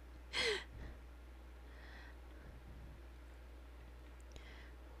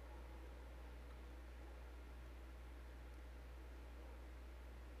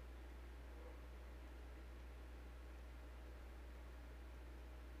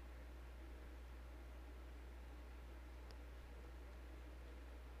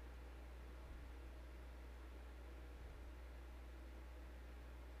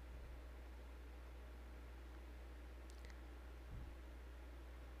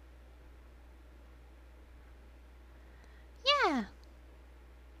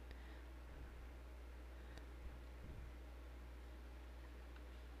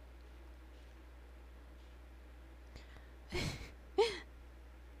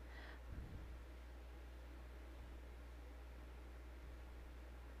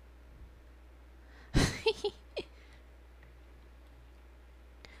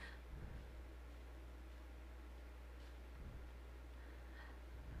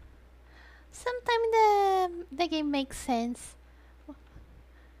 Sometimes the game makes sense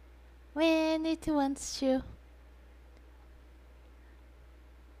when it wants to.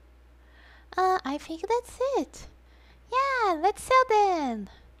 I think that's it. Yeah, let's sell then.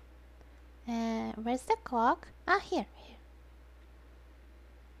 Where's the clock? Ah, here.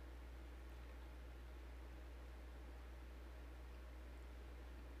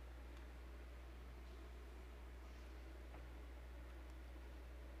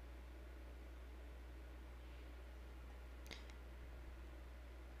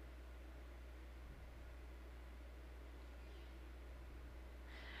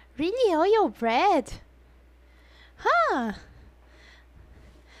 Really oil bread? Huh.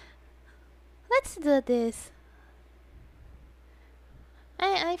 Let's do this.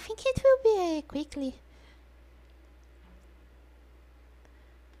 I think it will be quickly.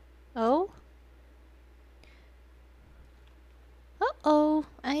 Oh? Uh-oh.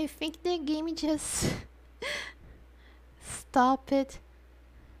 I think the game just stopped it.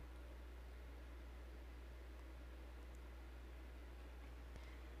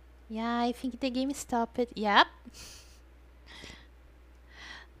 Yeah, I think the game stopped it. Yep.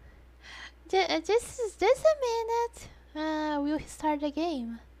 Just a minute. We'll start the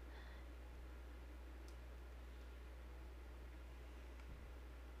game.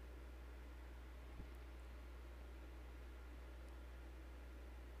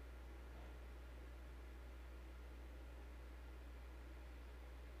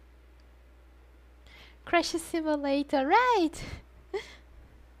 Crash Simulator, right?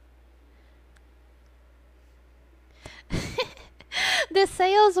 The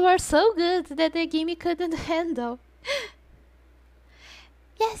sales were so good that the game couldn't handle.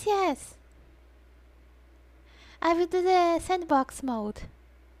 Yes, yes. I will do the sandbox mode.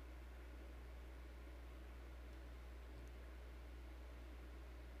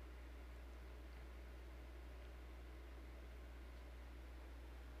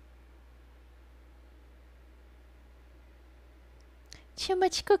 Too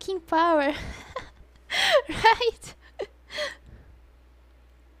much cooking power. Right?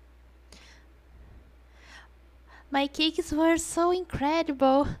 My cakes were so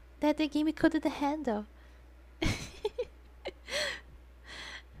incredible that the game couldn't handle.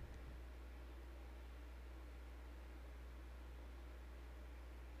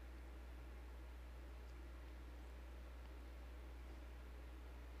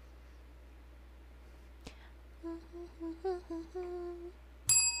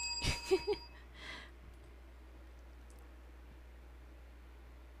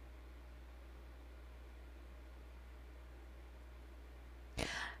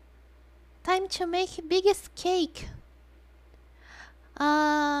 Time to make biggest cake.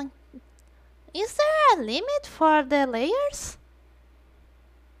 Uh, is there a limit for the layers?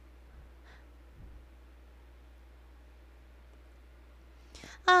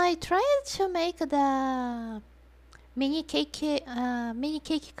 I tried to make the mini cake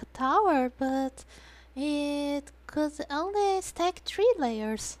tower, but it could only stack 3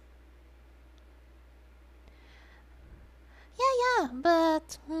 layers. Yeah,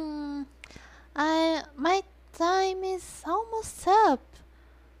 but I my time is almost up,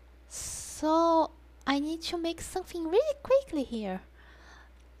 so I need to make something really quickly here.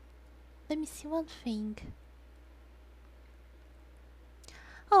 Let me see one thing.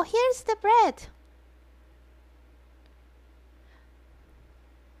 Oh, here's the bread.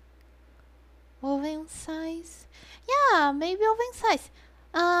 Oven size. Yeah, maybe oven size.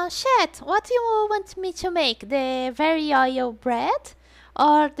 Chat, what do you want me to make? The very oil bread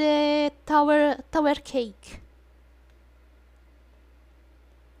or the tower cake?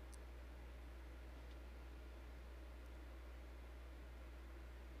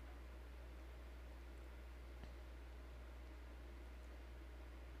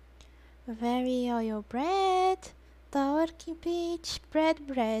 Very oil bread, tower peach, bread.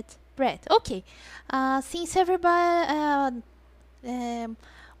 Okay. Since everybody um,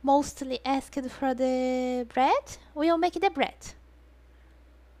 mostly asked for the bread, we'll make the bread.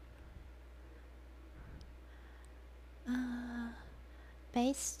 Uh,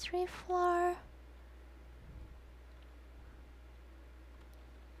 Pastry flour.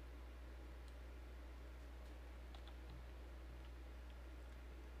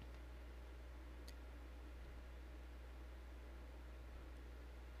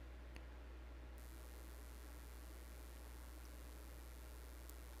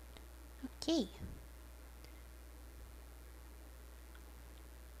 Okay.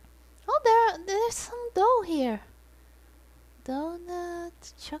 Oh, there's some dough here.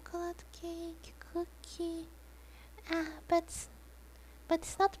 Donut, chocolate cake, cookie. But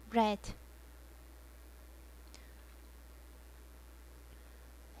it's not bread.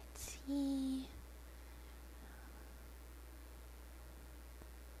 Let's see.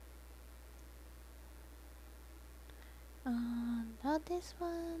 Not this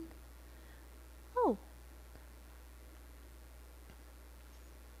one. Oh,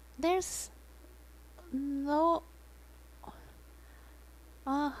 there's no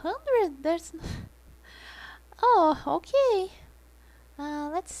 100. There's oh, okay.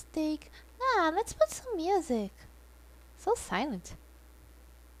 Let's take. Let's put some music. So silent.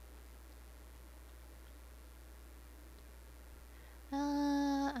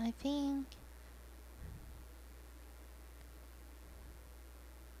 I think.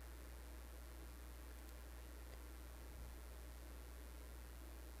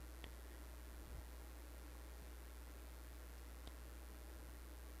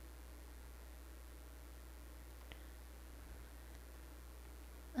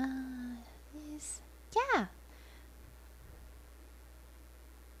 Is yeah.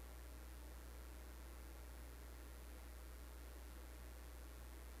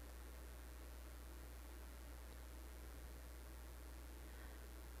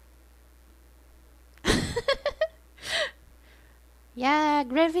 Yeah,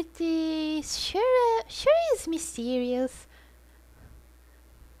 gravity sure is mysterious.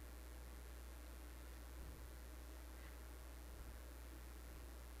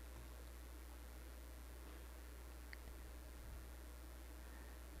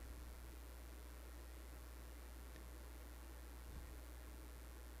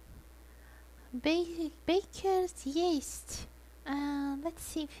 Baker's yeast. Let's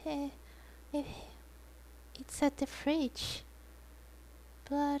see if it's at the fridge.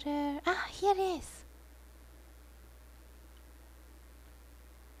 Butter. Here it is.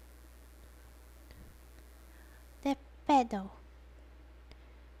 The pedal.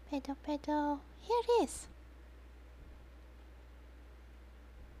 Pedal. Here it is.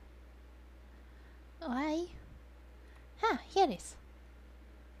 Why? Here it is.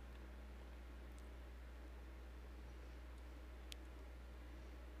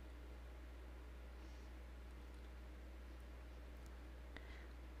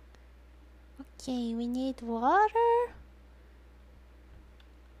 Okay, we need water.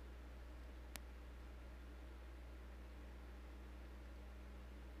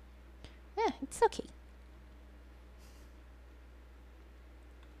 It's okay.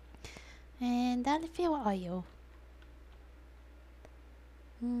 And olive oil.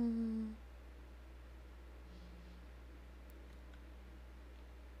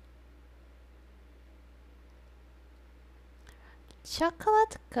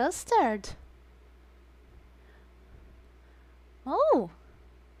 Chocolate custard. Oh.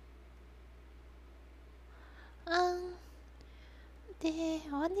 Um, the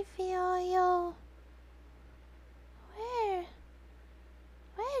olive oil.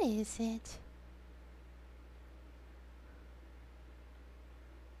 Where is it?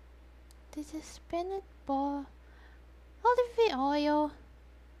 This is spinach ball. Olive oil.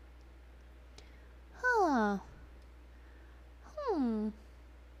 Huh. Hmm.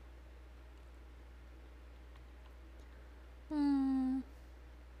 Hmm.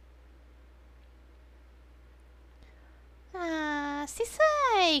 Since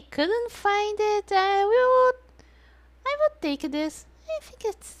I couldn't find it, I would take this. I think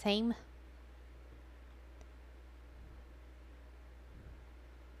it's the same.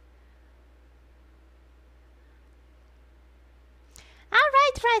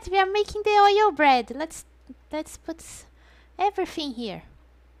 Right. We are making the oil bread. Let's put everything here.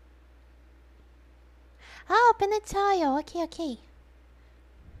 Oh, peanut oil. Okay.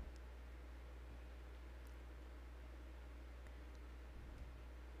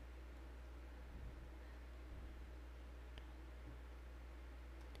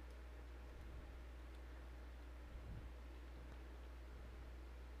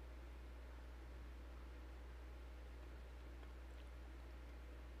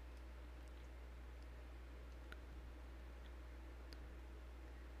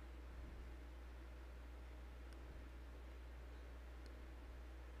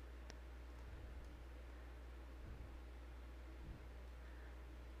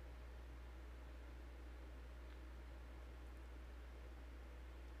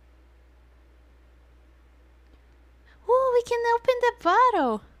 Oh, we can open the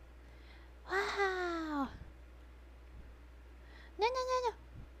bottle. Wow. No.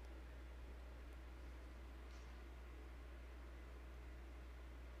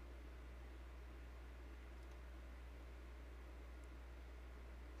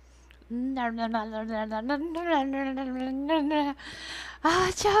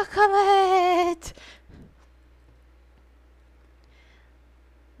 Ah, chocolate!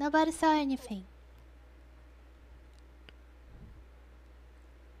 Nobody saw anything.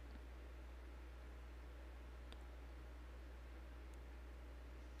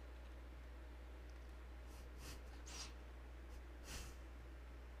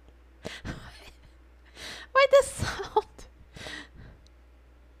 Why the sound?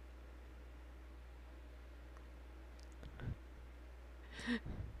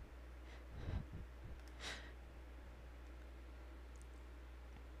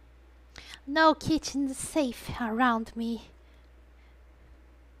 No kitchen safe around me.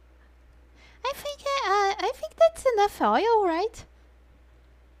 I think that's enough oil, right?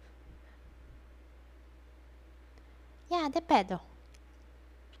 Yeah, the pedal.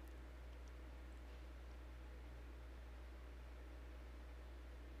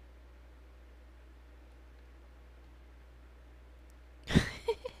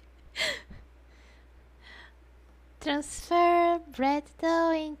 Transfer bread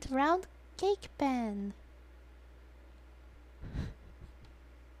dough into round cake pan.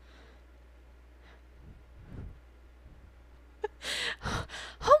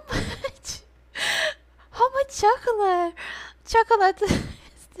 How much? How much chocolate? Chocolate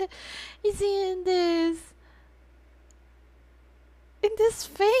is in this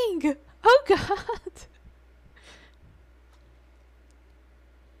thing. Oh God!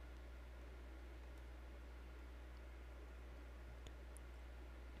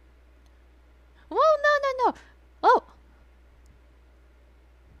 Oh no no no! Oh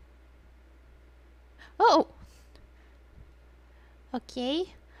oh.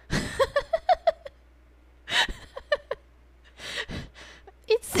 Okay.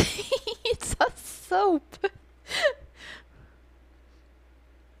 It's it's a soap.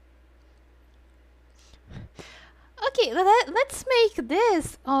 Okay, let's make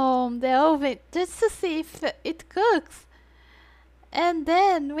this the oven just to see if it cooks, and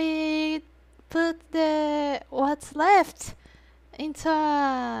then we put the what's left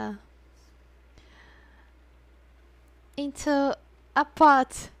into into a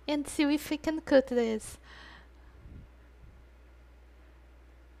pot and see if we can cook this.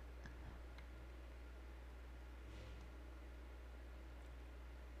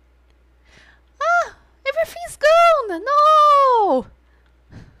 Ah, everything's gone. No.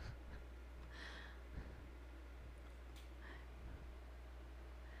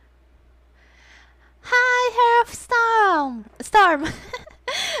 Hi, Hair of Storm.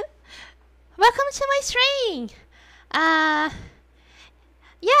 Welcome to my stream. Uh,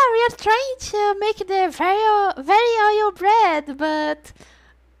 yeah, we are trying to make the very oil bread, but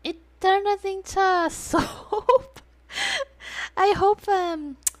it turned into soap. I hope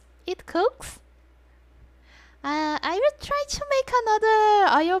it cooks. I will try to make another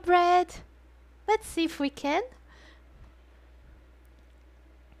oil bread. Let's see if we can.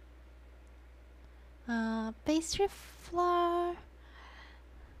 Pastry flour.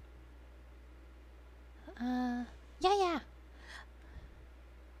 Yeah, yeah.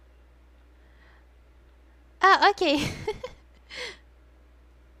 Ah, okay.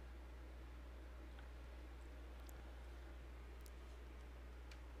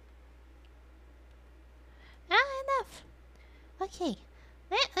 Enough. Okay.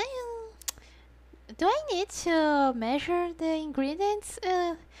 Do I need to measure the ingredients?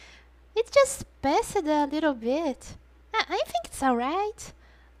 It just passed a little bit. I think it's alright.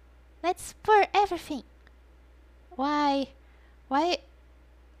 Let's pour everything. Why? Why?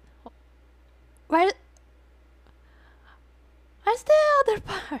 Where? Where's the other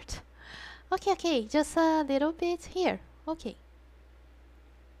part? Okay, okay, just a little bit here. Okay.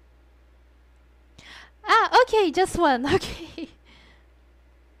 Okay, just one. Okay.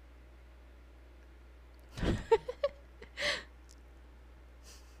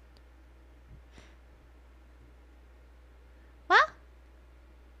 What?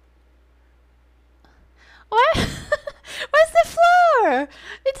 Where? Where's the flour?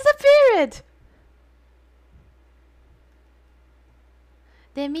 It disappeared.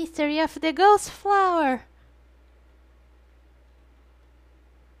 The mystery of the ghost flower.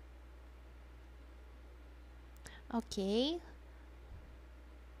 Okay.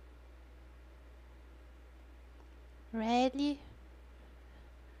 Really?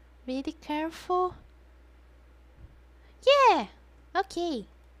 Really careful? Yeah! Okay.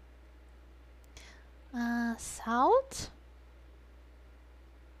 Salt?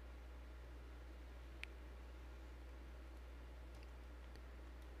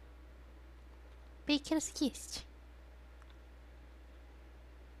 Baker's yeast.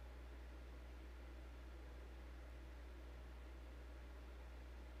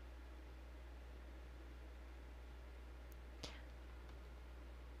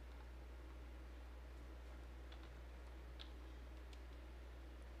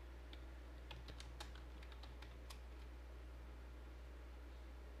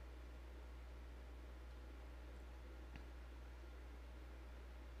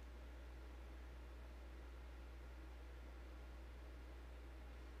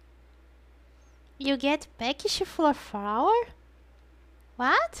 You get packaged for flour?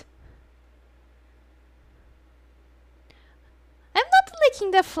 What? I'm not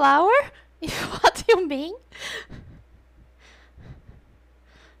licking the flour. What do you mean?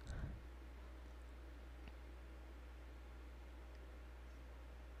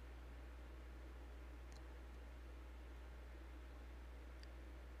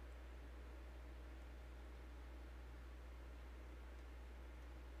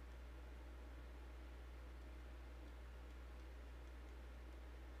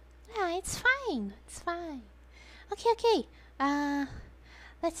 Yeah, it's fine. It's fine. Okay, okay.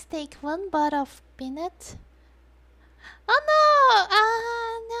 Let's take one bottle of peanut. Oh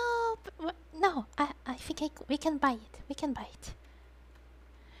no! No. I think we can buy it. We can buy it.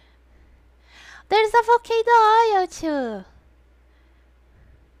 There's avocado oil too.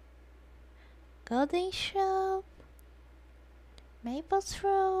 Golden syrup, maple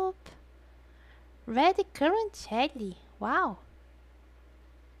syrup, red currant jelly. Wow.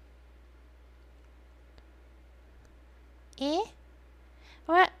 Eh?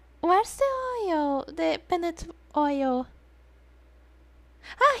 Where's the oil? The peanut oil?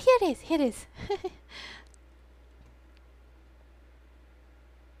 Ah, here it is. Here it is.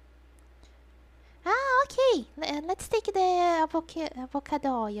 Ah, okay. Let's take the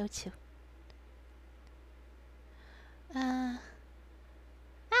avocado oil too. I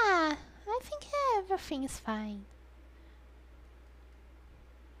think everything is fine.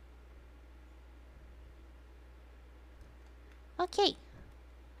 Okay.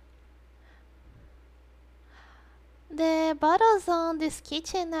 The bottles on this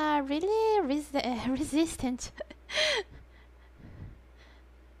kitchen are really resistant.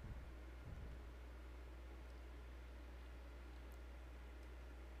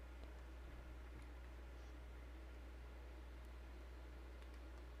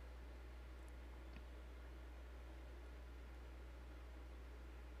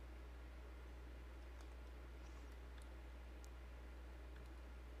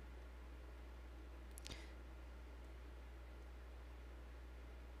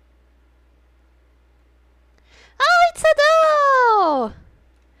 Oh, it's a dough!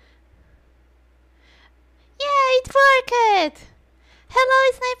 Yeah, it worked! Hello,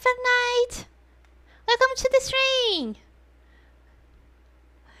 Sniper Knight! Welcome to the stream!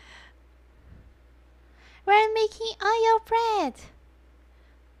 We're making oil bread!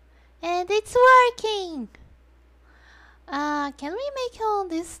 And it's working! Can we make all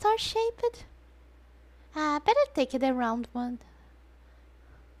this star shaped? Better take the round one.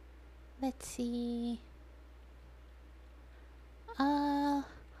 Let's see.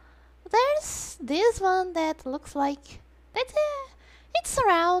 There's this one that looks like that. It's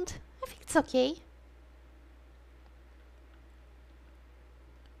round. I think it's okay.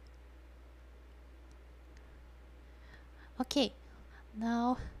 Okay,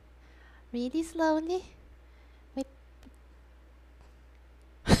 now really slowly. Wait.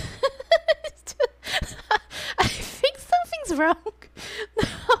 I think something's wrong.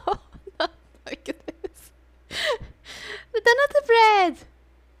 No, not like this. The donut bread.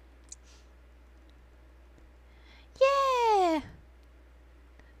 Yeah.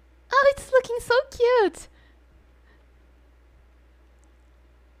 Oh, it's looking so cute.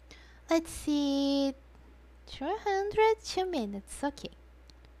 Let's see. 2 minutes. Okay.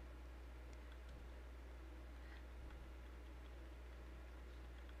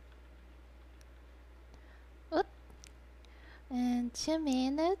 Oop. And 2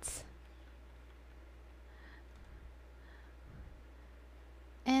 minutes.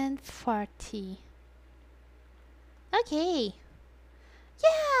 And 40. Okay.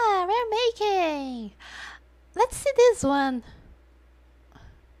 Yeah, we're making. Let's see this one.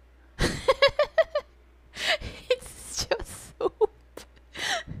 It's just soup.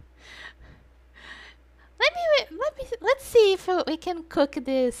 Let's see if we can cook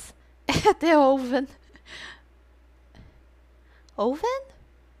this at the oven. Oven?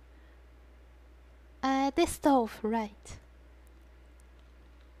 The stove, right.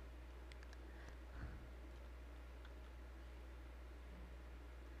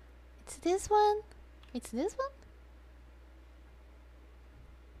 It's this one. It's this one?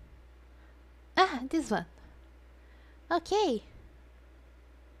 Ah, this one. Okay.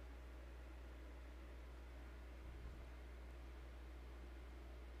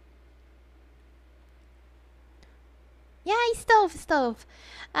 Yeah, stove.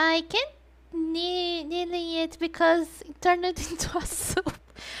 I can't kneading it because it turned it into a soup.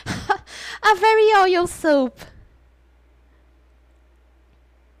 A very oil soup.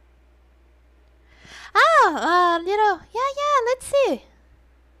 Little. Yeah, let's see.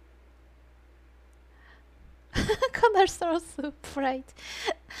 Dinosaur soup, right?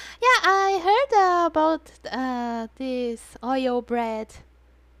 Yeah, I heard about this oil bread.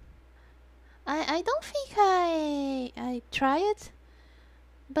 I don't think I try it,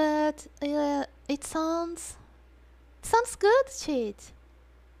 but it sounds good, cheat.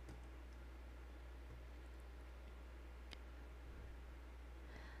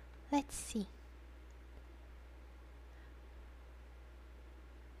 Let's see.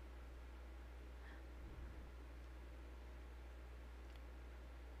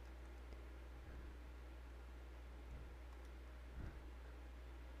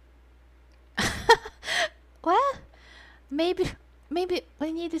 Well, maybe maybe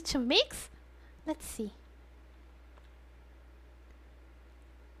we needed to mix. Let's see.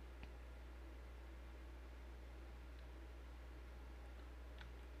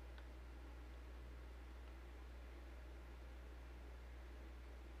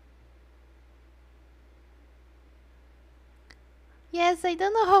 Yes, I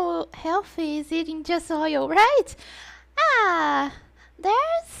don't know how healthy is eating just oil, right? Ah,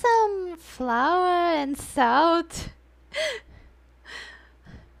 there's some flour and salt.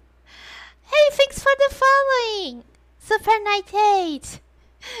 Hey, thanks for the following! Super Night 8!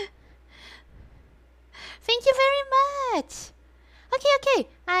 Thank you very much! Okay,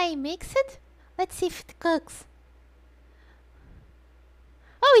 I mix it. Let's see if it cooks.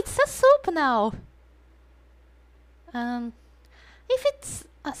 Oh, it's a soup now! If it's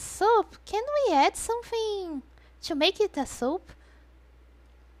a soup, can we add something to make it a soup?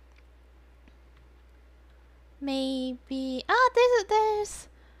 Maybe... Ah, there's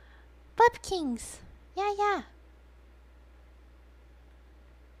pumpkins. Yeah.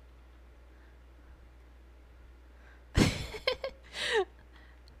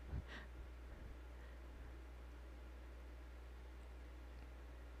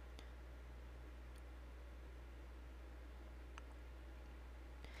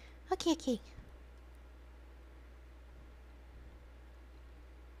 Okay.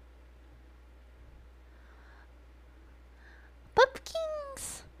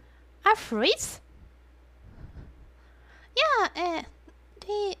 Pumpkins are fruits? Yeah,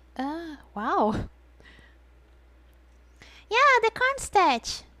 wow. Yeah, the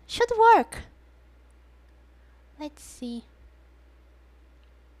cornstarch should work. Let's see.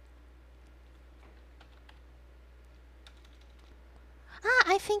 Ah,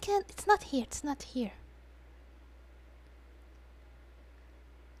 I think it's not here. It's not here.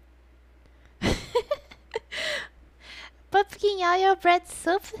 Pumpkin oil bread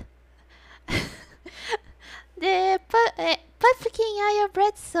soup. The pumpkin oil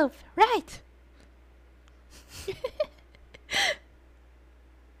bread soup. Right.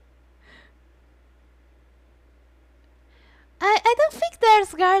 I don't think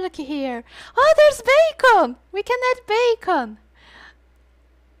there's garlic here. Oh, there's bacon. We can add bacon.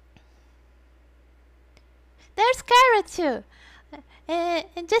 There's carrot too.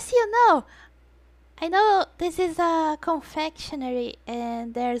 And just so you know, I know this is a confectionery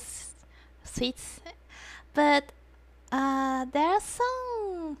and there's sweets, but there are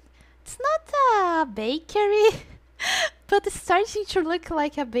some. It's not a bakery, but it's starting to look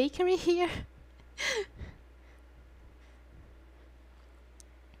like a bakery here.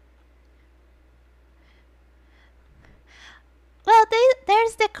 Well,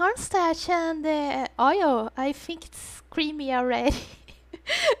 there's the cornstarch and the oil. I think it's creamy already.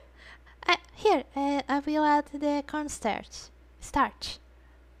 Here, I will add the cornstarch. Starch.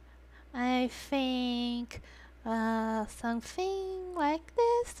 I think something like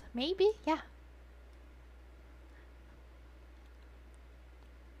this, maybe. Yeah.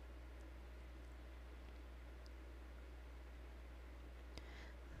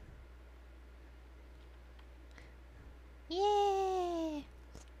 Yay!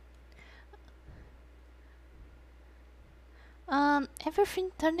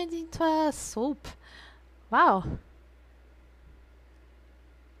 Everything turned into a soup. Wow.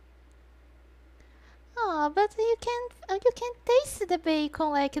 Oh, but you can taste the bacon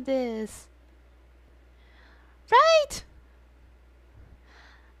like this, right?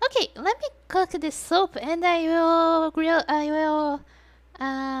 Okay, let me cook this soup and I will grill. I will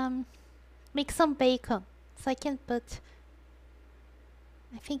make some bacon so I can put.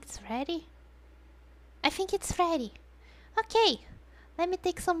 I think it's ready. I think it's ready. Okay, let me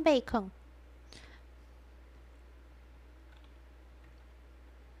take some bacon.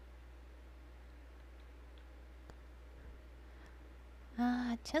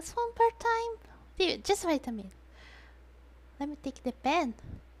 Just one per time. Just wait a minute. Let me take the pen.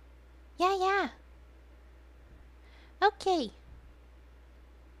 Yeah.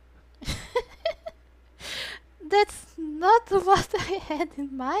 That's not what I had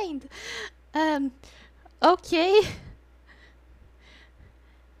in mind. Okay.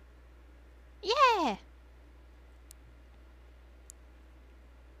 Yeah.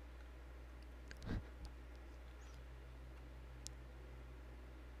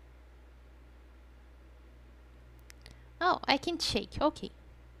 Oh, I can shake. Okay.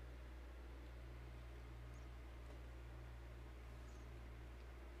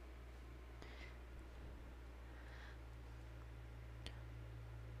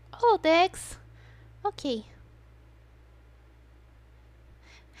 Oh, Dex. Okay.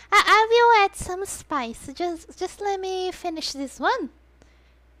 I will add some spice. Just let me finish this one.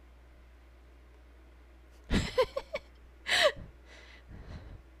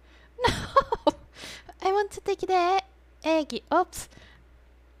 No. I want to take the egg. Oops.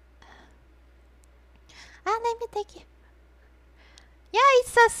 Let me take it. Yeah,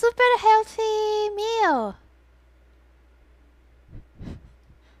 it's a super healthy meal.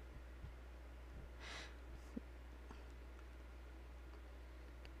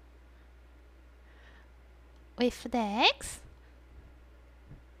 With the eggs.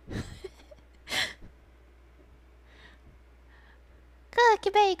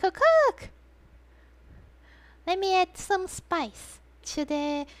 Cook, bacon, cook! Let me add some spice to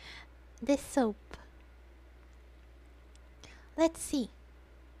the soup. Let's see.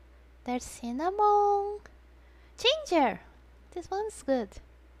 There's cinnamon, ginger. This one's good.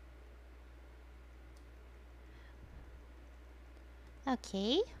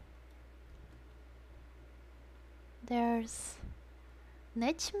 Okay. There's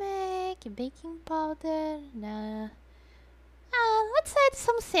nutmeg, baking powder. Nah. Let's add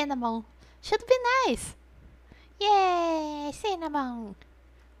some cinnamon. Should be nice. Yay, cinnamon.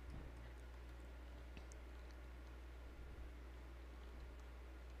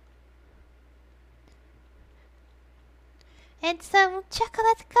 And some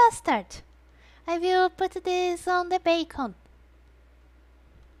chocolate custard. I will put this on the bacon.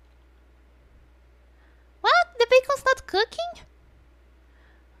 What? The bacon's not cooking?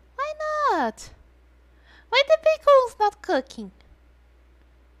 Why not? Why the bacon's not cooking?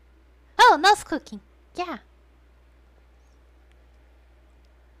 Oh, not cooking. Yeah.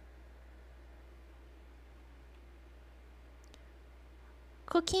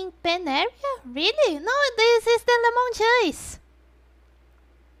 Cooking pan area? Really? No, this is the lemon juice.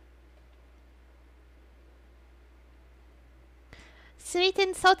 Sweet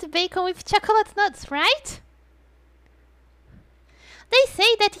and salty bacon with chocolate nuts, right? They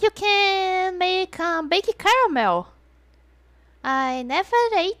say that you can make baked caramel. I never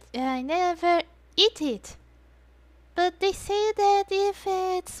eat it. But they say that if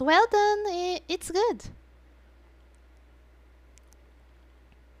it's well done, it's good.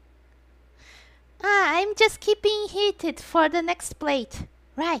 I'm just keeping heated for the next plate.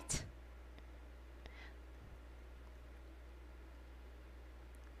 Right.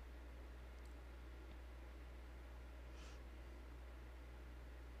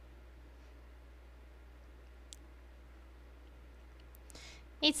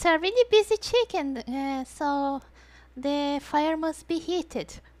 It's a really busy chicken, so the fire must be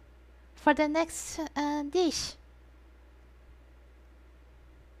heated for the next dish.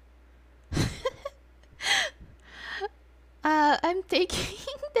 I'm taking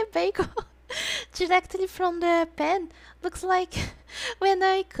the bacon directly from the pan. Looks like when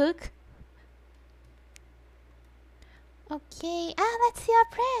I cook. Okay, let's see our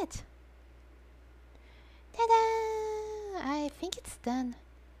bread. Ta-da! I think it's done.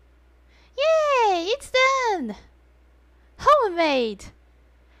 Yay, it's done! Homemade!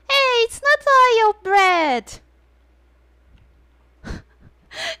 Hey, it's not oil bread!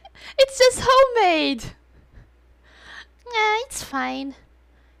 It's just homemade! It's fine.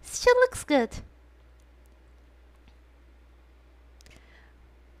 Still looks good.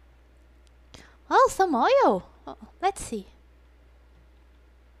 Oh, some oil! Oh, let's see.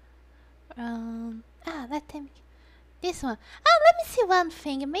 Let me... This one. Let me see one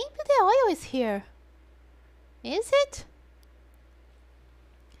thing. Maybe the oil is here. Is it?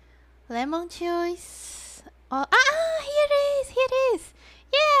 Lemon juice. Oh, here it is. Here it is.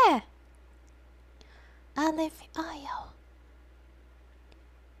 Yeah. Olive oil.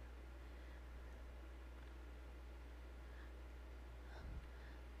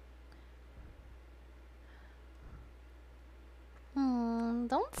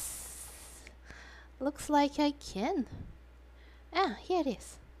 Don't. Looks like I can. Here it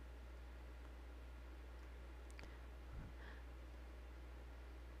is.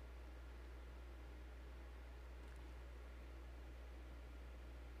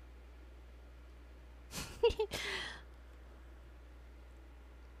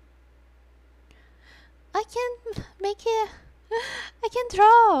 I can make it. I can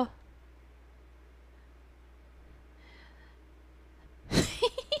draw.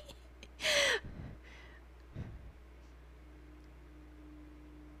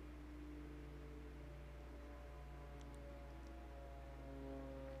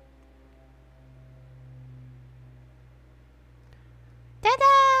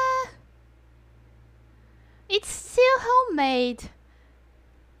 Ta-da! It's still homemade.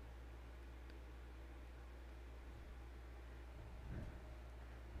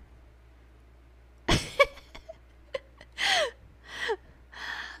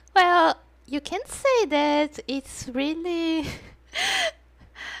 Well, you can say that it's really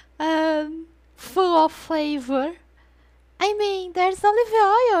full of flavor. I mean, there's olive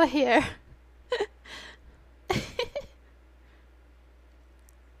oil here.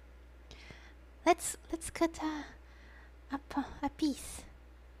 Let's cut a piece.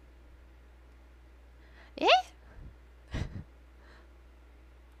 Eh?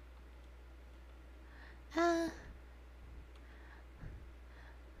 Uh,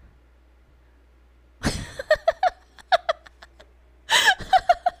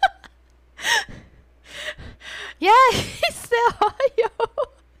 yeah, it's the oil.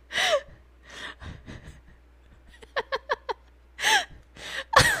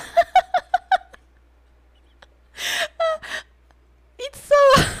 It's so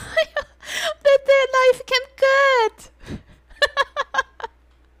oil that the knife can cut.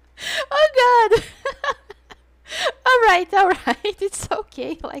 Oh God. All right, it's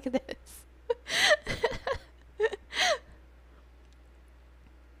okay like this.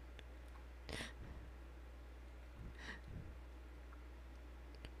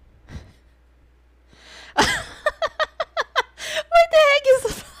 What the heck is a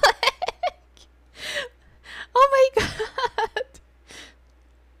flag? Oh my God.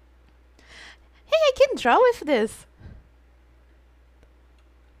 Hey, I can draw with this.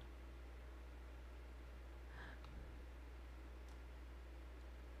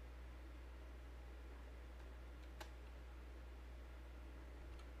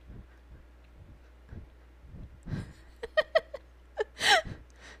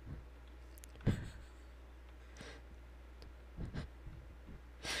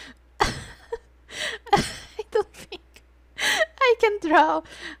 I don't think I can draw.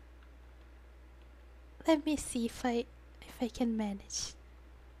 Let me see if I can manage.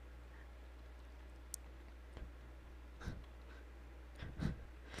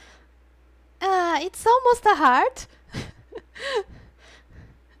 It's almost a heart.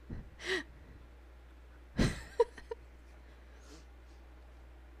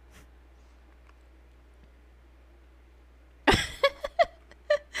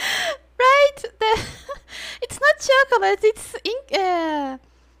 Right? It's not chocolate, it's ink,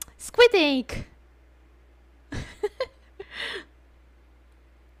 squid ink.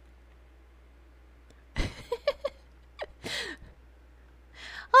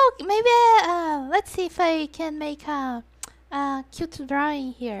 Oh, maybe let's see if I can make a cute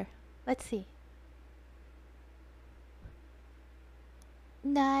drawing here. Let's see.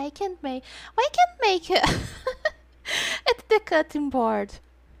 No, I can't make. I can't make it at the cutting board.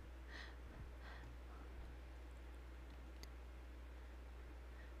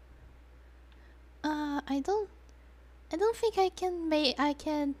 I don't. I don't think I can make. I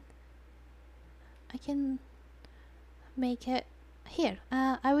can make it here.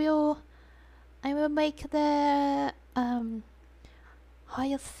 I will. I will make the how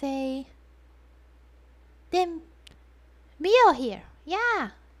you say the meal here.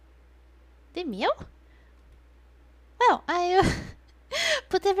 Yeah, the meal. Well, I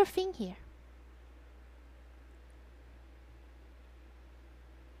put everything here.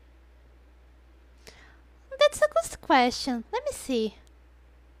 That's a good question. Let me see.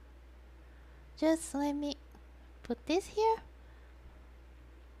 Just let me put this here.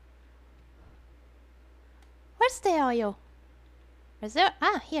 Where's the oil? Is there?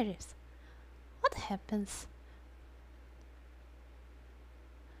 Ah, here it is. What happens?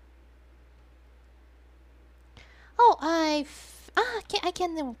 Oh, I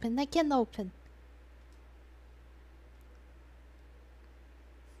can open. I can open.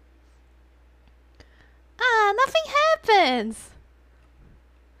 Ah, nothing happens.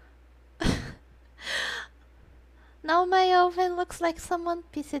 Now my oven looks like someone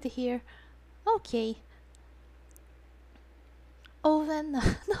pissed here. Okay. Oven,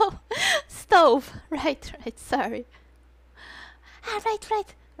 no, stove. Right, sorry. Ah,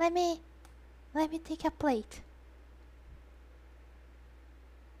 right. Let me take a plate.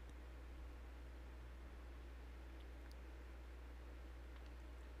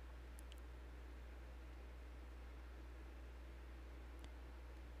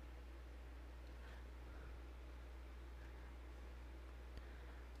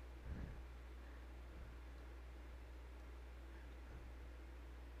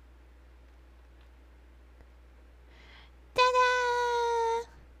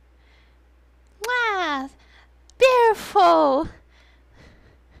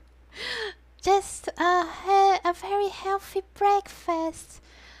 healthy breakfast.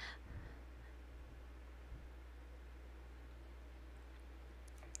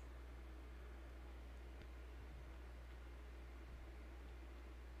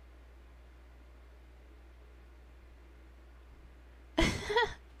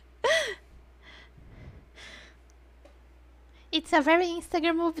 It's a very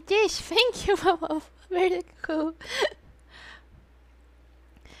Instagrammable dish. Thank you, Mama. Very cool.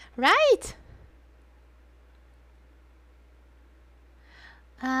 Right?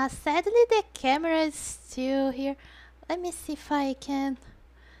 Sadly, the camera is still here. Let me see if I can.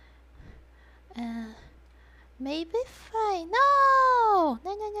 Maybe fine. No!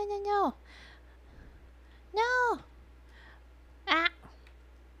 No, no, no, no, no. No! Ah!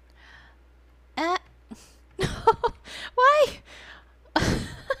 Ah! Why? I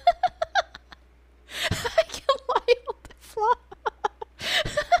can lie on the floor.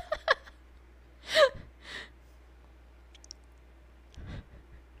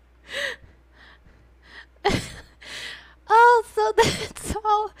 Oh, so that's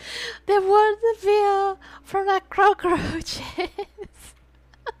all the word view from a cockroach is.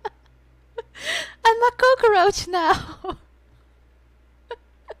 I'm a cockroach now.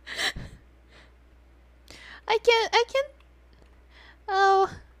 I can't, oh,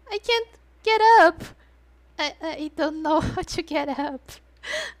 I can't get up. I don't know how to get up.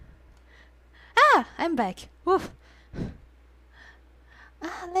 Ah, I'm back. Woof.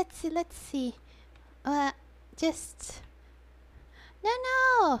 Let's see. Just,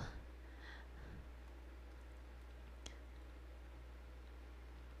 no.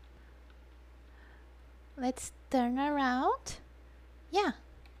 Let's turn around. Yeah.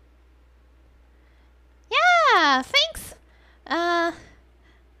 Yeah, thanks.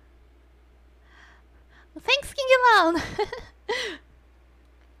 Thanks, King Elon.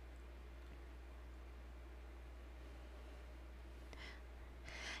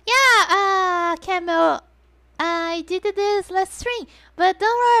 Yeah, Camel. I did this last stream, but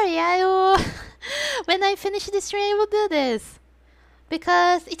don't worry, I will. When I finish the stream, I will do this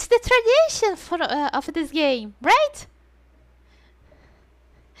because it's the tradition of this game, right?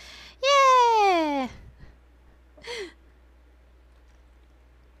 Yeah.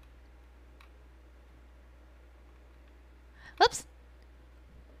 Oops.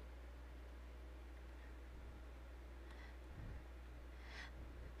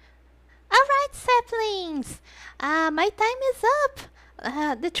 Alright, saplings. My time is up.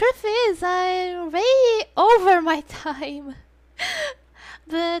 The truth is, I'm way over my time.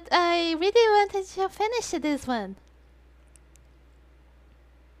 But I really wanted to finish this one.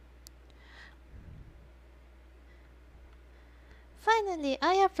 Finally,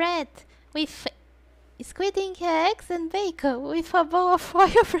 I have bread with squid ink eggs and bacon with a bowl of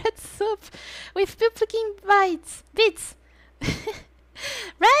oil bread soup with pumpkin bits.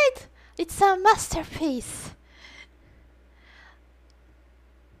 Right? It's a masterpiece.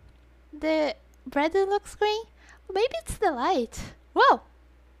 The bread looks green. Maybe it's the light. Whoa!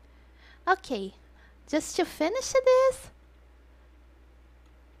 Okay, just to finish this.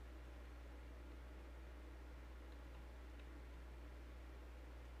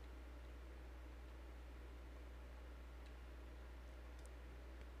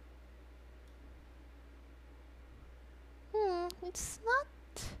 It's not.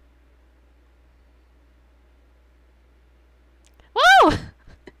 Whoa!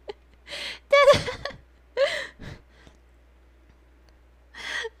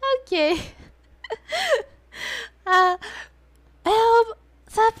 Okay.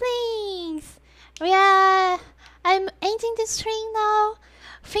 Saplings! I'm ending the stream now.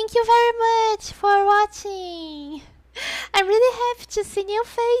 Thank you very much for watching. I'm really happy to see new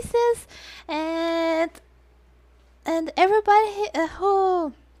faces and everybody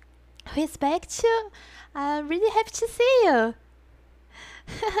who is back too. I'm really happy to see you.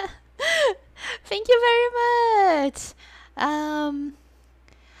 Thank you very much.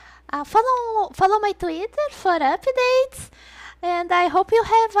 Follow my Twitter for updates, and I hope you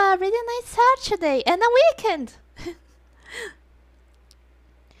have a really nice Saturday and a weekend.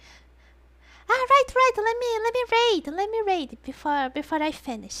 Right. Let me raid before I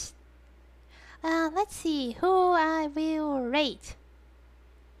finish. Let's see who I will raid.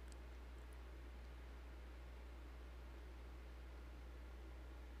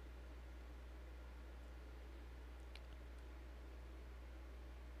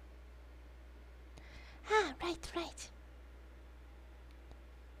 Right.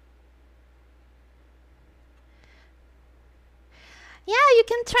 Yeah, you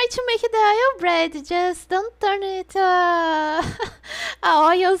can try to make it the oil bread, just don't turn it a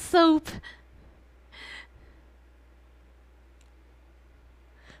oil soup.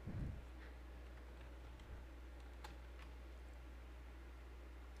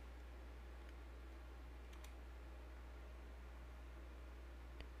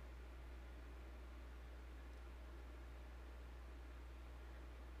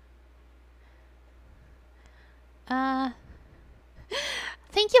 Uh,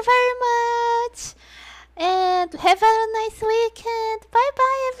 Thank you very much, and have a nice weekend. Bye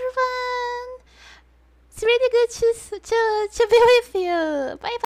bye, everyone. It's really good to be with you. Bye bye.